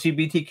of the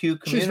LGBTQ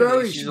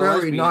community. She's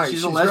very nice.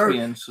 She's a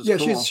lesbian.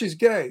 Cool. she's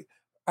gay,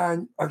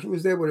 and I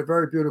was there with a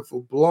very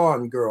beautiful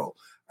blonde girl,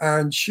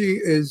 and she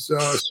is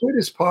sweet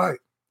as pie.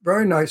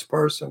 Very nice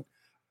person.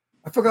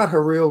 I forgot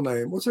her real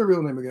name. What's her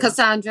real name again?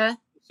 Cassandra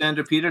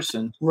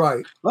Peterson.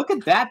 Right. Look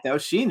at that, though.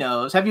 She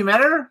knows. Have you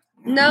met her?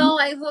 No,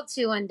 I hope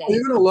to one day.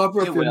 You're gonna love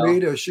her if you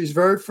meet her. She's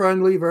very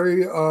friendly,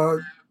 very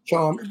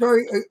charming,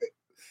 very.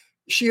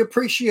 She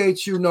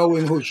appreciates you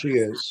knowing who she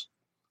is.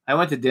 I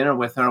went to dinner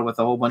with her with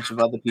a whole bunch of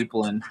other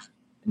people, and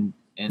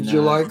did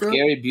you like her?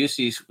 Gary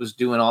Busey was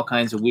doing all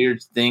kinds of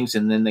weird things,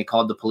 and then they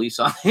called the police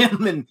on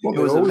him, and it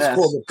was always a mess.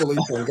 call the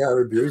police on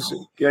Gary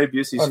Busey. Gary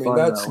Busey's fun,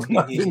 that's though.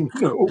 Nothing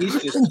new.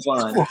 He's just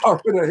fun.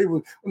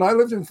 Florida, when I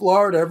lived in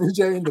Florida, every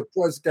day in the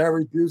press,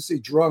 Gary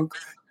Busey drunk,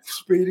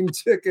 speeding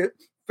ticket,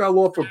 fell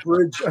off a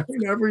bridge. I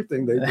mean,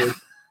 everything they did.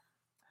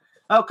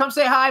 Oh, come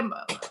say hi.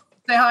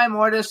 Say hi,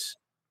 Mortis.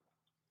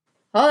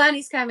 Hold on,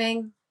 he's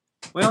coming.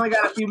 We only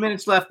got a few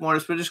minutes left,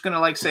 Mortis. We're just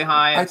gonna say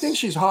hi. I think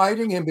she's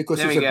hiding him because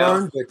There he's we a go.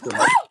 burn victim.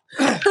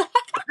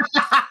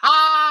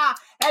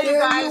 Hey, you There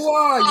guys. you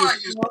are.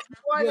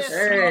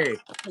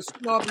 Mortis.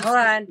 Hold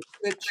on.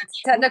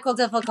 Technical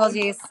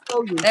difficulties.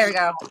 There we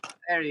go.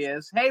 There he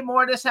is. Hey,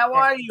 Mortis, how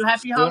are you?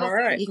 Happy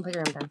Halloween. You can put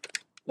your arm down.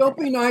 Don't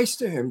be nice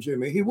to him,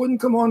 Jimmy. He wouldn't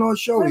come on our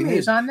show. What do you mean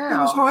he's on He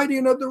now? was hiding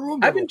in the room.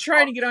 I've been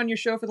trying to get on your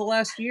show for the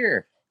last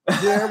year.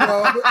 Yeah,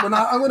 well,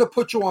 I'm going to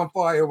put you on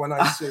fire when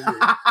I see you.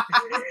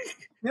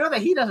 You know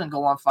that he doesn't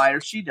go on fire.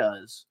 She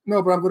does.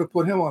 No, but I'm going to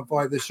put him on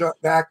fire. The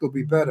act will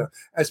be better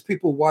as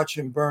people watch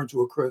him burn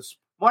to a crisp.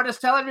 Mortis,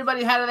 tell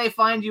everybody how do they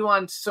find you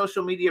on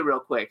social media real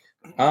quick.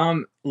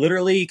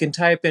 Literally, you can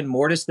type in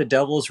Mortis the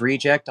Devil's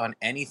Reject on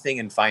anything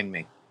and find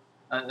me.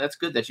 That's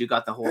good that you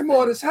got the whole Hey, thing.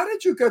 Mortis, how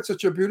did you get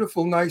such a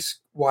beautiful, nice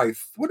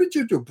wife? What did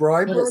you do,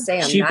 bribe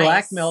her? She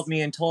blackmailed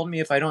me and told me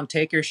if I don't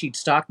take her, she'd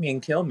stalk me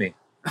and kill me.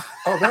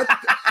 Oh,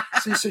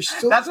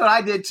 that's what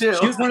I did too.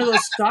 She was one of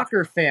those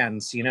stalker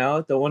fans, you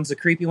know, the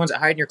creepy ones that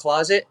hide in your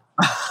closet.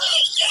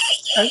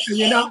 And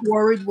you're not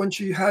worried when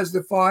she has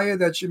the fire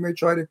that she may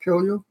try to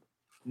kill you?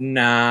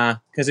 Nah,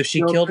 because if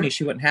she killed me,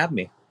 she wouldn't have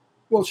me.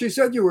 Well, she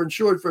said you were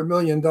insured for $1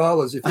 million.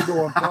 If you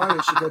go on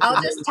fire, she gets I'll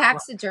 $1 just million.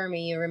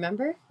 taxidermy you,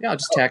 remember? Yeah, I'll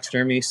just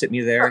taxidermy, sit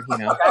me there, you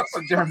know.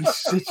 Taxidermy,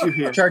 sit you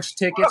here. Charge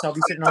tickets. I'll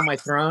be sitting on my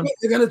throne.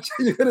 You're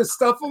gonna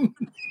stuff him?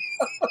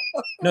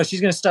 No,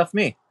 she's gonna stuff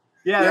me.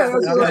 Yeah, that's I'm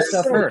what gonna I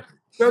stuff said. her.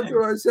 That's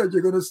what I said.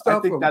 You're gonna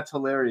stuff him. That's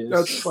hilarious.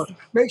 That's fun.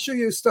 Make sure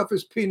you stuff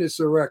his penis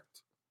erect.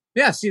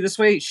 Yeah, see, this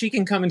way she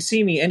can come and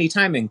see me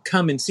anytime and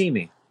come and see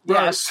me.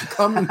 Yes.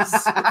 Come and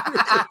see.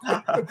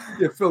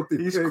 You filthy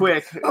He's pig.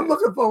 quick. I'm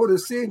looking forward to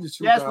seeing you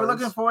two Yes, guys. we're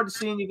looking forward to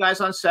seeing you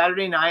guys on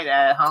Saturday night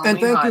at Halloween. And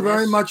thank you very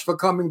Highness. much for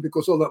coming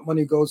because all that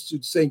money goes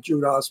to St.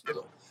 Jude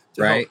Hospital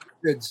to Right. help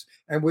kids.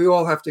 And we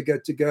all have to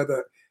get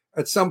together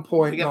at some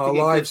point We in have to our get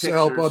good lives to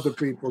help pictures. other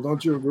people.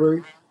 Don't you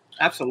agree?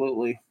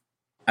 Absolutely.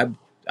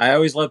 I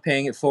always love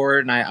paying it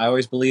forward, and I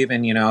always believe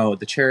in, you know,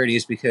 the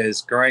charities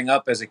because growing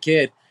up as a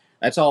kid,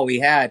 that's all we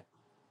had.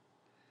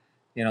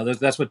 You know,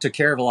 that's what took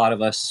care of a lot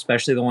of us,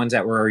 especially the ones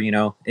that were, you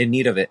know, in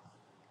need of it.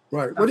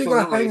 Right. What do you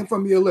got hanging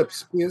from your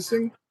lips?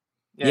 Piercing?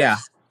 Yeah.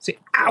 See,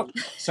 ow!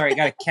 Sorry, I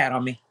got a cat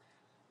on me.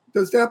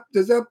 Does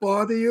that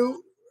bother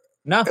you?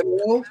 No. At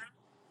all?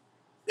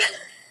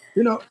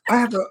 You know, I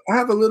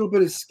have a little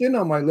bit of skin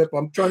on my lip.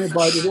 I'm trying to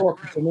bite it off.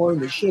 It's annoying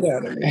the shit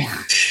out of me.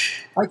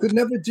 I could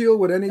never deal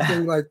with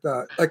anything like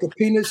that. Like a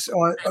penis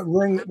on a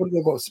ring. What do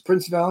they call it?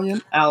 Prince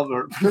Valiant?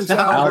 Albert. Prince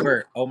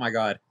Albert. Oh my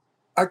God.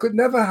 I could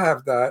never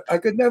have that. I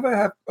could never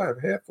have. I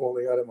have hair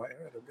falling out of my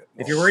head.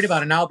 If you're worried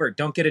about an Albert,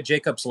 don't get a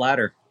Jacob's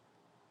ladder.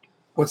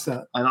 What's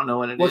that? I don't know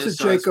what it What's is.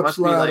 a Jacob's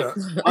ladder?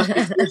 Must be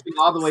pushing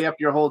all the way up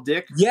your whole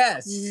dick.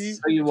 Yes.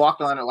 So you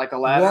walk on it like a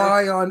ladder.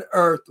 Why on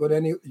earth would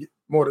any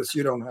Mortis?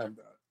 You don't have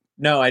that.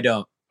 No, I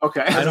don't.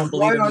 Okay. I don't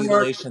believe in Why on earth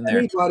mutilation would there.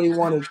 anybody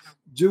want to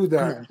do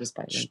that?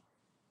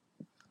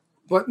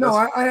 But no,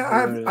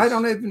 I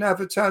don't even have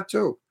a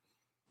tattoo.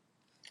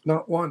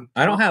 Not one.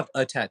 I don't have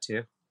a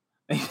tattoo.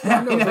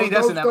 I know, he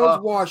doesn't have those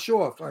a- wash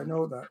off. I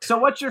know that. So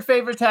what's your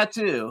favorite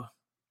tattoo?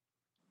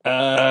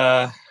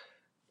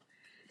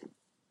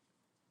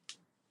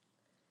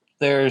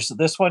 There's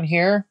this one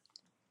here.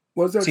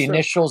 What's that? It's the say?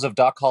 initials of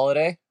Doc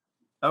Holliday.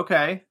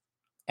 Okay.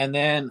 And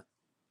then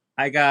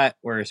I got,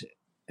 where is it?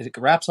 It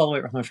wraps all the way.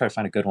 I'm going to try to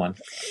find a good one.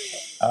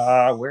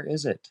 Where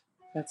is it?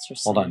 That's your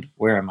Hold on.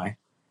 Where am I?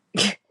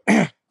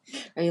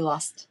 Are you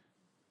lost?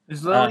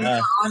 Is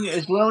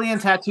Lilian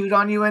tattooed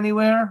on you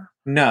anywhere?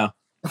 No.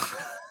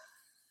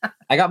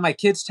 I got my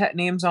kids'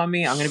 names on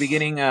me. I'm going to be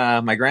getting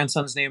my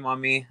grandson's name on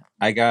me.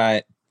 I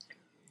got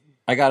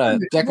a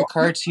deck of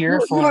cards here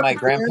You from when have my a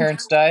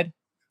grandparents died.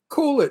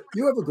 Cool it.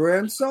 You have a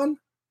grandson?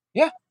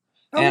 Yeah.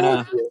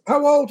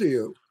 How old are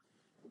you?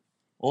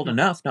 Old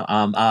enough.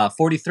 No,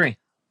 43.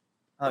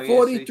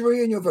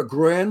 43 and you have a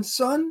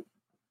grandson?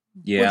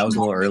 Yeah, I was a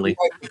little early.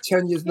 Like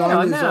 10 years,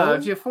 9 years No, old?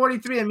 if you're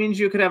 43, it means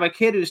you could have a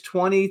kid who's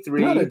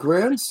 23. Not a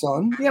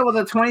grandson. Yeah, well,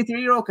 the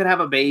 23-year-old could have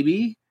a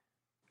baby.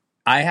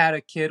 I had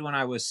a kid when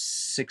I was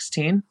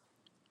 16.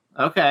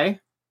 Okay.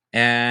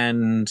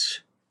 And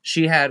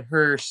she had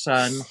her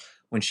son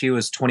when she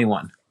was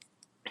 21.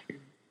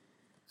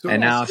 So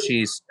and now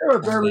she's... You're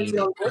a very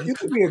young. You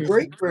could be a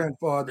great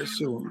grandfather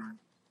soon.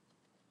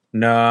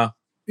 No.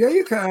 Yeah,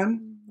 you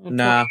can.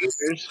 No.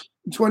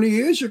 20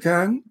 years you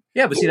can.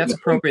 Yeah, but see, that's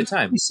appropriate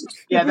time.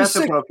 Yeah, that's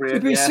appropriate.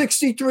 You'd be yeah.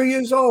 63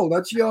 years old.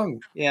 That's young.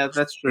 Yeah,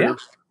 that's true. Yeah.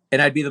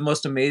 And I'd be the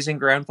most amazing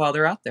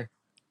grandfather out there.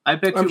 I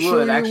bet I'm you sure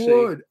would, you actually.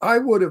 would. I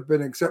would have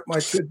been, except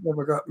my kids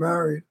never got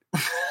married.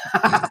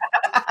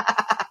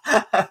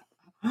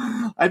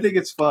 I think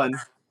it's fun.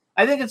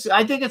 I think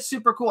it's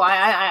super cool.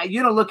 I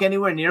you don't look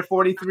anywhere near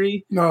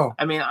 43. No.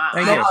 I mean,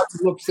 Nobody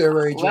looks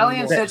their age.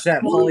 Lilian anymore.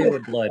 said that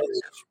Hollywood blood.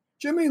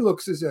 Jimmy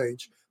looks his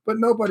age, but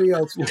nobody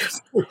else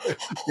looks.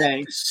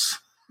 Thanks.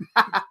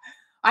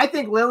 I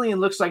think Lilian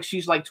looks like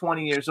she's like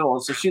 20 years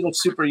old, so she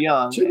looks super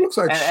young. She looks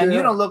like and you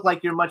shit. don't look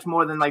like you're much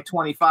more than like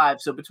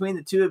 25. So between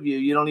the two of you,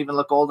 you don't even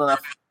look old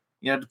enough,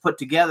 to put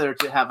together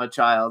to have a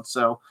child.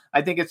 So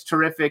I think it's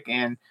terrific,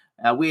 and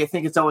We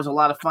think it's always a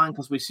lot of fun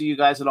because we see you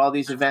guys at all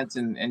these events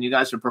and you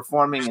guys are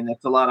performing, and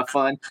it's a lot of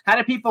fun. How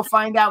do people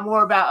find out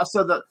more about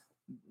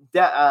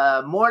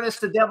Mortis,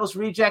 the Devil's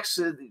Rejects?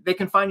 They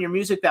can find your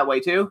music that way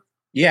too?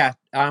 Yeah,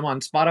 I'm on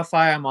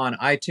Spotify. I'm on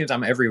iTunes.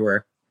 I'm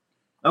everywhere.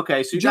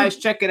 Okay, so you guys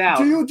check it out.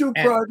 Do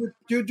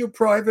you do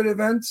private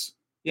events?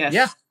 Yes.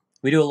 Yeah,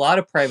 we do a lot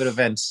of private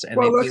events, and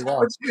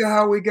let's see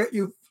how we get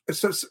you.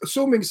 So,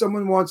 assuming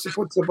someone wants to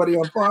put somebody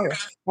on fire,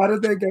 how do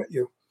they get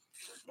you?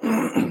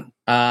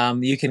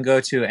 You can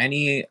go to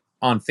any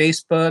on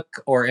Facebook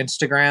or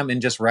Instagram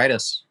and just write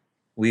us.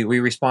 We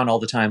respond all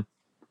the time.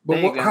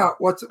 But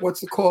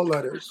what's the call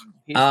letters?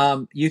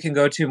 You can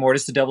go to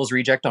Mortis the Devil's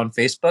Reject on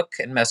Facebook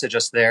and message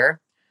us there.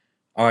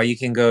 Or you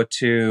can go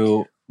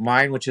to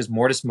mine, which is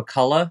Mortis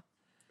McCullough.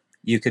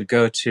 You could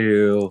go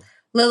to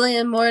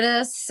Lilian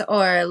Mortis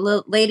or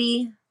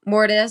Lady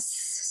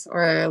Mortis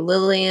or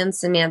Lilian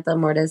Samantha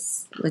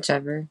Mortis,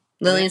 whichever.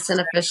 Lilian's an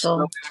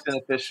official.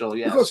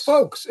 Yes. Because,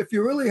 folks, if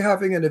you're really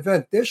having an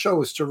event, their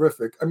show is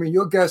terrific. I mean,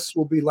 your guests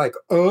will be like,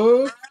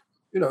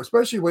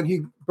 especially when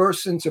he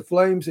bursts into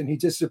flames and he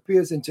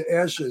disappears into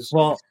ashes.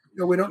 Well,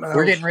 we don't know.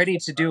 We're getting ready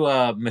to do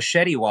a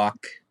machete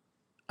walk,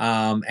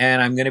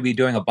 and I'm going to be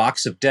doing a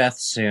box of death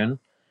soon.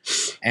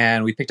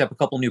 And we picked up a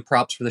couple new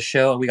props for the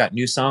show. We got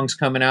new songs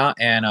coming out,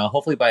 and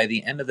hopefully by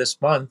the end of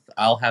this month,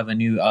 I'll have a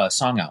new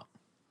song out.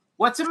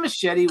 What's a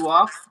machete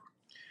walk?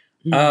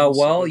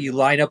 Well, you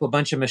line up a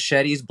bunch of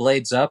machetes,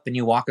 blades up, and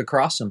you walk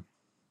across them.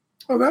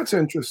 Oh, that's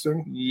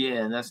interesting.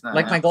 Yeah, that's not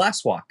like my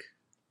glass walk.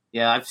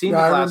 Yeah, I've seen the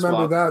glass walk. I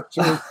remember that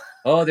too.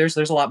 Oh, there's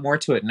a lot more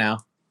to it now.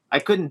 I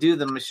couldn't do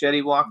the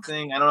machete walk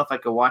thing. I don't know if I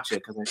could watch it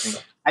because I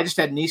think I just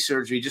had knee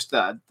surgery. Just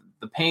the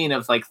pain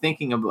of like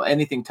thinking of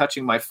anything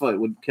touching my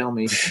foot would kill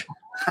me.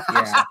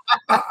 Yeah,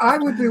 I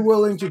would be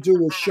willing to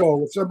do a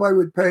show if somebody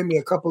would pay me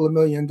 $2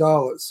 million.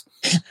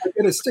 I'd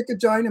get a stick of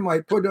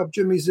dynamite, put up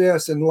Jimmy's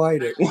ass, and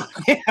light it.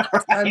 Yeah,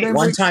 right. And then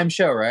one-time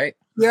show, right?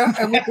 Yeah,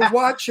 and we could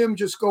watch him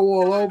just go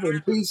all over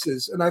in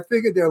pieces. And I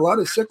figured there are a lot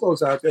of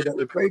sickos out there that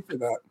would pay for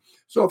that.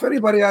 So if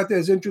anybody out there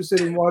is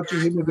interested in watching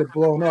him get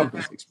blown up,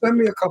 send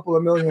me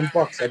 $2 million.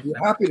 I'd be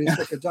happy to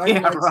stick a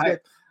dynamite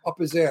stick up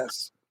his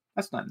ass.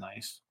 That's not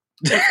nice.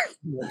 Because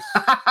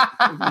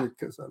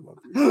I love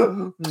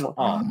you.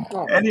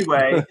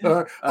 Anyway,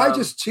 I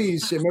just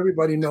tease him.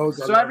 Everybody knows.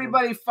 So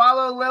everybody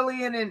follow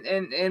Lilian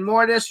and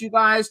Mortis. You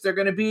guys, they're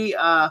going to be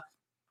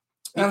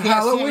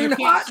Halloween you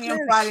can't see them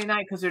Friday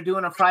night because they're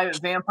doing a private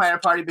vampire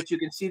party, but you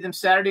can see them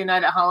Saturday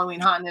night at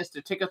Halloween Hotness.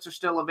 The tickets are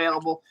still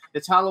available.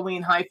 It's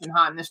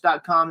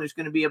Halloween-hotness.com. There's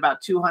going to be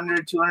about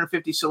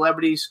 250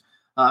 celebrities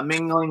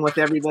mingling with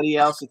everybody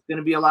else. It's going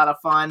to be a lot of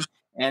fun.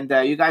 And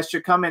you guys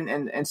should come in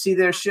and see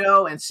their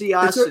show and see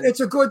us. It's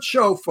a good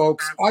show,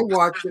 folks. I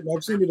watched it. And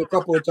I've seen it a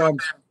couple of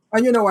times.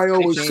 And, I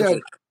always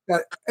said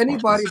that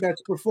anybody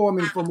that's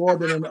performing for more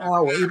than an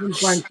hour, even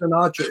Frank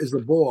Sinatra, is a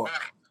bore.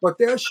 But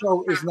their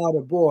show is not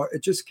a bore.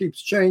 It just keeps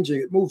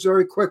changing. It moves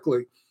very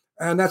quickly.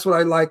 And that's what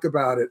I like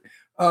about it.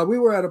 We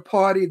were at a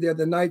party the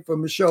other night for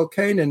Michelle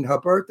Kanan,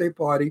 her birthday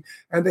party,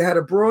 and they had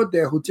a broad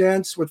there who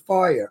danced with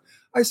fire.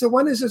 I said,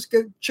 when is this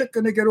chick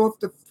going to get off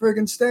the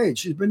friggin' stage?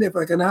 She's been there for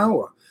like an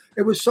hour.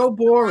 It was so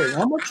boring.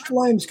 How much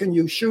flames can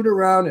you shoot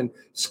around and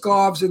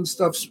scarves and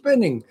stuff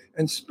spinning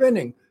and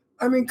spinning?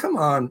 I mean, come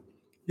on.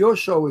 Your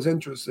show is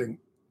interesting.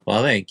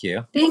 Well, thank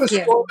you. You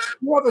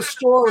have a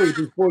story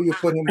before you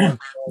put him on.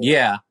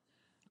 Yeah.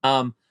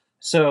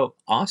 So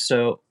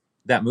also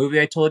that movie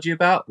I told you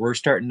about, we're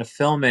starting to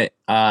film it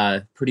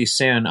pretty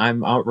soon.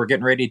 We're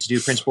getting ready to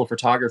do principal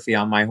photography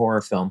on my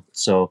horror film.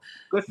 So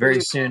very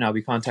soon I'll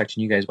be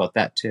contacting you guys about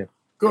that too.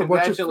 Good.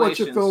 What's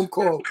your film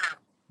called?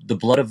 The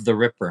Blood of the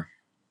Ripper.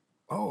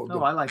 Oh,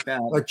 I like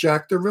that. Like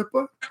Jack the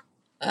Ripper?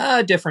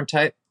 Different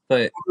type,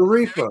 but the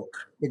Reaper,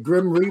 the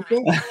Grim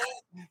Reaper.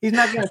 He's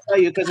not going to tell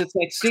you because it's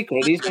like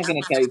secret. He's not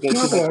going to tell you.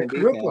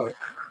 Ripper.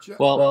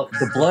 Well,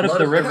 the Blood of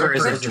the River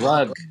is a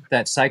drug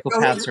that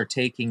psychopaths are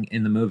taking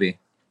in the movie.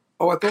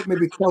 Oh, I thought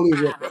maybe Kelly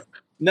Ripper.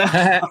 No,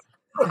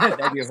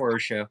 that'd be a horror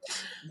show.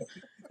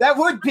 That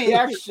would be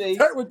actually.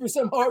 That would be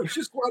some horror.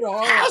 She's quite a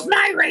horror. How's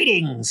my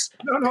ratings?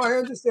 No, I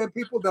understand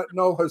people that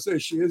know her say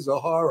she is a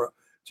horror.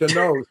 To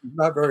know she's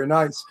not very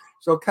nice.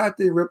 So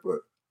Kathy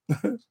Ripper.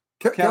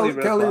 Kelly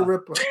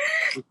Ripper.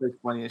 It's the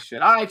funniest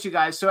shit. All right, you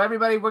guys. So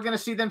everybody, we're going to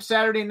see them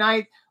Saturday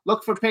night.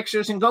 Look for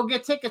pictures and go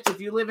get tickets if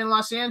you live in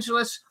Los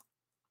Angeles.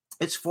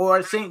 It's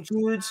for St.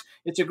 Jude's.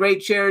 It's a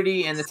great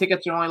charity, and the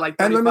tickets are only like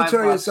 $35. And let me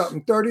tell you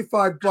something.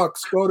 $35.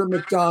 Go to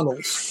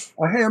McDonald's.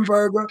 A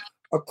hamburger,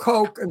 a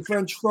Coke, and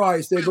French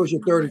fries. There goes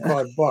your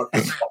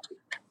 $35.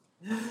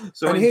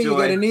 So and here you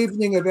get an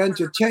evening of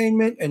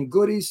entertainment and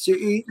goodies to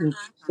eat and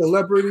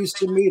celebrities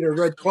to meet, a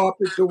red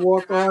carpet to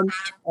walk on,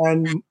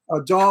 and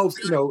dolls,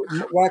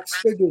 wax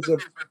figures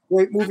of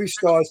great movie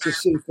stars to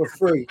see for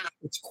free.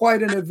 It's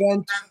quite an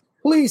event.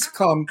 Please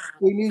come.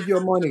 We need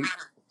your money.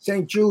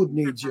 St. Jude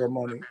needs your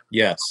money.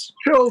 Yes.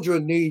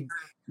 Children need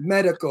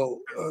medical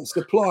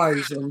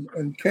supplies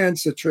and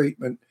cancer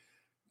treatment.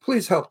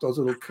 Please help those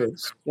little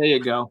kids. There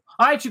you go.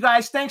 All right, you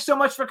guys. Thanks so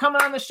much for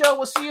coming on the show.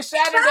 We'll see you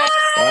Saturday.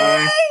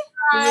 Bye.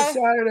 your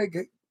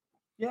Saturday.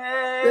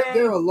 Yay!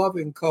 They're a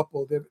loving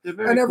couple. They're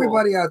very and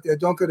everybody cool. out there,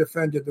 don't get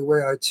offended the way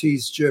I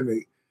tease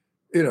Jimmy.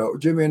 You know,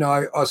 Jimmy and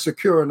I are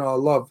secure in our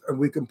love, and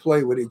we can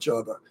play with each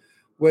other.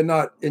 We're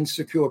not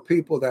insecure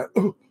people that,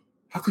 oh,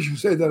 how could you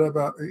say that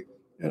about me?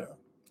 You know.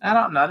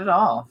 Not at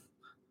all.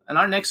 And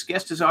our next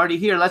guest is already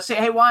here. Let's say,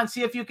 hey, Juan,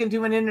 see if you can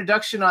do an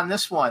introduction on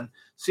this one.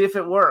 See if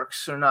it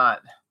works or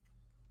not.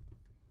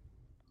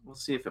 We'll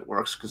see if it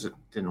works because it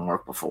didn't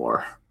work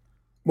before.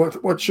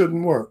 What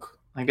shouldn't work?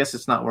 I guess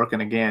it's not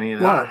working again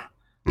either. Why?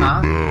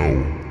 And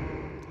now,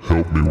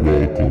 help me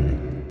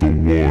welcome the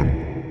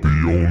one, the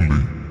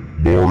only,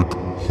 Mark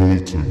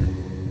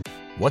Holton.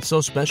 What's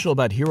so special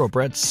about Hero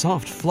Bread's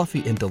soft,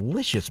 fluffy, and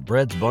delicious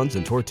breads, buns,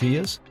 and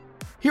tortillas?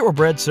 Hero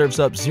Bread serves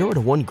up 0 to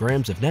 1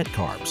 grams of net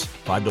carbs,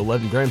 5 to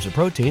 11 grams of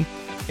protein,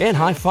 and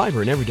high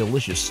fiber in every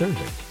delicious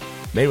serving.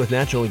 Made with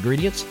natural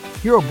ingredients,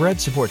 Hero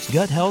Bread supports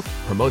gut health,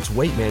 promotes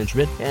weight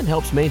management, and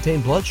helps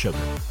maintain blood sugar.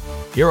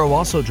 Hero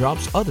also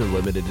drops other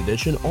limited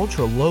edition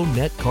ultra-low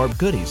net carb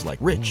goodies like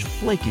rich,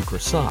 flaky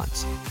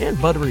croissants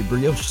and buttery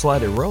brioche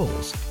slider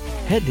rolls.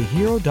 Head to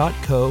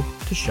hero.co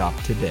to shop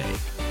today.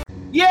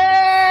 Yay!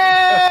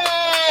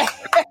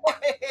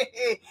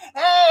 Hey,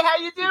 how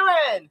you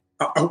doing?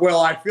 Well,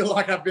 I feel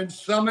like I've been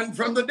summoned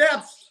from the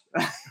depths.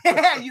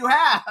 Yeah, you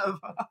have.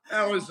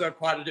 That was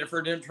quite a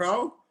different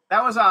intro.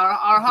 That was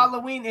our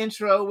Halloween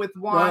intro with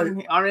Juan,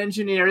 Right. our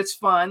engineer. It's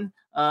fun.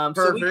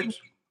 Perfect. So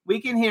we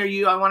can hear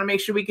you. I want to make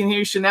sure we can hear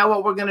you. So now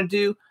what we're going to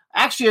do,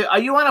 actually, are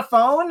you on a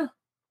phone?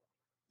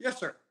 Yes,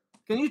 sir.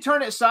 Can you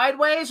turn it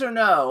sideways or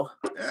no?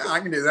 Yeah, I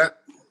can do that.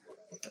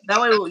 That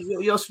way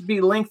you'll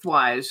be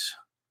lengthwise.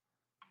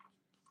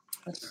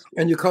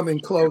 And you're coming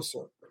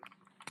closer.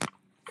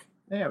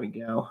 There we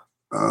go.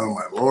 Oh,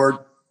 my Lord.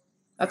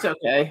 That's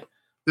okay.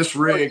 This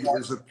rig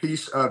is a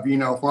piece of, you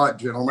know what,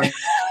 gentlemen?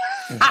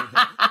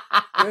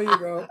 There you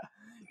go.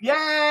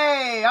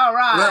 Yay! All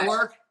right. Does that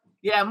work?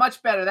 Yeah,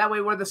 much better. That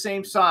way we're the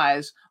same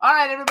size. All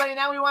right, everybody.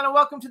 Now we want to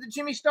welcome to the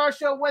Jimmy Star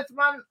Show with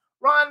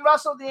Ron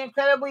Russell, the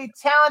incredibly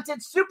talented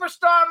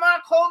superstar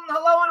Mark Holton.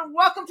 Hello and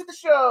welcome to the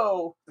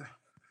show.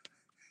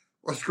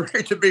 Well, it's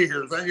great to be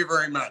here. Thank you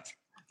very much.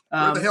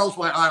 Where the hell's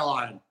my eye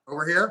line?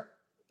 Over here?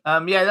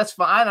 Yeah, that's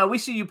fine. I know we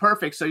see you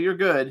perfect, so you're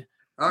good.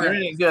 All You're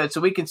right. in it good, so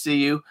we can see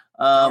you.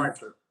 All right,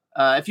 sir.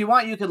 If you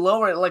want, you could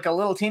lower it like a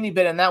little teeny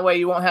bit, and that way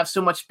you won't have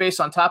so much space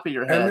on top of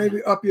your head. And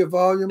maybe up your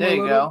volume There a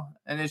you little. go.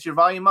 And is your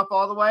volume up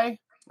all the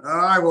way?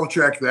 I will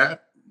check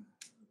that.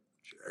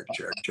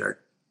 Check.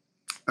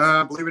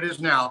 I believe it is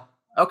now.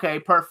 Okay,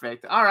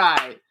 perfect. All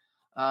right.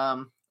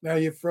 Now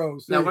you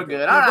froze. No, There we're you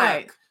good. go. All You're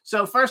right. back.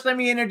 So first, let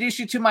me introduce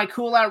you to my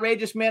cool,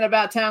 outrageous man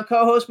about town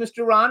co-host,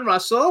 Mr. Ron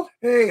Russell.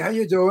 Hey, how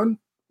you doing?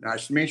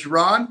 Nice to meet you,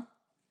 Ron.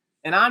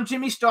 And I'm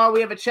Jimmy Star.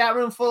 We have a chat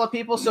room full of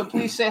people, so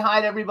please say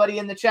hi to everybody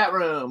in the chat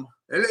room.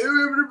 Hello,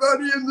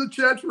 everybody in the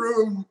chat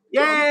room.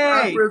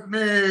 Yay! Come with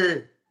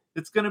me.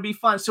 It's going to be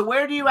fun. So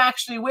where are you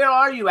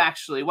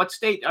actually? What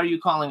state are you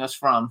calling us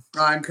from?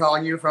 I'm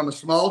calling you from a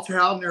small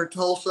town near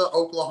Tulsa,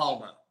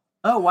 Oklahoma.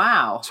 Oh,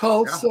 wow.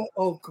 Tulsa,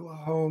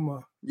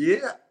 Oklahoma.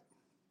 Yeah.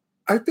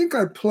 I think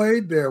I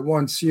played there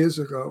once years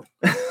ago.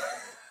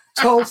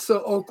 Tulsa,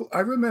 Oklahoma. I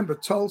remember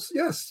Tulsa.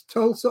 Yes,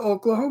 Tulsa,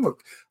 Oklahoma.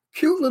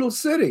 Cute little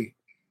city.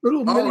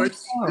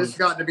 It's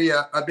gotten to be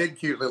a big,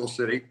 cute little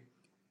city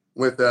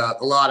with a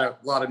lot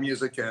of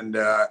music and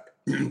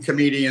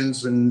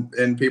comedians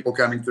and people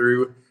coming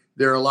through.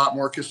 There are a lot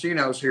more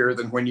casinos here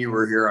than when you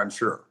were here, I'm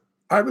sure.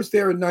 I was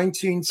there in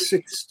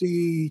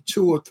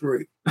 1962 or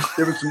 3.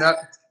 There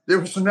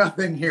was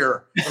nothing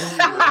here when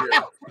you were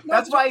here.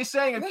 That's why he's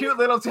saying a cute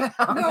little town.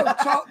 No,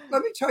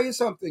 let me tell you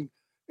something.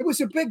 It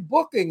was a big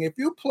booking. If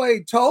you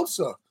played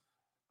Tulsa,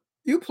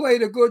 you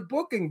played a good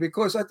booking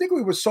because I think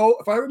we were sold.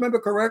 If I remember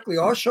correctly,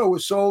 our show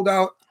was sold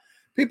out.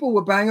 People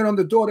were banging on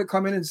the door to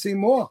come in and see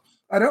more.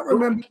 I don't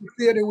remember the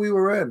theater we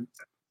were in,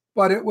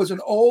 but it was an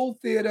old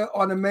theater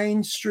on a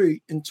main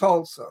street in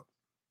Tulsa.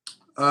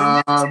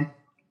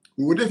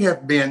 Would it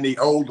have been the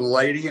old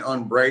lady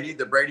on Brady,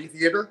 the Brady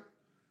Theater?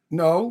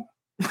 No.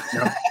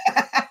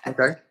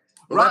 Okay.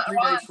 Well, that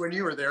predates when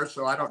you were there,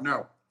 so I don't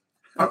know.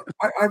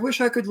 I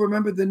wish I could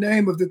remember the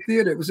name of the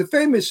theater. It was a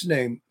famous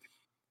name.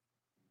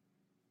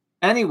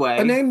 Anyway,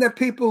 a name that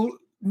people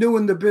knew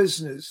in the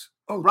business.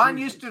 Oh, Ron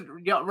used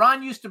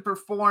to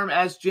perform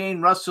as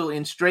Jane Russell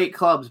in straight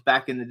clubs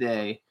back in the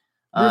day.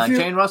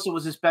 Jane Russell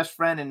was his best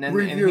friend, and then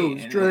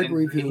drag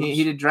reviews.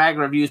 He did drag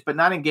reviews, but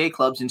not in gay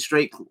clubs, in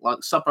straight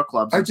supper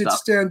clubs. I did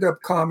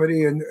stand-up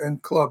comedy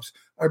and clubs.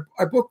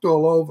 I booked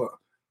all over.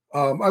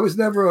 I was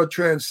never a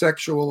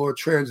transsexual or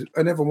trans.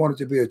 I never wanted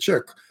to be a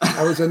chick.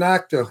 I was an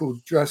actor who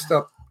dressed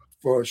up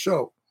for a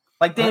show.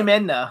 Like Dame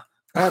Edna.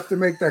 I have to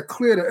make that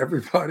clear to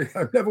everybody.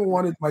 I never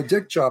wanted my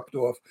dick chopped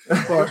off.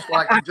 But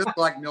just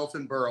like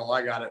Milton Berle,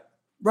 I got it.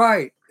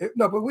 Right.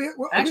 No, but we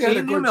actually had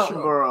a knew good Milton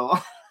show.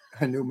 Berle.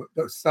 I knew.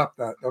 No, stop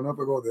that! Don't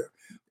ever go there.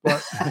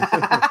 But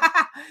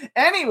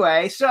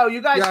anyway, so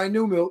you guys. Yeah, I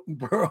knew Milton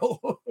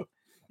Berle.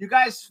 You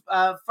guys,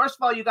 first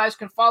of all, you guys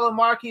can follow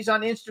Mark. He's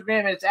on Instagram,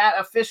 and it's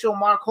 @official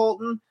Mark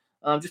Holton.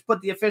 Just put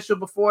the official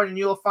before it, and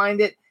you'll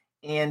find it.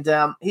 And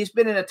he's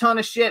been in a ton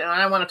of shit, and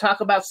I want to talk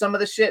about some of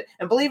the shit.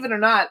 And believe it or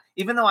not,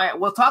 even though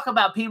we'll talk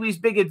about Pee-wee's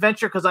Big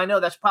Adventure, because I know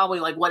that's probably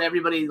like what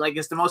everybody like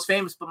is the most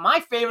famous, but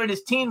my favorite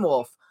is Teen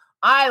Wolf.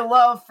 I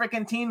love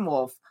freaking Teen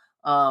Wolf.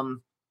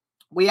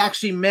 We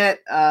actually met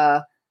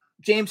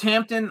James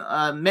Hampton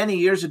many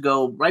years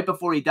ago, right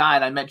before he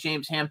died. I met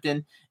James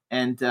Hampton,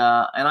 and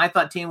I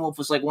thought Teen Wolf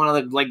was like one of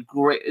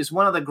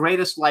the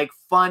greatest like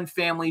fun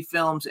family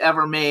films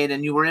ever made.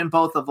 And you were in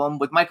both of them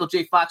with Michael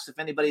J. Fox. If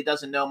anybody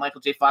doesn't know,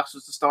 Michael J. Fox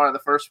was the star of the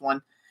first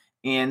one,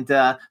 and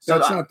That's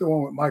not the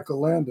one with Michael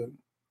Landon.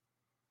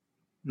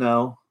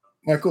 No,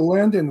 Michael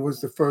Landon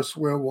was the first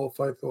werewolf.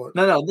 I thought.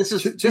 No, this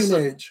is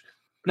teenage.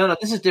 No,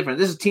 this is different.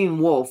 This is Teen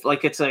Wolf.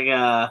 Like it's like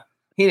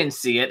he didn't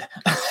see it.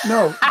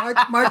 No,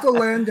 Michael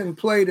Landon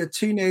played a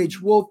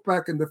teenage wolf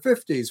back in the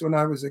 50s when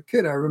I was a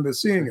kid. I remember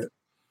seeing it.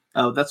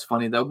 Oh, that's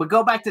funny though. But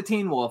go back to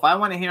Teen Wolf. I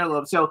want to hear a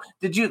little. So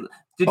did you?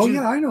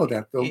 Yeah, I know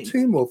that film.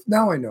 Teen Wolf.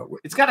 Now I know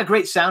it. It's got a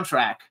great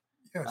soundtrack.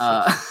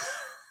 Yes.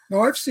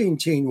 No, I've seen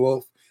Teen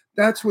Wolf.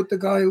 That's with the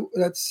guy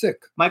that's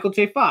sick. Michael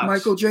J. Fox.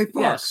 Michael J.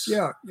 Fox.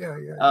 Yes.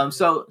 Yeah.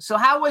 So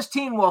how was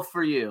Teen Wolf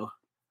for you?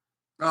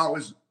 Oh, it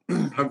was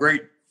a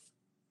great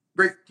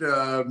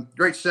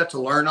set to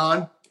learn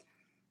on.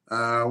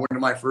 One of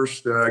my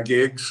first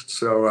gigs,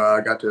 so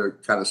I got to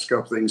kind of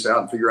scope things out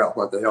and figure out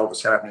what the hell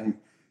was happening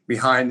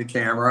behind the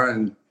camera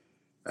and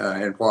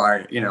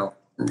why,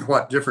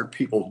 what different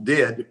people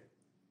did.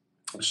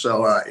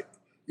 So,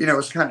 it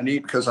was kind of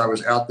neat because I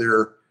was out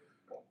there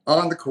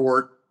on the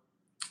court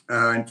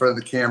in front of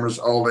the cameras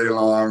all day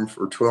long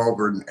for 12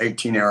 or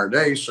 18-hour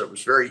days. So it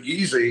was very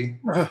easy,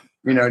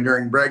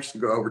 during breaks to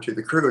go over to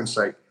the crew and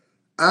say,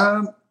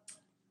 no,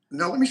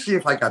 let me see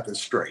if I got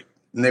this straight.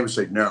 And they would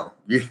say, no,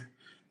 you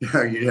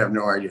have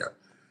no idea.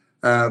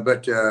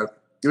 But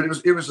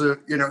it was a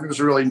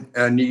really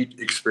neat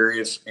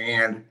experience.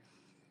 And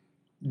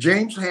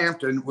James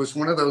Hampton was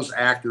one of those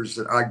actors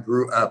that I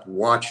grew up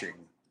watching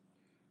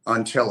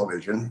on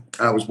television.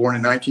 I was born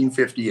in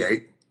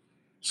 1958.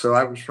 So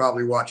I was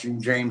probably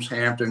watching James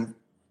Hampton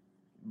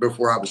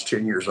before I was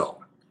 10 years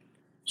old.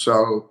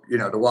 So,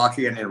 to walk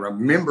in and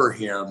remember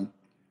him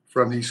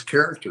from these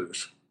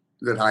characters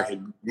that I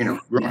had,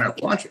 grown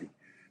up watching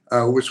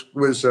was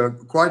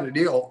quite a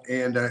deal.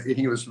 And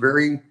he was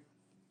very,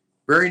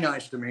 very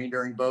nice to me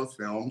during both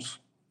films.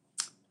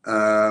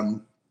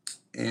 And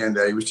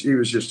he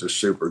was just a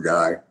super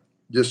guy,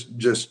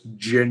 just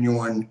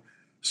genuine,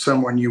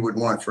 someone you would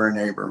want for a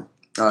neighbor.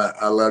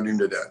 I loved him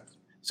to death.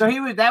 So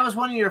that was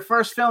one of your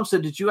first films. So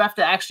did you have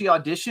to actually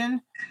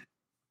audition?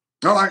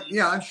 Oh,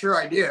 I'm sure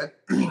I did.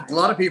 A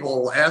lot of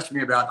people ask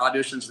me about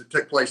auditions that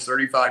took place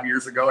 35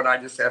 years ago, and I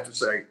just have to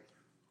say,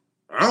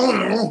 I don't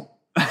know.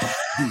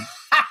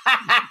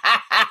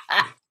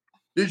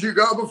 Where'd you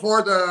go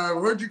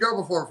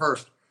before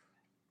first?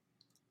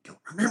 Don't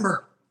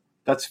remember.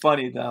 That's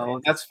funny though.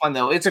 That's fun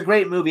though. It's a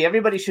great movie.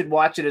 Everybody should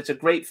watch it. It's a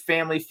great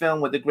family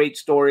film with a great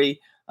story.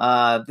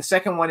 The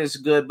second one is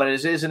good, but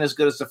it isn't as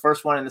good as the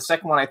first one. And the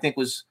second one, I think,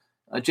 was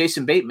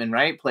Jason Bateman,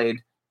 right?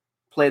 Played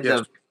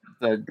yes.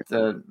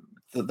 the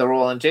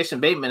role. And Jason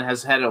Bateman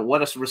has had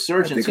what a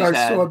resurgence. I think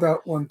I saw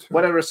that one too.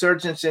 What a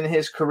resurgence in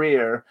his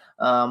career.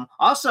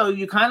 Also,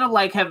 you kind of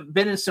like have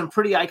been in some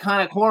pretty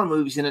iconic horror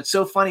movies, and it's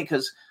so funny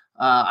because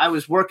I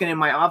was working in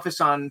my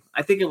office on,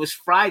 I think it was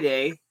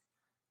Friday,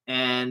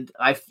 and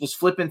I was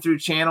flipping through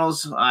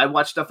channels. I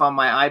watch stuff on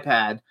my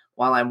iPad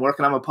while I'm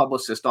working. I'm a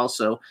publicist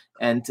also,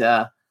 and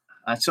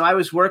so I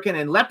was working,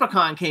 and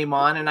Leprechaun came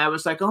on, and I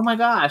was like, oh my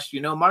gosh,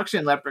 Mark's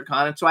in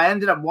Leprechaun. And so I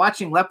ended up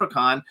watching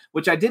Leprechaun,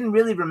 which I didn't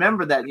really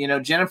remember that,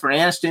 Jennifer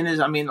Aniston is,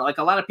 like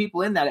a lot of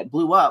people in that, it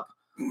blew up,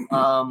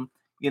 and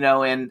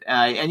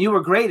you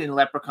were great in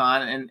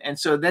Leprechaun. And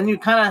so then you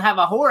kind of have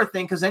a horror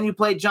thing, because then you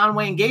played John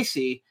Wayne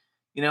Gacy,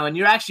 and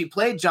you actually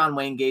played John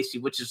Wayne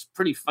Gacy, which is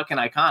pretty fucking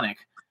iconic.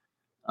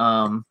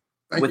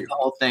 With the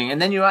whole thing,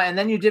 and then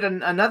you did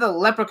another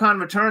Leprechaun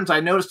Returns. I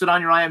noticed it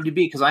on your IMDb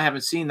because I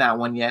haven't seen that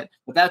one yet,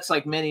 but that's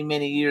like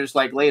many years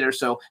later.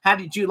 So, how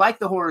did you like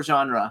the horror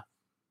genre?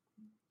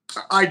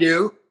 I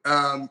do.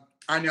 I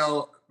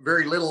know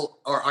very little,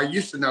 or I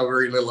used to know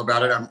very little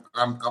about it.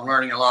 I'm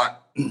learning a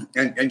lot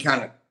and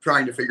kind of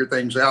trying to figure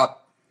things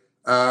out.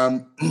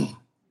 I'm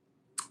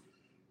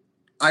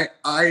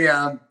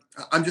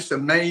just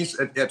amazed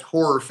at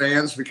horror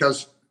fans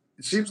because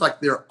it seems like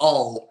they're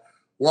all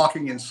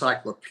walking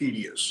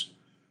encyclopedias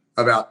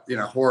about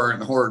horror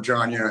and the horror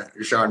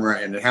genre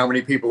and how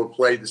many people have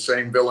played the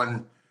same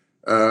villain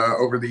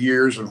over the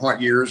years and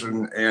what years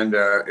and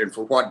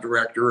for what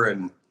director,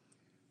 and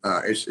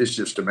it's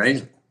just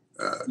amazing.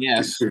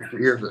 Yes. To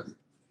hear them.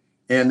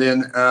 And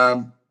then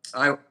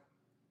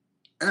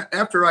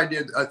after I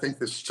did, I think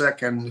the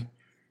second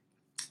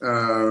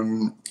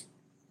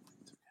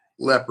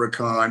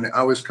Leprechaun,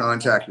 I was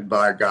contacted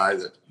by a guy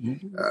that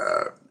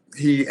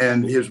he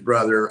and his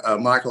brother,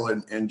 Michael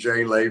and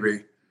Jay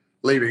Levy,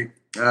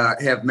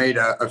 have made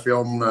a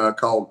film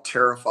called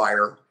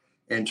Terrifier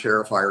and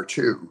Terrifier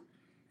 2.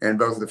 And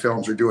both of the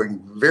films are doing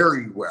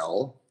very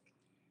well.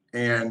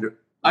 And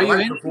are you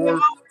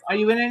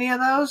in any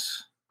of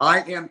those?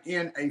 I am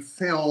in a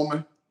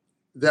film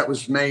that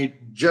was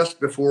made just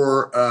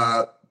before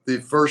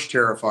the first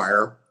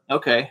Terrifier.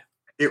 Okay.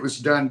 It was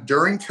done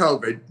during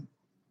COVID.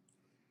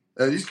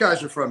 These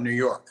guys are from New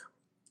York,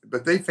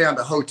 but they found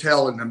a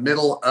hotel in the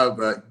middle of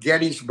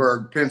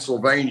Gettysburg,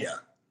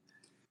 Pennsylvania.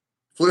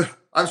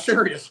 I'm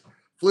serious.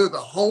 Flew the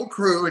whole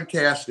crew and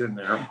cast in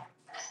there.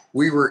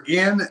 We were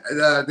in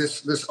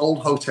this old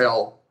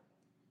hotel.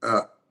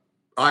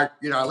 I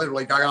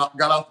literally got off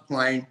the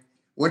plane,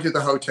 went to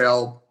the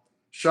hotel,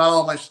 shot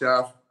all my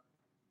stuff,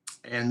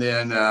 and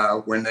then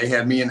when they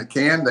had me in the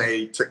can,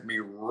 they took me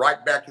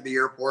right back to the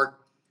airport,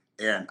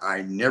 and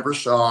I never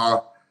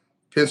saw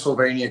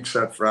Pennsylvania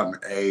except from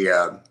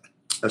a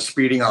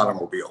speeding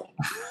automobile.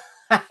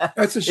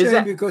 That's a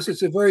shame because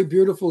it's a very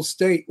beautiful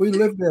state. We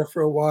lived there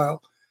for a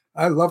while.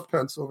 I love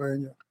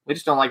Pennsylvania. We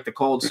just don't like the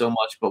cold so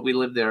much, but we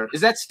live there.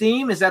 Is that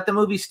Steam? Is that the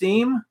movie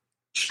Steam?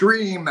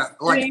 Stream,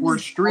 like we're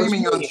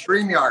streaming on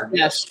StreamYard.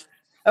 Yes.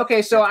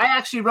 Okay, so I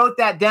actually wrote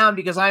that down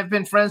because I've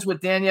been friends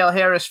with Danielle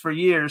Harris for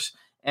years,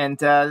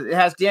 and it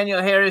has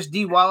Danielle Harris,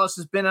 Dee Wallace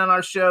has been on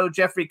our show,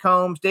 Jeffrey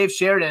Combs, Dave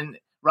Sheridan.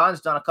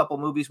 Ron's done a couple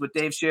movies with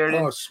Dave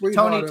Sheridan. Oh,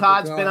 Tony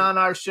Todd's been on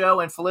our show,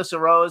 and Felissa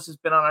Rose has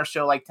been on our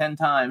show like 10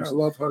 times. I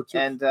love her too.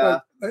 And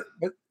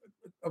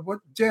but what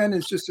Dan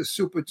is just a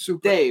super.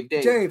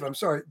 Dave, I'm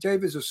sorry.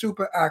 Dave is a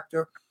super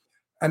actor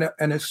and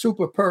a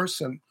super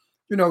person.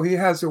 You know, he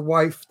has a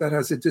wife that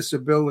has a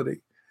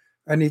disability,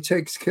 and he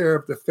takes care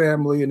of the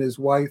family and his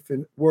wife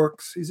and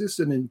works. He's just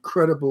an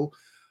incredible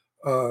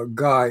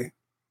guy.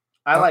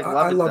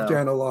 I love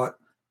Dan a lot.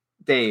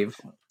 Dave,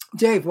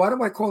 why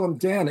do I call him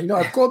Dan? You know,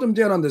 I've called him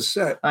Dan on the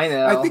set. I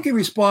know. I think he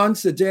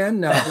responds to Dan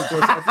now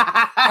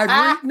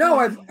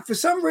because for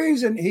some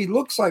reason he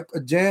looks like a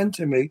Dan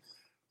to me,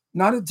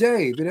 not a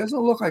Dave. He doesn't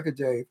look like a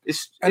Dave.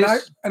 I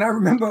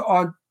remember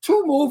on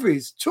two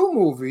movies,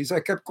 I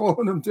kept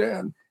calling him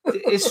Dan.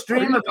 Is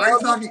Stream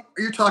Are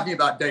you talking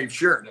about Dave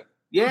Sheridan?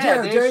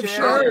 Yeah, Dave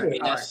Sheridan.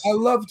 Yes. I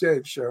love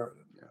Dave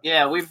Sheridan.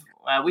 Yeah,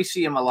 we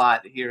see him a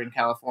lot here in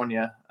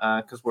California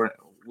because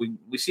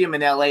we see him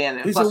in LA, and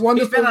he's plus,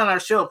 he's been on our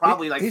show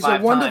probably like 5 times.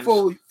 He's a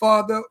wonderful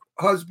father,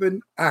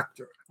 husband,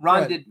 actor.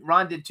 Ron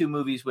did 2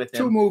 movies with him.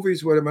 2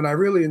 movies with him, and I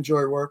really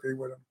enjoy working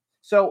with him.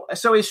 So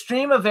is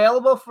Stream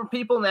available for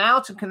people now?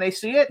 Can they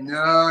see it?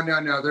 No.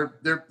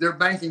 They're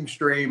banking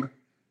Stream.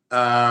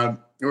 They're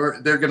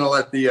going to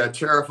let the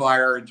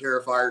Terrifier and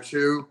Terrifier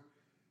 2.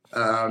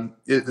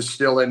 It is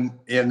still in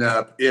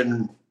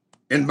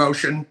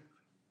motion.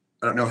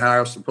 I don't know how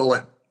else to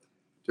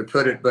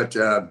put it, but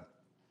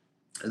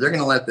they're going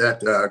to let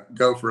that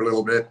go for a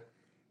little bit,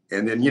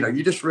 and then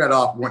you just read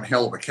off one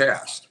hell of a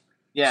cast.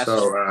 Yeah.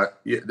 So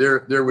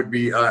there would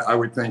be, I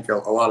would think, a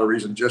lot of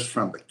reason just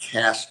from the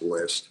cast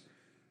list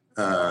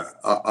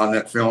on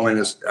that film, and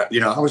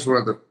I was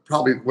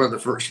probably one of the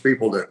first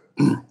people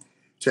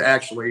to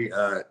actually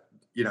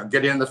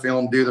get in the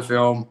film, do the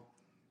film.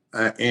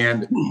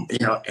 And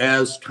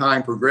as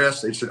time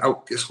progressed, they said,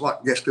 "Oh, guess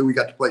what? Guess who we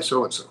got to play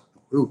so and so?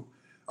 Who?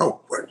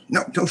 Oh,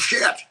 no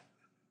shit."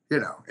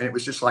 And it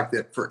was just like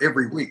that for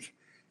every week,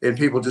 and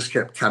people just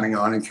kept coming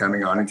on and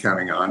coming on and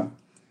coming on.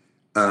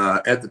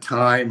 At the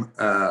time,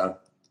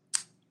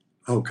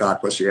 oh God,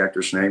 what's the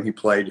actor's name? He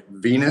played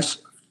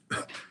Venus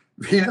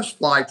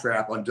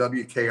Flytrap on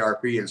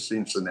WKRP in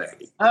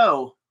Cincinnati.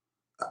 Oh.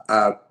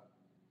 Oh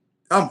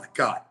my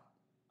God.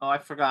 Oh, I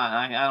forgot.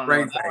 I don't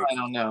know. I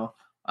don't know.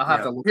 I'll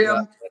have to look it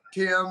up.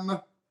 Tim.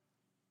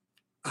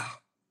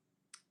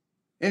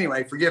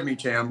 Anyway, forgive me,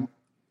 Tim.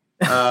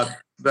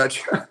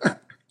 But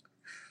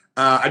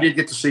I did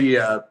get to see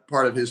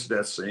part of his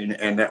death scene,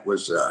 and that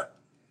was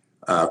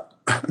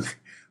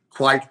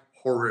quite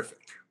horrific.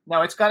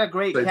 No, it's got a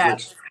great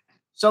cast.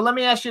 So let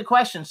me ask you a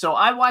question. So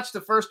I watched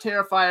the first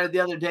Terrifier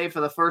the other day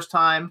for the first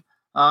time,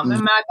 and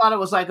I thought it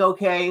was like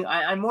okay.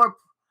 I'm more.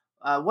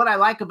 What I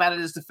like about it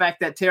is the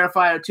fact that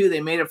Terrifier 2, they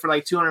made it for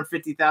like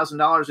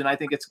 $250,000, and I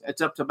think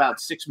it's up to about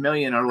 $6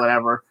 million or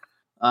whatever.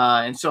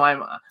 And so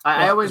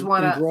I always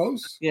want to,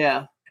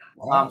 yeah.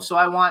 Wow. So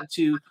I want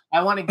to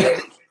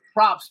give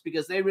props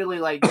because they really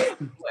like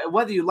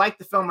whether you like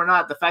the film or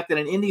not. The fact that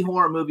an indie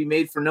horror movie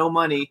made for no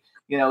money,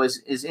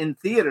 is in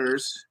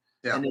theaters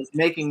and is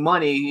making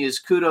money is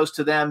kudos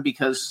to them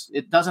because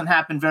it doesn't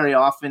happen very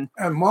often.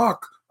 And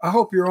Mark, I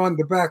hope you're on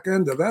the back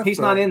end of that. He's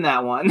not in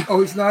that one.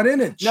 Oh, he's not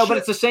in it. No, but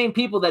it's the same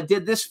people that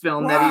did this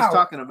film that he's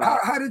talking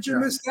about. How did you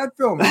miss that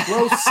film? It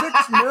grossed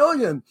 $6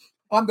 million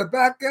on the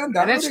back end.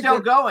 And it's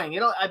still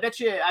going. I bet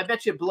you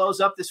it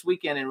blows up this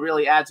weekend and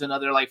really adds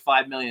another like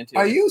 $5 million to it.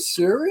 Are you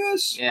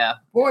serious? Yeah.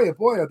 Boy, oh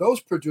boy, are those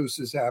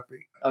producers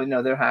happy? Oh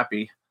no, they're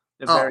happy.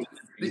 They're very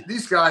happy.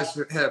 These guys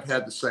have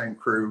had the same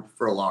crew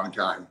for a long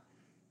time,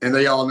 and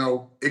they all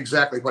know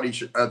exactly what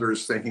each other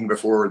is thinking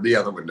before the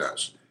other one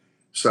does.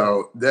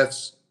 So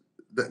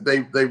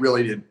they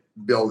really did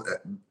build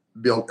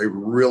a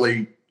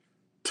really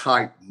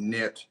tight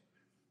knit,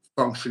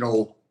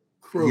 functional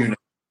crew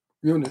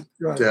unit.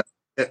 Right.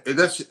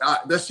 That's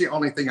the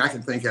only thing I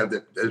can think of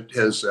that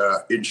has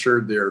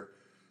ensured their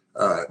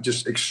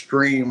just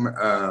extreme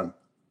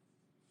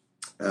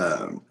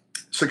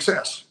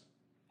success.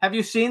 Have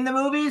you seen the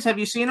movies? Have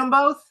you seen them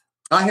both?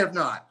 I have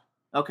not.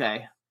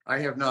 Okay. I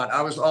have not.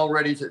 I was all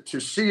ready to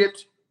see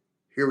it.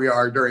 Here we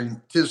are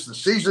tis the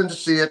season to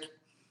see it.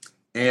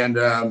 And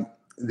the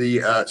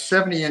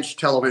 70-inch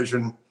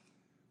television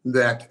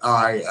that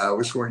I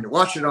was going to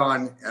watch it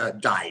on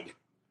died.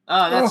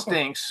 Oh, that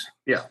stinks.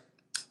 Yeah.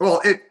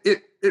 Well,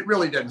 it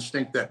really doesn't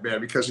stink that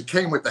bad because it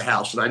came with the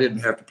house and I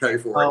didn't have to pay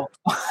for it.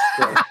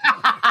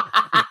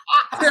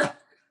 So,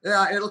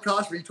 yeah, it'll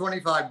cost me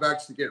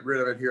 $25 to get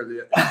rid of it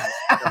here.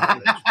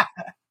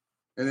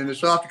 And then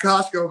it's off to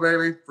Costco,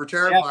 baby, for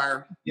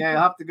Terrifier. Yeah,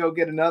 you'll have to go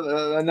get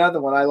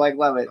another one. I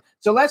love it.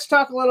 So let's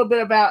talk a little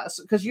bit about,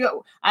 because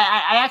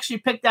I actually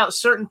picked out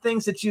certain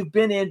things that you've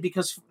been in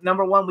because,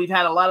 number one, we've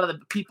had a lot of the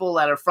people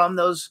that are from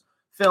those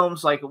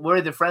films, like we're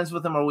either friends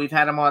with them or we've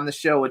had them on the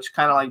show, which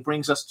kind of like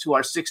brings us to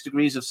our 6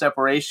 degrees of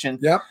separation.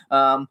 Yep.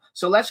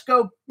 So let's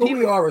go.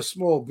 We are a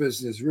small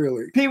business,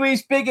 really.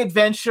 Pee-wee's Big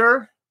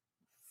Adventure,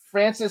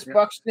 Francis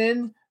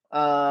Buxton.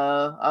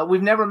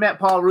 We've never met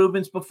Paul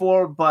Rubens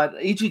before, but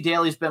E.G.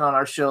 Daly's been on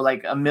our show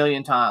like a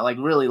million times, like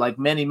really like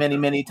many, many,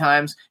 many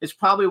times. It's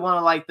probably one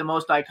of like the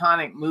most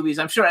iconic movies.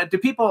 I'm sure. Do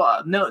people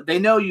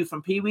know you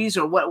from Pee-wee's,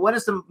 or what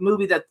is the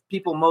movie that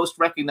people most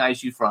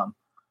recognize you from?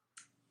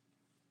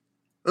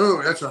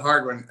 Oh, that's a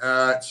hard one.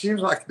 It seems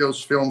like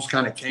those films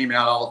kind of came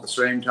out all at the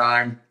same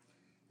time.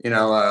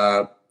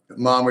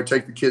 Mom would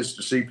take the kids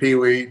to see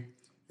Pee-wee,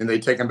 and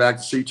they'd take them back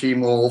to see Teen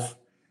Wolf.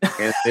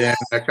 And then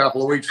a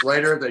couple of weeks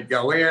later, they'd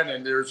go in,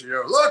 and there's,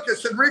 look,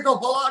 it's Enrico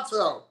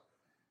Palazzo.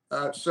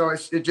 So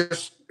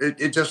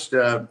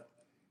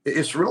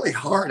it's really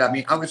hard. I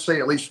mean, I would say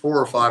at least 4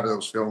 or 5 of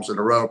those films in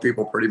a row,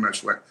 people pretty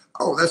much went,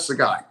 oh, that's the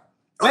guy.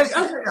 Oh,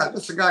 yeah,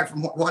 that's the guy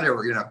from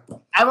whatever,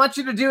 I want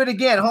you to do it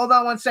again. Hold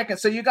on one second.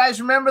 So you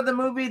guys remember the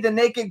movie The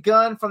Naked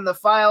Gun from the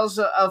Files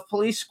of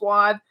Police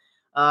Squad?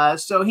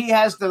 So he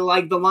has the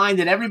line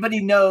that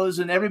everybody knows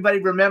and everybody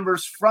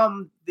remembers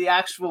from the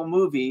actual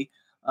movie.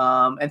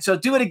 And so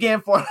do it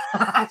again for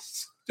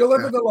us.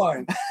 Deliver the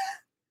line.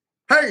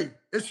 Hey,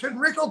 it's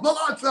Enrico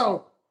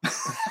Palazzo.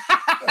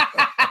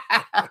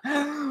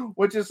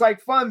 Which is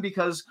like fun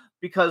because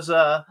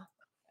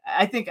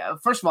I think,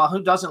 first of all,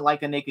 who doesn't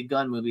like a Naked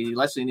Gun movie?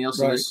 Leslie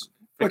Nielsen is.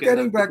 But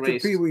getting back to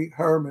Pee Wee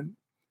Herman,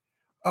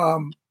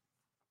 I'm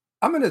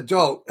an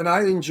adult and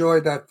I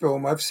enjoyed that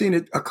film. I've seen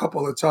it a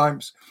couple of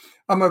times.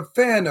 I'm a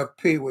fan of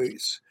Pee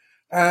Wee's.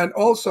 And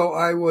also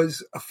I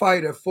was a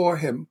fighter for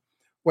him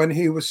when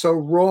he was so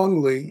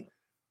wrongly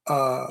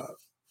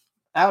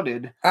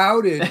outed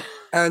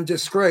and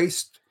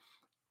disgraced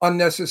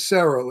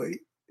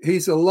unnecessarily.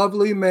 He's a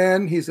lovely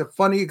man. He's a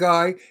funny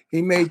guy.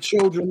 He made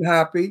children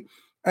happy.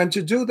 And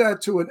to do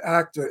that to an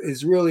actor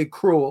is really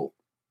cruel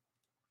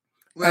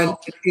and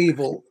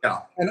evil. Yeah.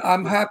 And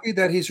I'm happy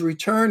that he's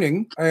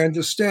returning. I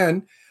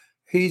understand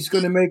he's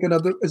going to make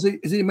another. Is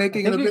he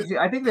making another?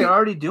 I think they're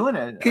already doing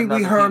it. Pee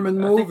Wee Herman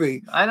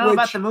movie. I don't know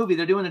about the movie.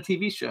 They're doing a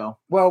TV show.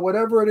 Well,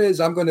 whatever it is,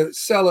 I'm going to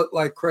sell it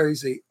like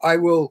crazy. I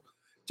will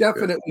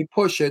definitely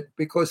push it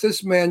because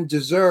this man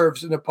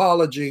deserves an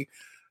apology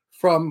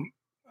from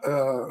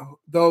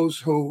those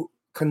who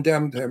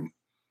condemned him.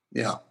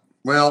 Yeah.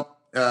 Well,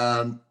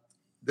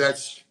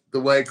 that's the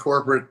way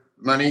corporate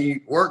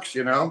money works,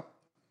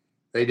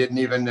 They didn't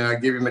even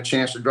give him a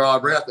chance to draw a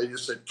breath. They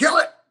just said, kill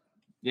it.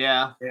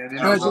 Yeah. And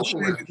it's a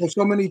shame because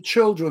so many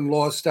children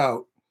lost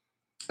out.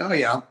 Oh,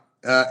 yeah.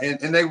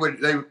 And they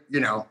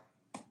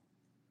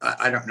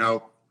I don't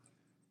know.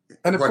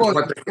 And of course,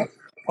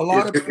 a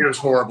lot of it was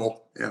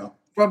horrible.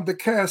 From the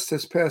cast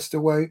has passed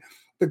away.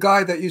 The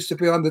guy that used to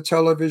be on the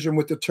television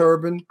with the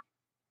turban,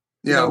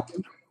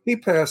 he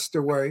passed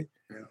away.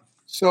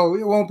 So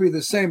it won't be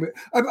the same.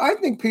 I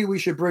think Pee Wee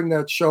should bring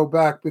that show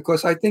back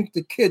because I think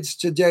the kids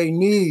today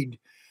need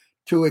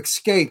to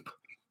escape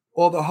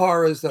all the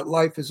horrors that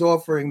life is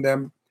offering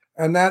them.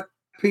 And that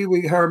Pee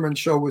Wee Herman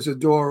show was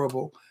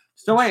adorable.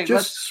 So wait,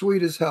 just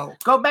sweet as hell.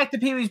 Go back to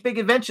Pee Wee's Big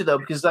Adventure though,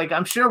 because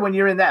I'm sure when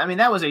you're in that,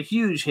 that was a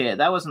huge hit.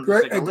 That wasn't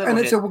great, a little and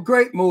it's hit. a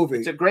great movie.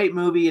 It's a great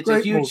movie. It's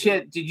a huge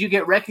hit. Did you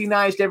get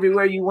recognized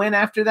everywhere you went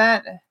after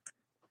that?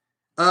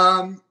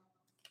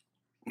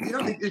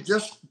 It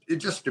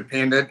just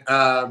depended.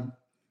 Of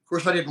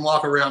course, I didn't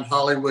walk around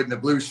Hollywood in a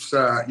blue,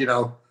 a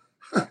blue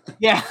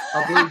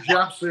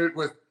jumpsuit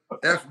with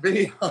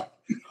FB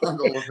on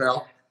the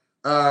lapel.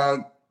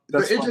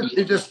 But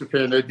it just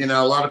depended.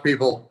 A lot of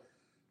people,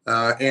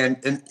 and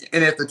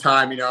at the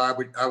time, I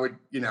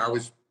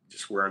was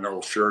just wearing a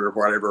little shirt or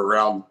whatever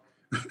around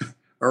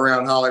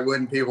Hollywood,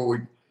 and people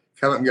would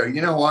come up and go,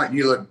 you know what,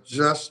 you look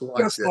just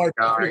like this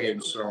guy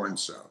and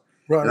so.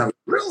 Right. And I was,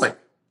 really?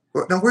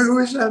 Well, now, who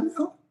is that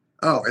now?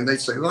 Oh, and they'd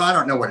say, well, I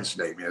don't know what his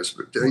name is,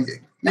 but you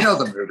know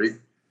the movie.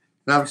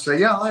 And I would say,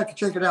 yeah, I'll have to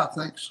check it out.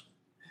 Thanks.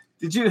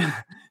 Did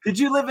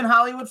you live in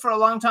Hollywood for a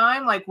long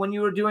time? Like when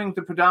you were doing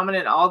the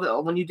predominant,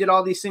 when you did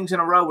all these things in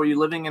a row, were you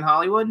living in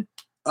Hollywood?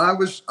 I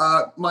was,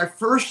 my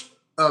first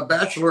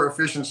bachelor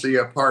efficiency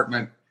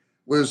apartment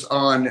was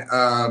on,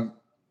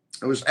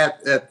 it was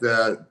at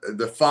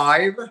the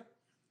 5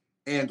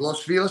 and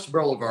Los Feliz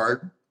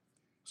Boulevard.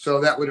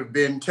 So that would have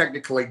been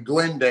technically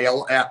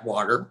Glendale,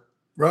 Atwater.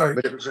 Right.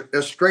 But it was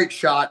a straight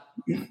shot,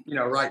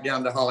 right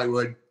down to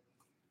Hollywood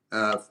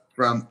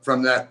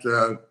from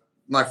that,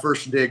 my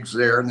first digs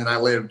there. And then I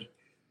lived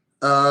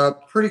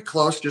pretty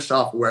close, just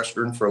off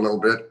Western for a little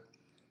bit.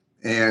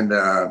 And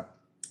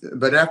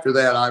but after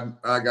that,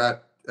 I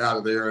got out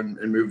of there and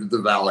moved to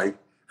the Valley.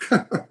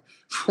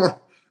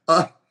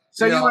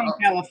 So you were in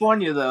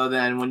California, though,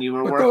 then, when you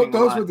were working?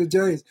 Those were the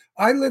days.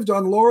 I lived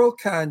on Laurel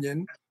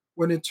Canyon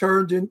when it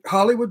turned in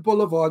Hollywood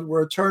Boulevard,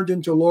 where it turned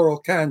into Laurel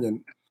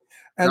Canyon.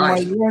 And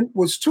Nice. my rent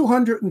was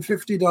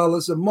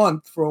 $250 a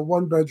month for a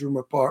one-bedroom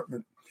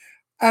apartment.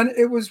 And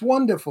it was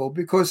wonderful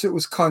because it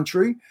was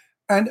country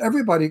and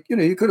everybody,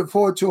 you could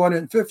afford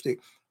 $250.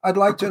 I'd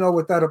like to know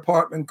what that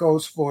apartment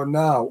goes for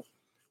now.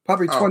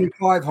 Probably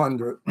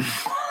 $2,500.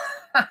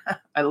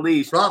 At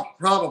least.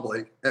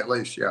 Probably, at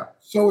least, yeah.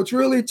 So it's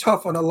really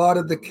tough on a lot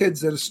of the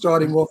kids that are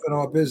starting off in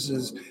our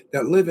business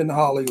that live in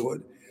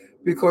Hollywood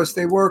because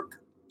they work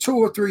 2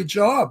 or 3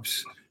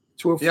 jobs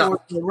to afford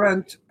the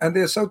rent, and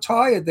they're so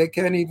tired they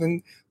can't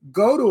even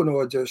go to an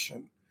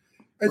audition.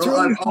 It's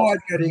really hard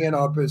getting in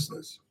our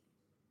business.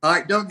 All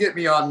right, don't get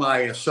me on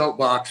my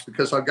soapbox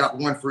because I've got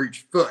one for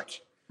each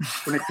foot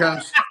when it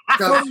comes to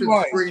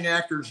the Screen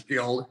Actors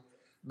Guild.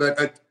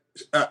 But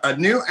a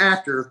new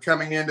actor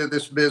coming into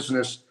this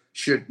business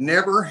should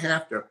never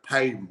have to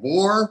pay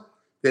more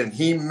than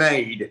he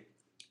made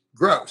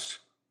gross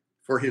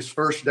for his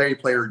first day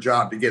player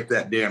job to get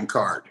that damn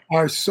card.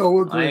 I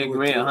so agree. I agree,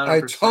 with you. 100%.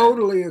 I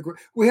totally agree.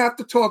 We have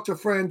to talk to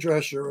Fran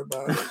Drescher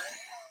about it.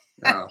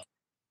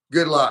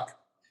 Good luck.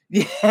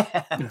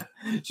 Yeah,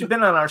 she's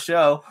been on our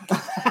show.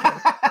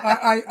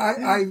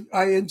 I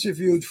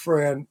interviewed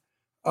Fran.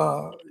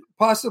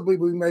 Possibly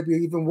we may be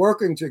even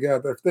working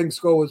together if things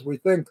go as we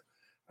think.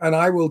 And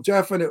I will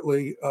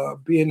definitely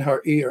be in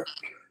her ear.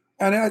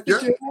 And I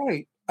think you're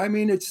right. I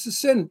mean, it's a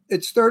sin.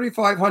 It's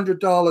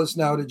 $3,500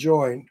 now to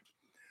join.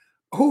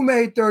 Who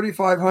made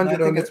 $3,500? I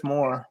think it's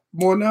more.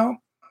 More now?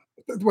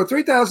 Well,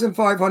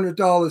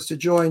 $3,500 to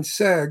join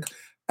SAG,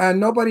 and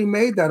nobody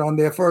made that on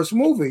their first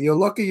movie. You're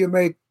lucky you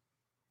make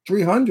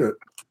 $300.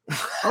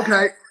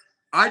 Okay,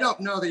 I don't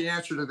know the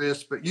answer to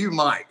this, but you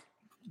might.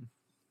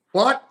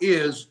 What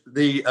is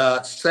the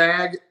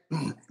SAG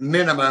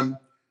minimum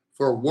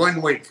for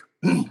 1 week?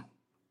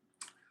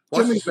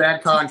 What's the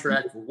SAG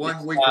contract for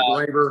 1 week of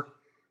labor?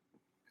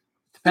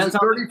 Is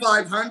it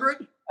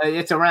 $3,500?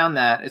 It's around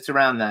that. It's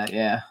around that.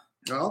 Yeah.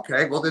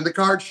 Okay. Well, then the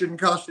card shouldn't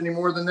cost any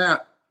more than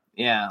that.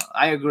 Yeah,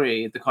 I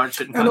agree. The card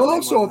shouldn't cost And any more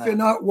also, than if you're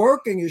not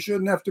working, you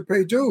shouldn't have to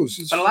pay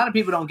dues. But a lot of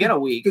people don't get a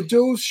week. The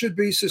dues should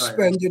be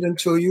suspended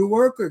until you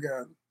work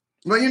again.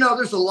 Well,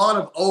 there's a lot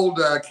of old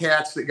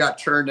cats that got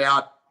turned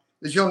out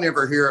that you'll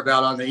never hear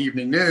about on the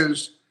evening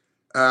news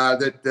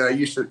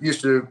that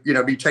used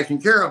to be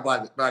taken care of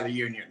by the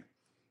union.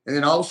 And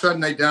then all of a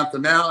sudden they dumped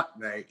them out.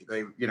 They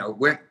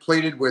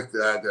pleaded with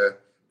the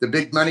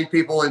big money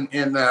people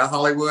in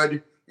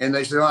Hollywood, and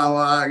they said,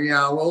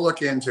 we'll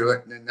look into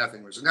it, and then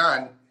nothing was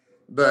done.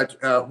 But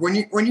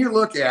when you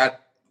look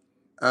at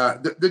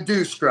the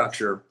due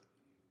structure,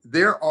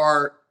 there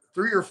are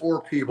 3 or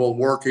 4 people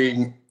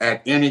working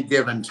at any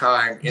given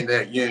time in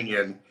that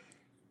union,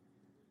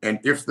 and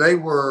if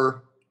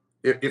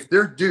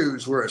their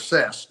dues were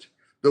assessed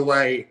the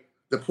way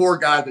the poor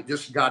guy that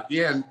just got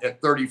in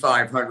at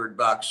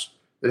 $3,500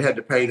 that had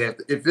to pay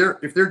that,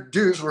 if their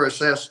dues were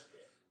assessed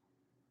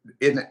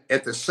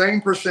at the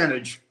same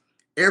percentage,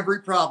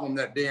 every problem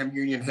that damn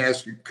union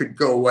has could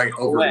go away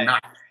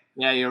overnight.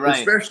 Yeah, you're right.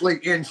 Especially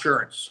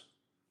insurance.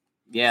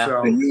 Yeah.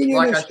 So,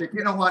 like I said,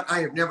 you know what?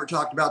 I have never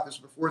talked about this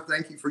before.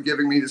 Thank you for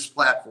giving me this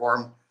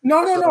platform.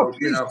 No.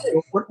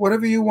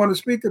 Whatever you want to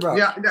speak about.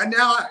 Yeah.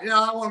 Now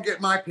I won't get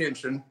my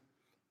pension.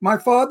 My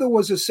father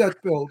was a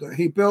set builder.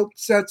 He built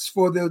sets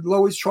for the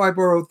Loews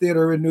Triborough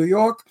Theater in New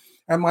York.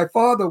 And my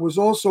father was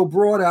also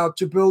brought out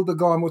to build the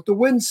Gone with the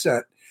Wind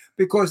set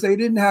because they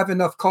didn't have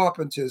enough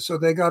carpenters. So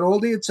they got all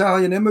the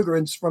Italian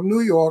immigrants from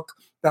New York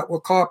that were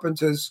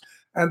carpenters,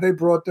 and they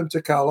brought them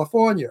to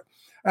California.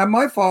 And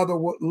my father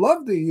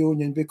loved the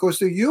union because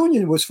the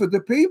union was for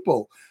the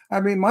people. I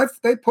mean,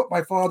 they put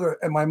my father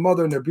and my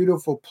mother in a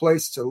beautiful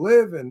place to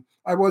live, and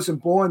I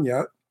wasn't born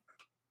yet.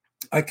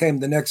 I came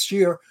the next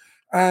year,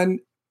 and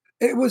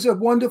it was a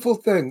wonderful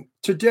thing.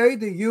 Today,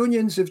 the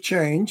unions have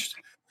changed,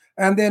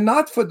 and they're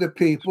not for the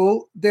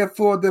people. They're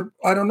for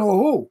I don't know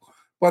who,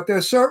 but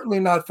they're certainly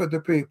not for the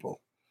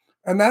people.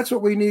 And that's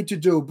what we need to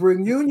do,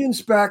 bring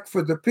unions back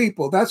for the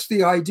people. That's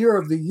the idea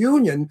of the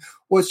union,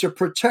 was to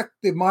protect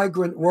the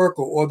migrant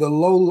worker or the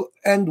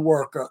low-end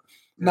worker.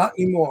 Not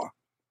anymore.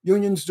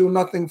 Unions do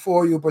nothing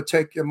for you but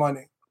take your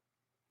money.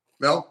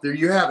 Well, there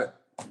you have it.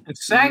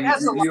 SAG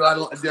has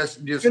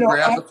just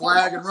grab the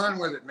flag and run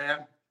with it,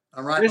 man.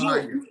 I'm right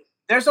behind you.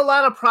 There's a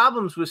lot of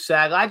problems with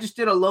SAG. I just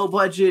did a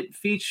low-budget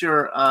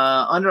feature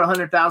under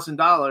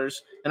 $100,000,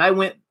 and I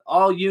went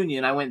all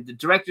union. I went the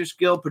Directors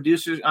Guild,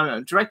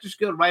 Directors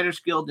Guild, Writers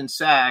Guild, and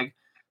SAG.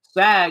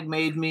 SAG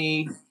made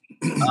me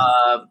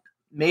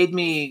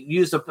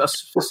use a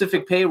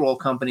specific payroll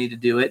company to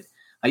do it.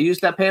 I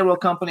used that payroll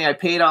company. I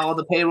paid all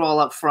the payroll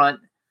up front,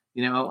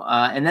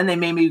 and then they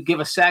made me give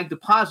a SAG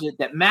deposit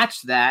that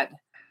matched that.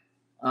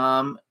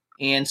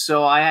 And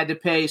so I had to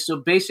pay. So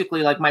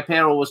basically, like my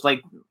payroll was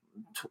like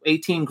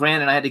 18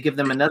 grand, and I had to give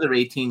them another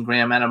 18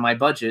 grand out of my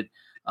budget.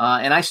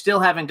 And I still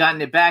haven't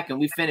gotten it back. And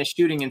we finished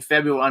shooting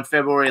on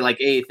February like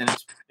 8th, and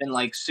it's been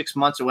like 6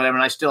 months or whatever.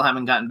 And I still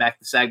haven't gotten back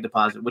the SAG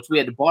deposit, which we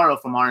had to borrow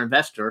from our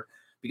investor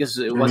because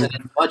it wasn't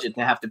in the budget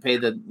to have to pay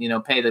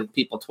the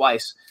people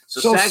twice.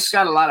 So SAG's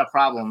got a lot of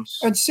problems.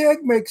 And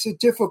SAG makes it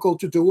difficult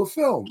to do a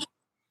film.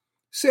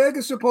 SAG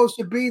is supposed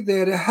to be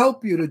there to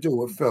help you to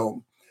do a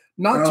film,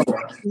 not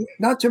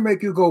to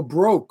make you go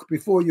broke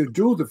before you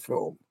do the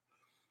film.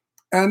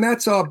 And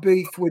that's our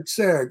beef with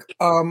SAG.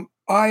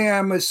 I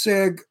am a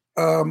SAG.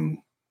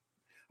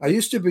 I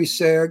used to be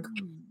SAG.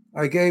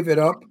 I gave it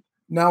up.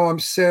 Now I'm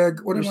SAG.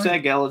 You're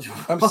SAG eligible.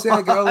 I'm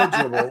SAG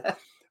eligible.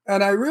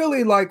 And I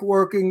really like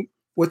working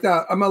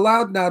without. I'm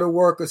allowed now to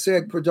work a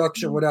SAG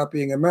production without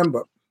being a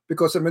member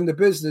because I'm in the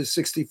business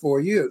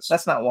 64 years.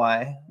 That's not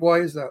why. Why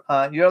is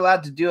that? You're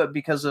allowed to do it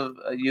because of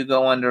you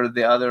go under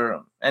the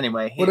other.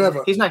 Anyway,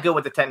 whatever. He's not good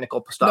with the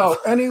technical stuff.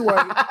 No,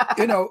 anyway,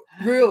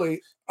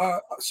 really,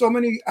 so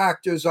many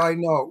actors I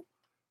know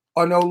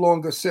are no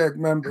longer SAG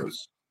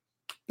members.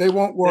 They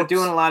won't work. They're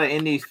doing a lot of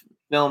indie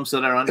films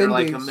that are under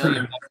like $1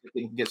 million that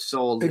can get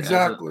sold.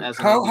 Exactly. As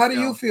how do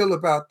you feel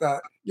about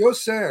that? You're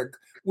SAG.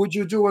 Would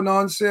you do a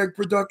non-SAG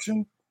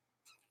production?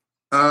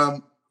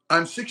 I'm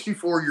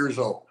 64 years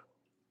old.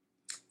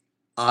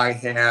 I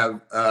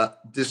have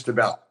just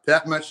about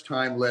that much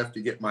time left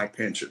to get my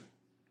pension.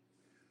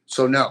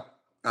 So no,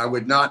 I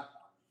would not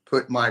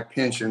put my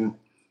pension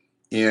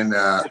in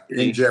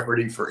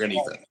jeopardy for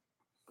anything.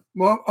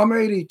 Well, I'm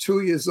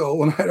 82 years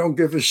old and I don't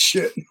give a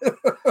shit.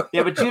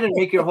 Yeah, but you didn't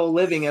make your whole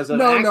living as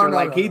an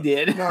actor he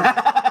did. No,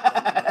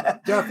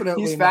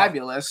 definitely He's not.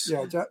 fabulous.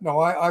 Yeah,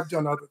 I've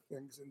done other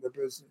things in the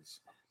business.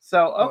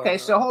 So, okay,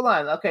 so hold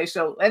on. Okay,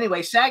 so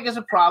anyway, SAG is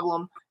a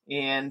problem,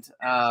 and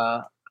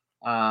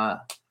yeah,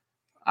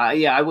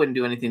 I wouldn't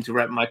do anything to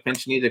rep my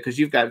pension either because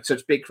you've got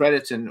such big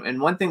credits. And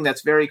one thing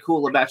that's very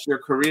cool about your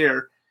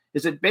career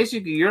is that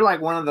basically you're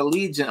like one of the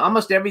leads in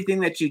almost everything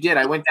that you did.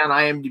 I went down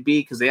IMDb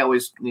because they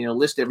always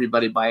list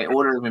everybody by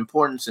order of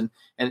importance,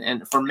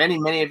 and for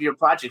many of your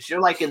projects,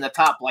 you're like in the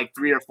top like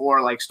 3 or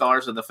 4 like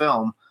stars of the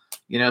film.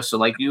 So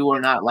like you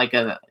were not like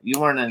you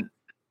were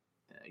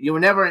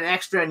never an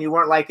extra, and you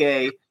weren't like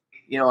a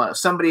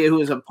somebody who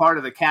is a part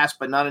of the cast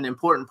but not an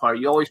important part.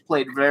 You always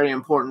played very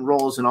important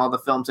roles in all the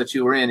films that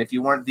you were in. If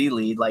you weren't the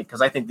lead, like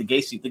because I think the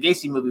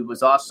Gacy movie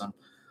was awesome.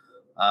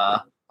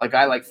 Like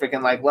I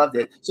freaking loved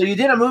it. So you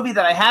did a movie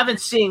that I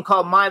haven't seen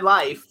called My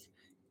Life,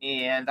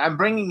 and I'm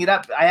bringing it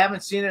up. I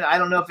haven't seen it. I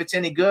don't know if it's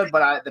any good,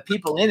 but the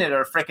people in it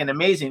are freaking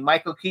amazing.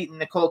 Michael Keaton,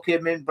 Nicole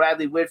Kidman,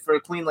 Bradley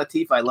Whitford, Queen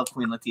Latifah. I love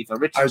Queen Latifah.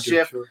 Richard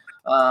Schiff. Sure.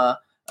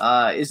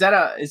 Is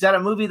that a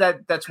movie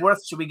that's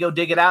worth? Should we go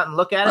dig it out and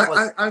look at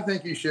it? I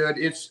think you should.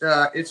 It's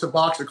a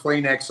box of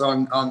Kleenex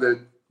on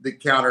the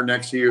counter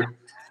next to you,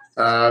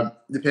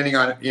 depending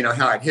on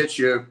how it hits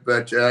you.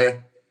 But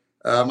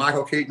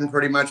Michael Keaton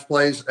pretty much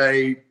plays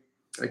a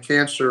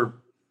cancer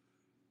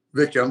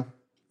victim,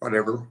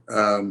 whatever,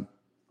 and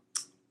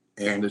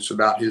it's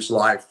about his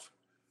life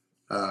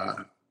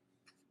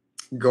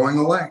going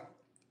away.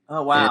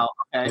 Oh wow!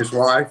 Okay. His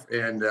wife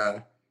and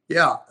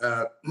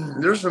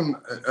there's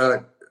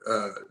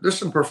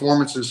some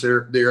performances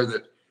there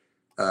that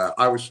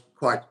I was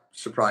quite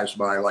surprised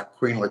by, like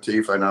Queen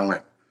Latifah, and I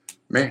went,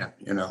 man,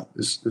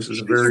 this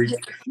is a very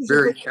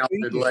very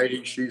talented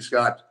lady. She's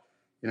got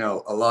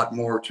a lot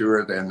more to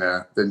her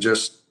than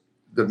just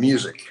the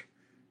music,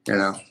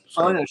 So.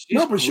 Oh,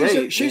 no, but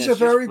she's a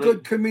very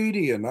good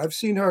comedian. I've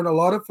seen her in a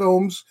lot of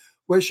films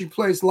where she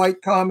plays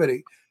light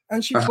comedy,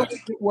 and she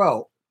plays it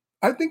well.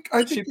 I think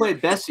she played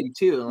Bessie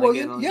too. Well,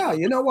 yeah,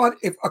 you know what?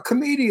 If a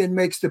comedian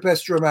makes the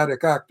best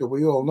dramatic actor,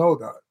 we all know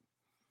that.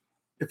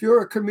 If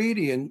you're a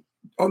comedian,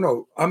 I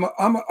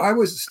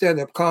was a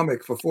stand-up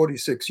comic for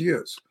 46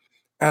 years,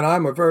 and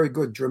I'm a very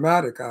good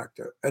dramatic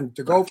actor. And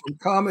to go from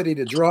comedy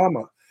to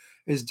drama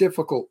is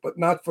difficult, but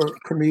not for a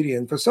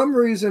comedian. For some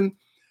reason,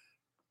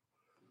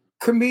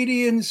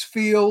 comedians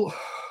feel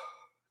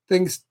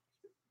things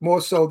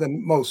more so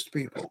than most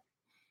people.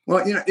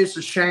 Well, it's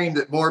a shame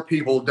that more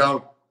people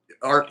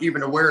aren't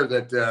even aware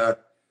that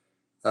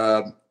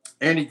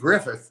Andy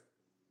Griffith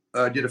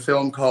did a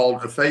film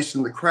called A Face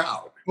in the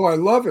Crowd. Oh, I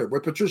love it,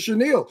 with Patricia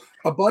Neal,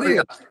 a buddy.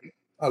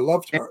 I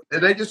loved her.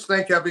 And they just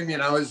think of him,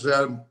 as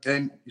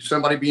and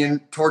somebody being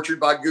tortured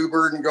by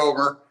Goober and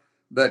Gomer.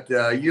 But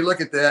you look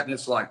at that and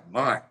it's like,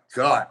 my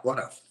God, what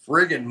a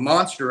friggin'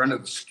 monster under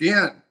the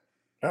skin.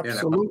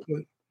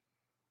 Absolutely.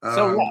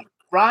 So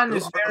Ron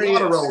is very a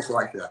lot of roles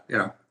like that.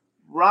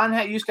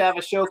 Ron used to have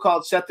a show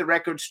called Set the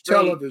Record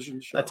Straight.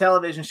 A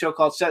television show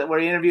called Set, where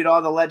he interviewed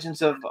all the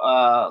legends of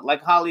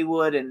like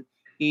Hollywood, and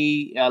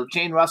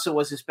Jane Russell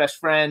was his best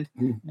friend,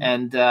 Mm-hmm.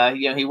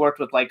 and he worked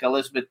with like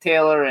Elizabeth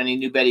Taylor, and he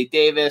knew Betty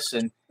Davis,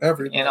 and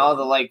all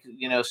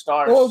the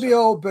stars, all the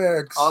old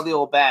bags, all the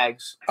old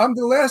bags. I'm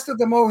the last of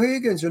the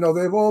Mohegans.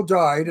 They've all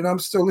died, and I'm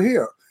still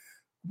here.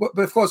 But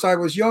of course, I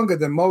was younger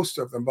than most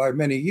of them by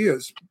many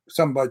years.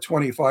 Some by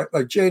 25.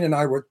 Like Jane and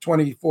I were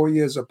 24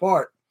 years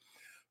apart.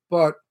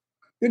 But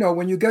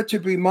when you get to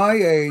be my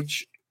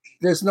age,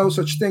 there's no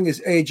such thing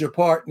as age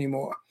apart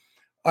anymore.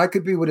 I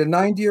could be with a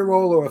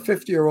 90-year-old or a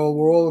 50-year-old.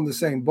 We're all in the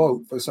same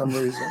boat for some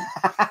reason.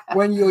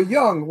 When you're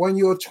young, when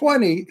you're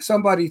 20,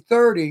 somebody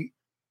 30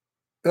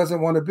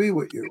 doesn't want to be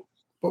with you.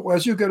 But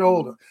as you get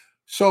older.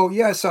 So,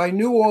 yes, I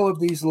knew all of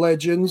these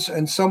legends,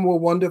 and some were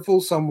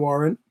wonderful, some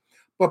weren't.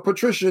 But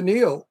Patricia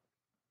Neal,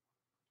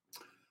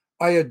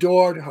 I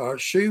adored her.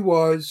 She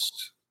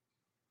was,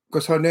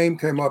 because her name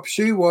came up,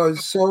 she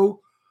was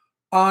so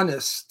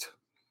honest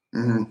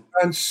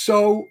and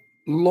so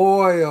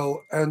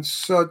loyal and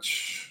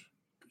such.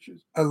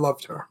 I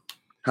loved her.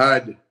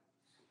 HUD.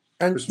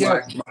 And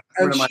one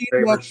of my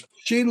favorites.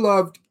 She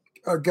loved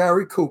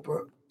Gary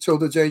Cooper till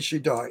the day she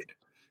died.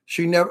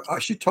 She never.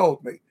 She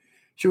told me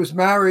she was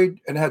married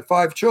and had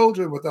 5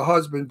 children with a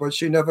husband, but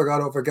she never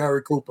got over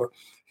Gary Cooper.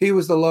 He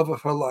was the love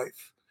of her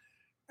life,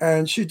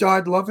 and she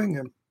died loving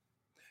him.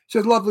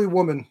 She's a lovely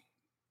woman.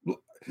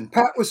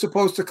 Pat was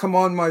supposed to come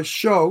on my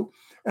show,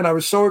 and I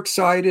was so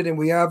excited, and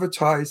we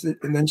advertised it,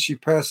 and then she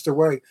passed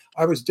away.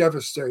 I was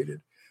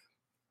devastated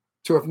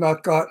to have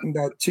not gotten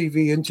that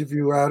TV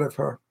interview out of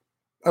her.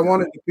 I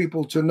wanted the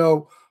people to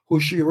know who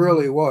she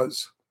really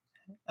was.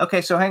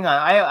 Okay, so hang on.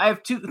 I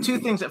have two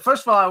things.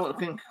 First of all,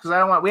 because I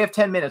don't want. We have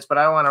 10 minutes, but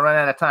I don't want to run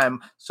out of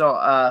time.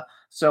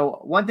 So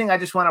one thing I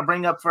just want to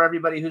bring up for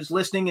everybody who's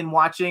listening and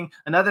watching,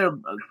 another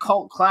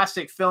cult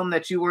classic film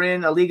that you were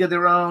in, A League of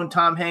Their Own,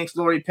 Tom Hanks,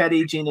 Lori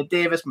Petty, Gina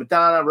Davis,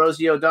 Madonna,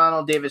 Rosie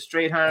O'Donnell, David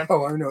Strathairn,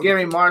 I know.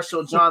 Gary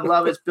Marshall, John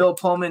Lovitz, Bill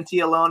Pullman,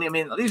 Tia Loney. I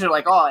mean, these are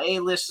like all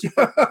A-list,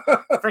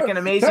 freaking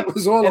amazing. That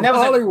was all of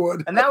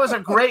Hollywood. And that was a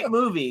great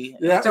movie.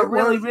 Yeah, it's a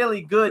really,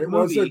 really good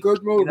movie. It was a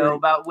good movie.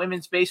 About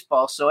women's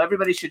baseball. So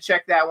everybody should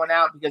check that one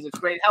out because it's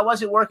great. How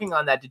was it working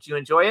on that? Did you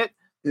enjoy it?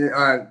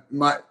 Yeah,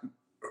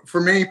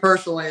 for me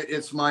personally,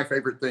 it's my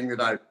favorite thing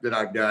that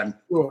I've done.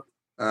 Cool.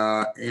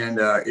 And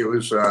it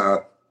was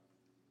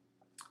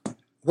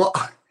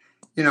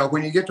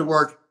when you get to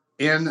work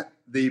in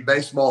the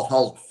Baseball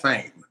Hall of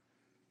Fame,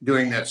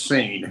 doing that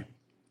scene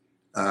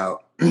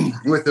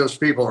with those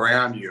people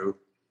around you,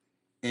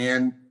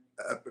 and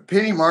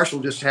Penny Marshall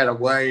just had a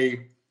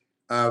way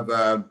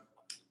of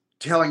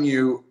telling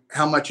you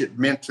how much it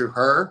meant to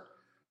her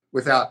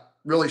without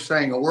really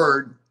saying a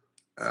word.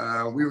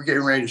 We were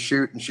getting ready to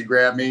shoot, and she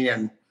grabbed me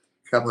and a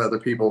couple other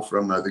people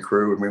from the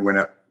crew, and we went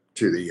up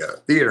to the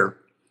theater,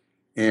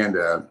 and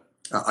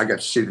I got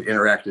to see the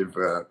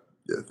interactive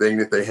thing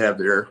that they have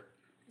there.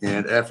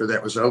 And after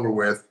that was over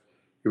with,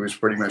 it was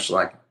pretty much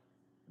like,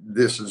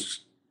 this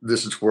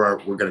is where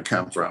we're going to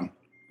come from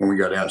when we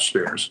go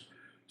downstairs.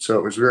 So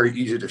it was very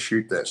easy to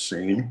shoot that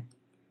scene.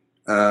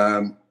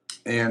 God,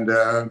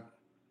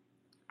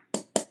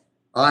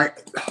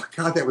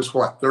 that was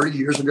what, 30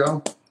 years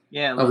ago?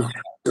 Yeah. I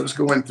was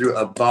going through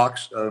a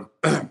box of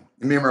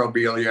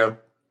memorabilia,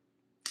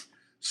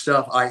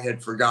 stuff I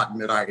had forgotten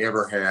that I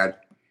ever had.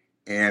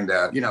 And,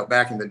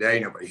 back in the day,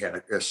 nobody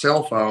had a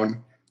cell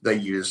phone. They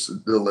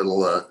used the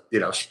little,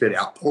 spit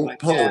out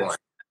Polaroid.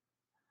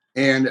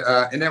 And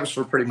that was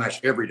for pretty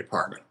much every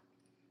department.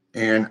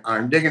 And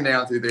I'm digging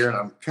down through there, and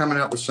I'm coming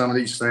up with some of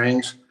these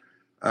things.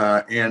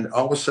 And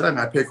all of a sudden,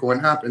 I pick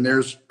one up, and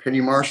there's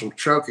Penny Marshall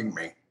choking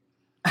me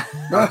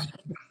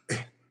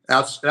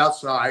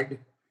outside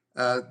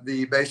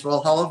the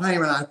Baseball Hall of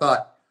Fame. And I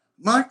thought,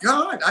 my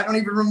God, I don't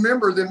even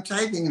remember them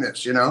taking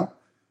this,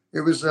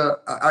 It was,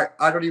 I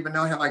don't even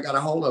know how I got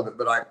a hold of it,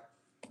 but I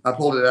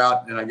pulled it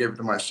out, and I gave it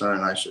to my son,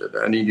 and I said,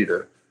 I need you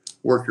to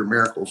work your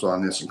miracles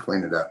on this and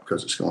clean it up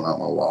because it's going on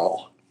my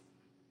wall.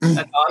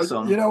 That's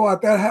awesome. You know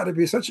what? That had to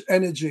be such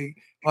energy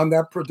on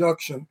that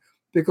production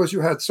because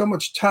you had so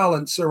much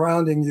talent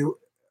surrounding you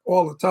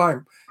all the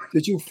time.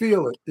 Did you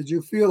feel it? Did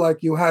you feel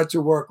like you had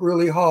to work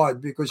really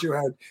hard because you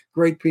had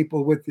great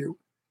people with you?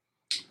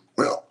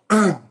 Well,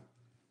 the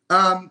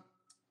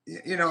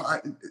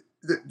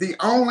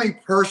only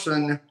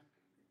person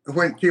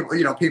when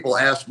people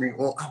ask me,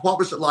 well, what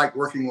was it like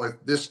working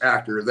with this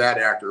actor or that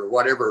actor or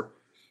whatever?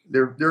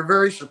 They're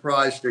very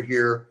surprised to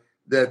hear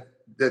that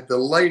the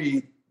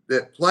lady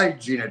that played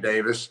Gina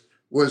Davis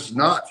was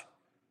not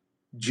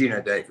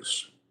Gina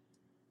Davis.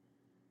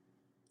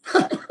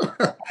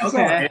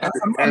 Okay.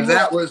 and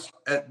that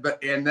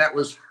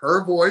was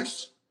her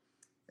voice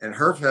and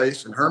her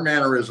face and her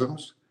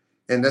mannerisms,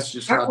 and that's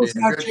just that how was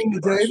not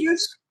Gina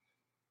Davis.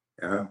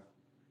 Yeah.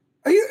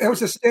 It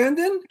was a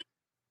stand-in.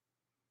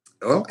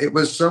 Well, it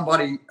was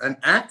somebody, an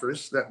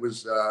actress that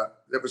was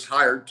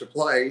hired to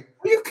play.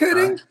 Are you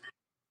kidding?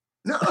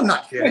 No, I'm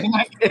not kidding. I'm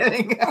not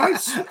kidding.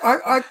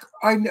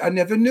 I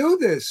never knew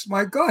this.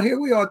 My God, here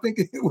we are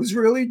thinking it was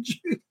really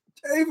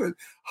David.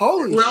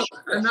 Holy well,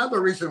 another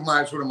reason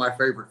why it's one of my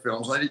favorite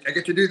films. I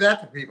get to do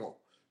that to people.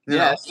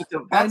 Yes,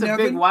 that's a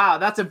big wow.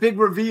 That's a big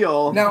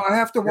reveal. Now I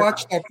have to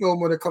watch that film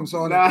when it comes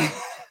on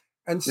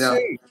and Yeah.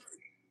 see.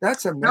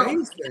 That's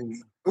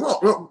amazing.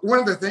 Well, one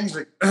of the things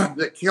that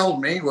that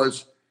killed me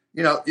was,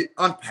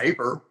 on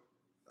paper,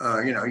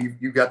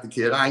 you got the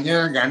kid, I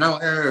know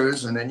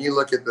those, and then you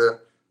look at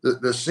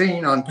the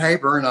scene on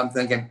paper, and I'm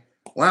thinking,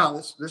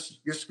 wow, this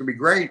could be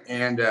great,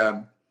 and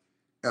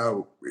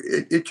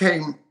it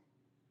came,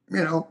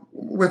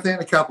 within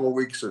a couple of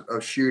weeks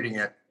of shooting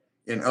it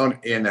in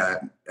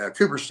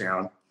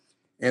Cooperstown,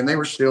 and they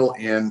were still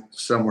in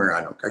somewhere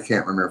I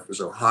can't remember if it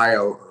was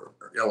Ohio or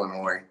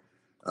Illinois,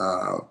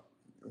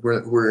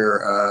 where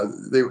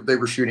they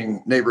were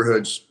shooting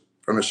neighborhoods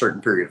from a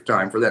certain period of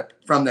time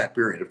from that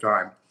period of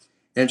time.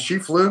 And she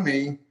flew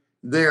me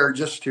there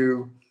just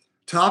to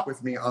talk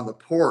with me on the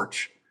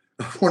porch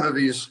of one of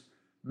these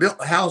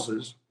built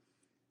houses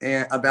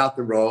and about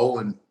the role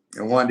and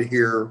wanted to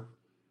hear,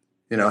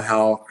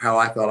 how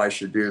I thought I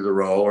should do the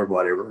role or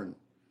whatever.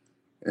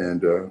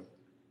 And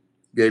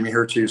gave me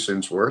her 2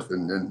 cents worth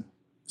and then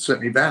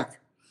sent me back.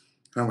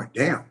 I'm like,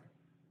 damn,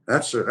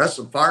 that's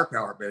some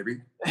firepower,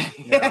 baby.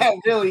 Yeah, it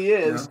really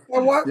is.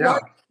 Well,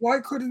 why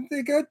couldn't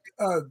they get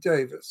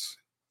Davis?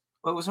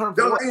 What was her?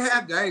 No, they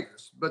had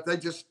Davis, but they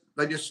just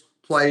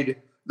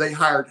played. They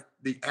hired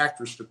the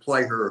actress to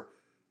play her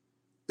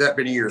that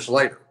many years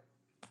later.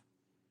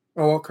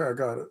 Oh, okay, I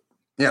got it.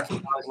 Yeah,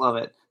 I love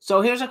it.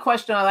 So here's a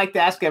question I like to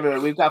ask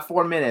everyone. We've got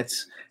 4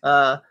 minutes.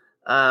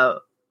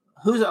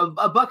 Who's a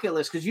bucket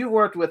list? Because you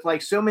worked with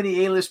like so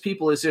many A-list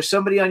people. Is there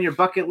somebody on your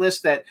bucket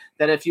list that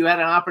if you had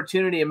an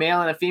opportunity, a male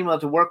and a female,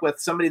 to work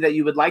with, somebody that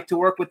you would like to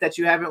work with that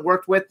you haven't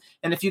worked with?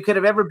 And if you could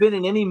have ever been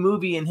in any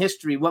movie in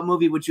history, what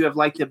movie would you have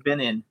liked to have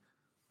been in?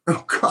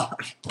 Oh God!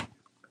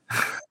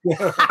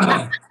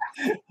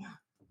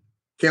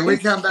 Can we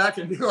come back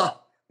and do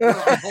a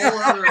whole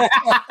other?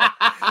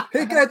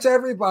 He gets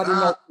everybody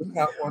with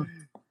that one.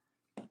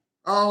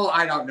 Oh,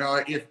 I don't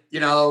know. If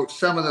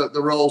some of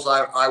the roles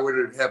I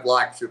would have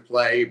liked to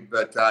play,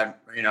 but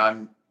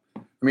I'm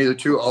either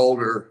too old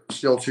or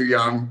still too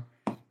young.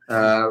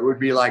 Would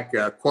be like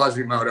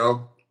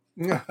Quasimodo.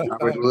 I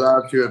would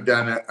love to have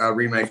done a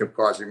remake of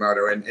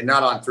Quasimodo and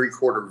not on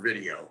 3/4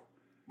 video.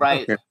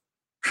 Right.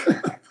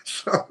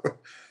 So,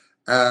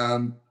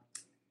 I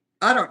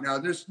don't know.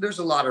 There's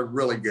a lot of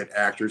really good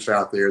actors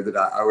out there that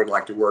I would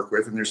like to work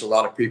with, and there's a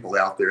lot of people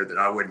out there that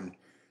I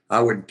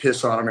wouldn't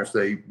piss on them if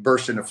they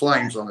burst into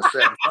flames on the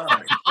set in front of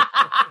me.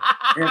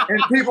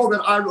 And people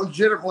that I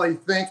legitimately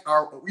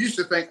used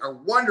to think are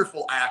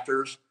wonderful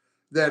actors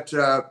that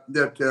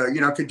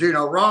could do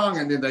no wrong,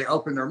 and then they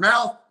open their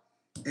mouth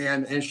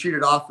and shoot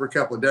it off for a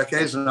couple of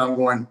decades, and I'm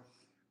going,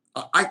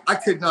 I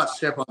could not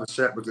step on the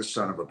set with this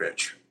son of a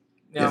bitch.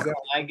 No,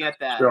 I get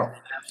that. So,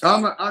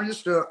 I'm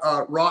just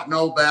a rotten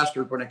old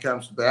bastard when it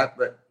comes to that,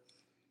 but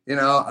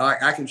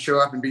I can show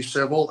up and be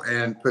civil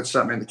and put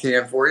something in the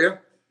can for you.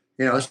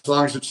 As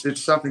long as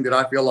it's something that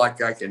I feel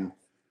like I can,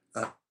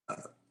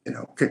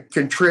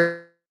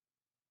 contribute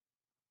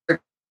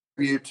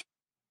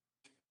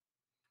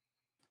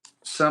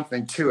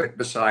something to it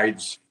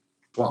besides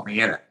want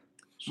me in it.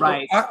 So,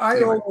 right.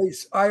 I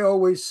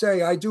always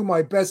say I do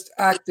my best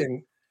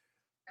acting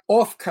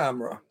off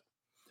camera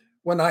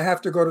when I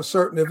have to go to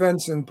certain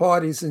events and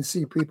parties and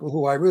see people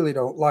who I really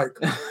don't like.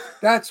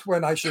 That's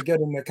when I should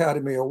get an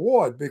Academy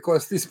Award,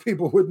 because these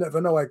people would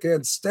never know I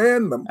can't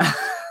stand them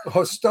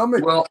or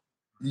stomach. Well,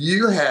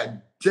 you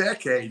had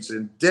decades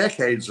and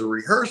decades of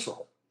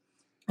rehearsal.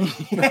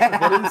 Yeah.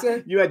 What did you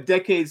say? You had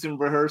decades in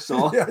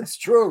rehearsal. Yeah, it's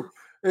true.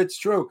 It's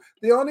true.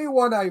 The only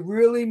one I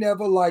really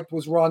never liked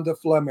was Rhonda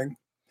Fleming.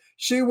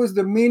 She was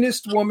the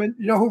meanest woman.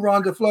 You know who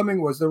Rhonda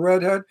Fleming was, the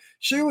redhead?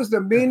 She was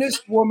the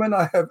meanest woman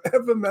I have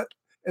ever met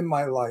in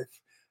my life.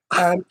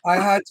 And I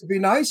had to be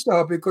nice to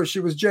her because she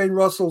was Jane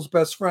Russell's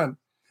best friend.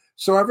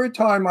 So every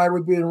time I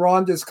would be in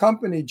Rhonda's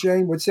company,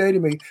 Jane would say to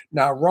me,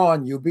 "Now,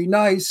 Ron, you be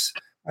nice."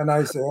 And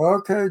I say,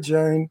 "Okay,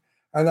 Jane."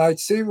 And I'd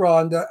see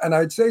Rhonda and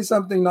I'd say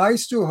something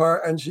nice to her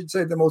and she'd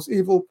say the most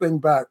evil thing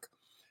back.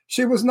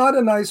 She was not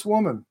a nice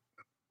woman.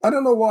 I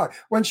don't know why.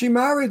 When she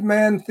married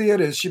Mann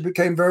Theaters, she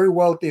became very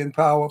wealthy and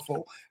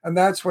powerful. And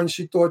that's when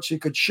she thought she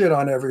could shit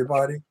on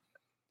everybody.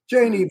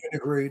 Jane even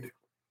agreed.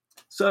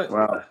 So,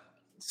 wow.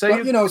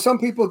 But, some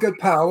people get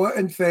power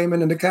and fame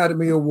and an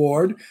Academy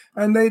Award,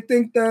 and they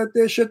think that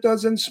their shit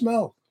doesn't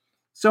smell.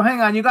 So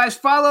hang on, you guys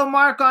follow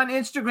Mark on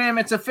Instagram.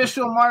 It's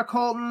official Mark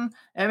Holton,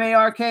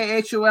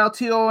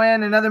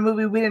 MarkHolton. Another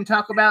movie we didn't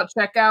talk about,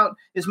 check out,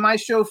 is My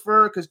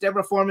Chauffeur, because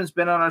Deborah Foreman's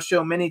been on our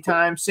show many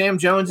times. Sam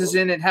Jones is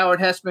in it, Howard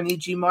Hessman,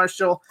 E.G.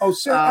 Marshall. Oh,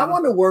 Sam, I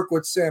want to work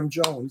with Sam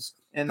Jones.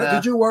 And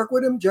did you work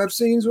with him? Did you have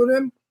scenes with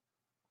him?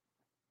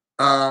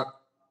 I'm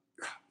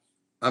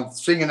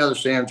seeing another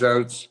Sam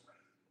Jones.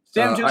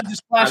 Sam Jones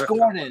is Flash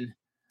Gordon.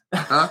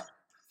 Huh?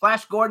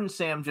 Flash Gordon,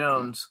 Sam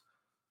Jones.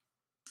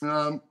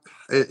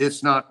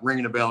 It's not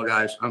ringing a bell,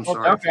 guys. I'm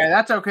sorry. Okay,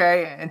 that's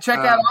okay. And check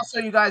out also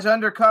you guys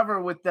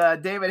Undercover with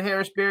David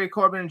Harris, Barry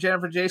Corbin, and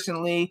Jennifer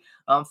Jason Lee.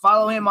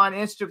 Follow him on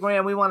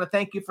Instagram. We want to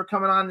thank you for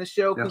coming on the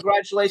show. Yeah.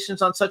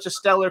 Congratulations on such a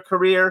stellar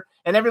career.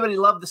 And everybody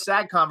loved the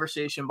SAG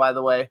conversation, by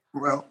the way.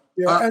 Well,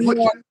 and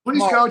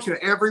please go to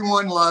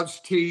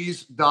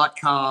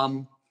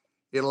everyonelovestees.com.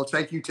 It'll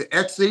take you to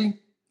Etsy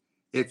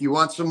if you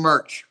want some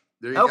merch.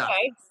 There you go.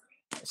 Okay.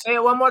 Say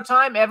it one more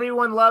time.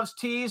 Everyone loves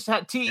tees.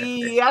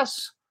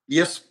 Tees.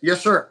 Yes,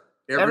 sir.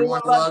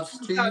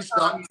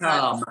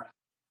 Everyonelovestees.com.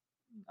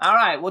 All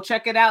right, we'll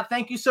check it out.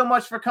 Thank you so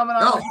much for coming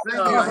on. Thank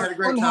you. I had a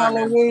great on time.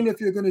 Halloween, if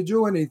you're going to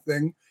do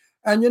anything.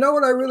 And you know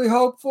what I really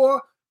hope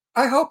for?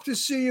 I hope to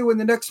see you in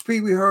the next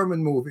Pee Wee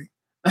Herman movie.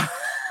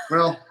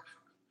 Well,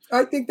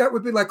 I think that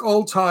would be like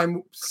old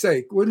time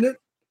sake, wouldn't it?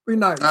 Be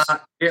nice.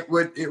 It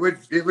would be, if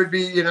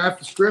the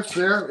script's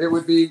there, it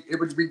would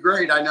be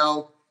great. I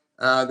know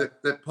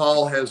that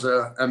Paul has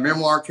a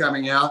memoir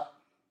coming out,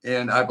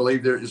 and I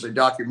believe there is a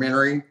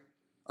documentary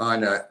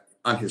on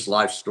his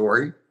life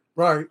story.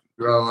 Right.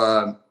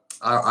 So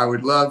I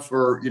would love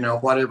for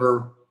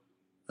whatever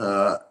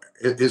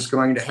is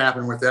going to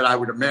happen with that. I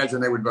would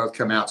imagine they would both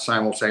come out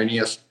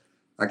simultaneous.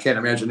 I can't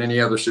imagine any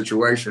other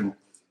situation.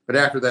 But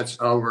after that's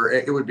over,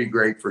 it would be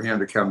great for him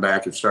to come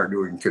back and start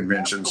doing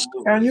conventions.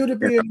 And you to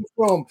be in the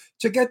film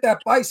to get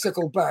that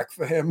bicycle back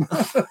for him.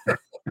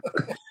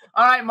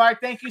 All right, Mark.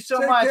 Thank you so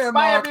Take much. care,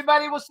 Bye, Mark.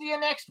 everybody. We'll see you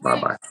next week.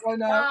 Bye-bye. Bye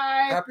now.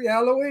 Bye. Happy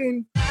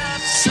Halloween.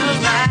 Can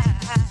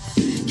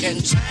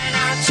turn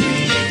out to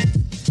be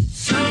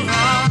so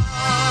wrong.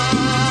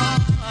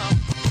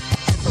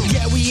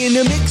 Yeah, we in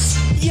the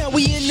mix. Yeah,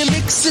 we in the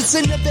mix. It's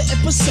another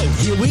episode.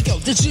 Here we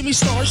go. The Jimmy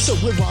Star Show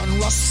with Ron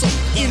Russell.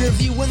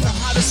 Interviewing the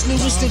hottest,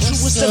 newest, and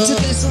truest of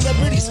today's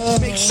celebrities.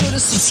 Make sure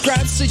to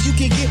subscribe so you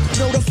can get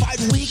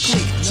notified weekly.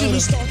 Jimmy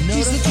Star,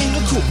 he's the king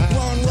of cool.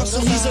 Ron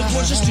Russell, he's a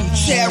gorgeous dude.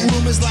 Chat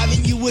room is live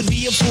and you would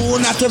be a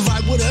fool not to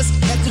vibe with us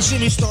at the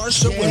Jimmy Star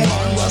Show with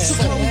Ron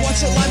Russell. Come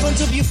watch it live on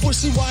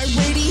W4CY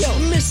Radio.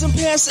 Miss some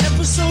past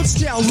episodes?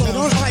 Download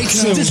on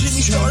iTunes. The Jimmy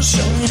Star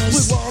Show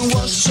with Ron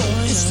Russell.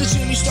 It's the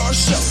Jimmy Star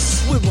Show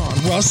with Ron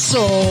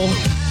Russell.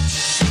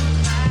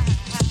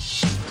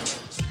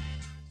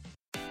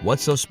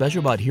 What's so special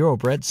about Hero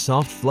Bread's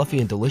soft, fluffy,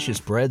 and delicious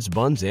breads,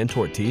 buns, and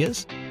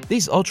tortillas?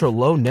 These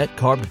ultra-low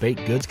net-carb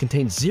baked goods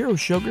contain zero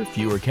sugar,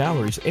 fewer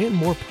calories, and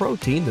more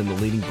protein than the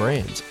leading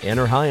brands, and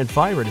are high in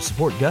fiber to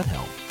support gut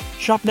health.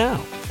 Shop now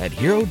at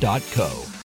Hero.co.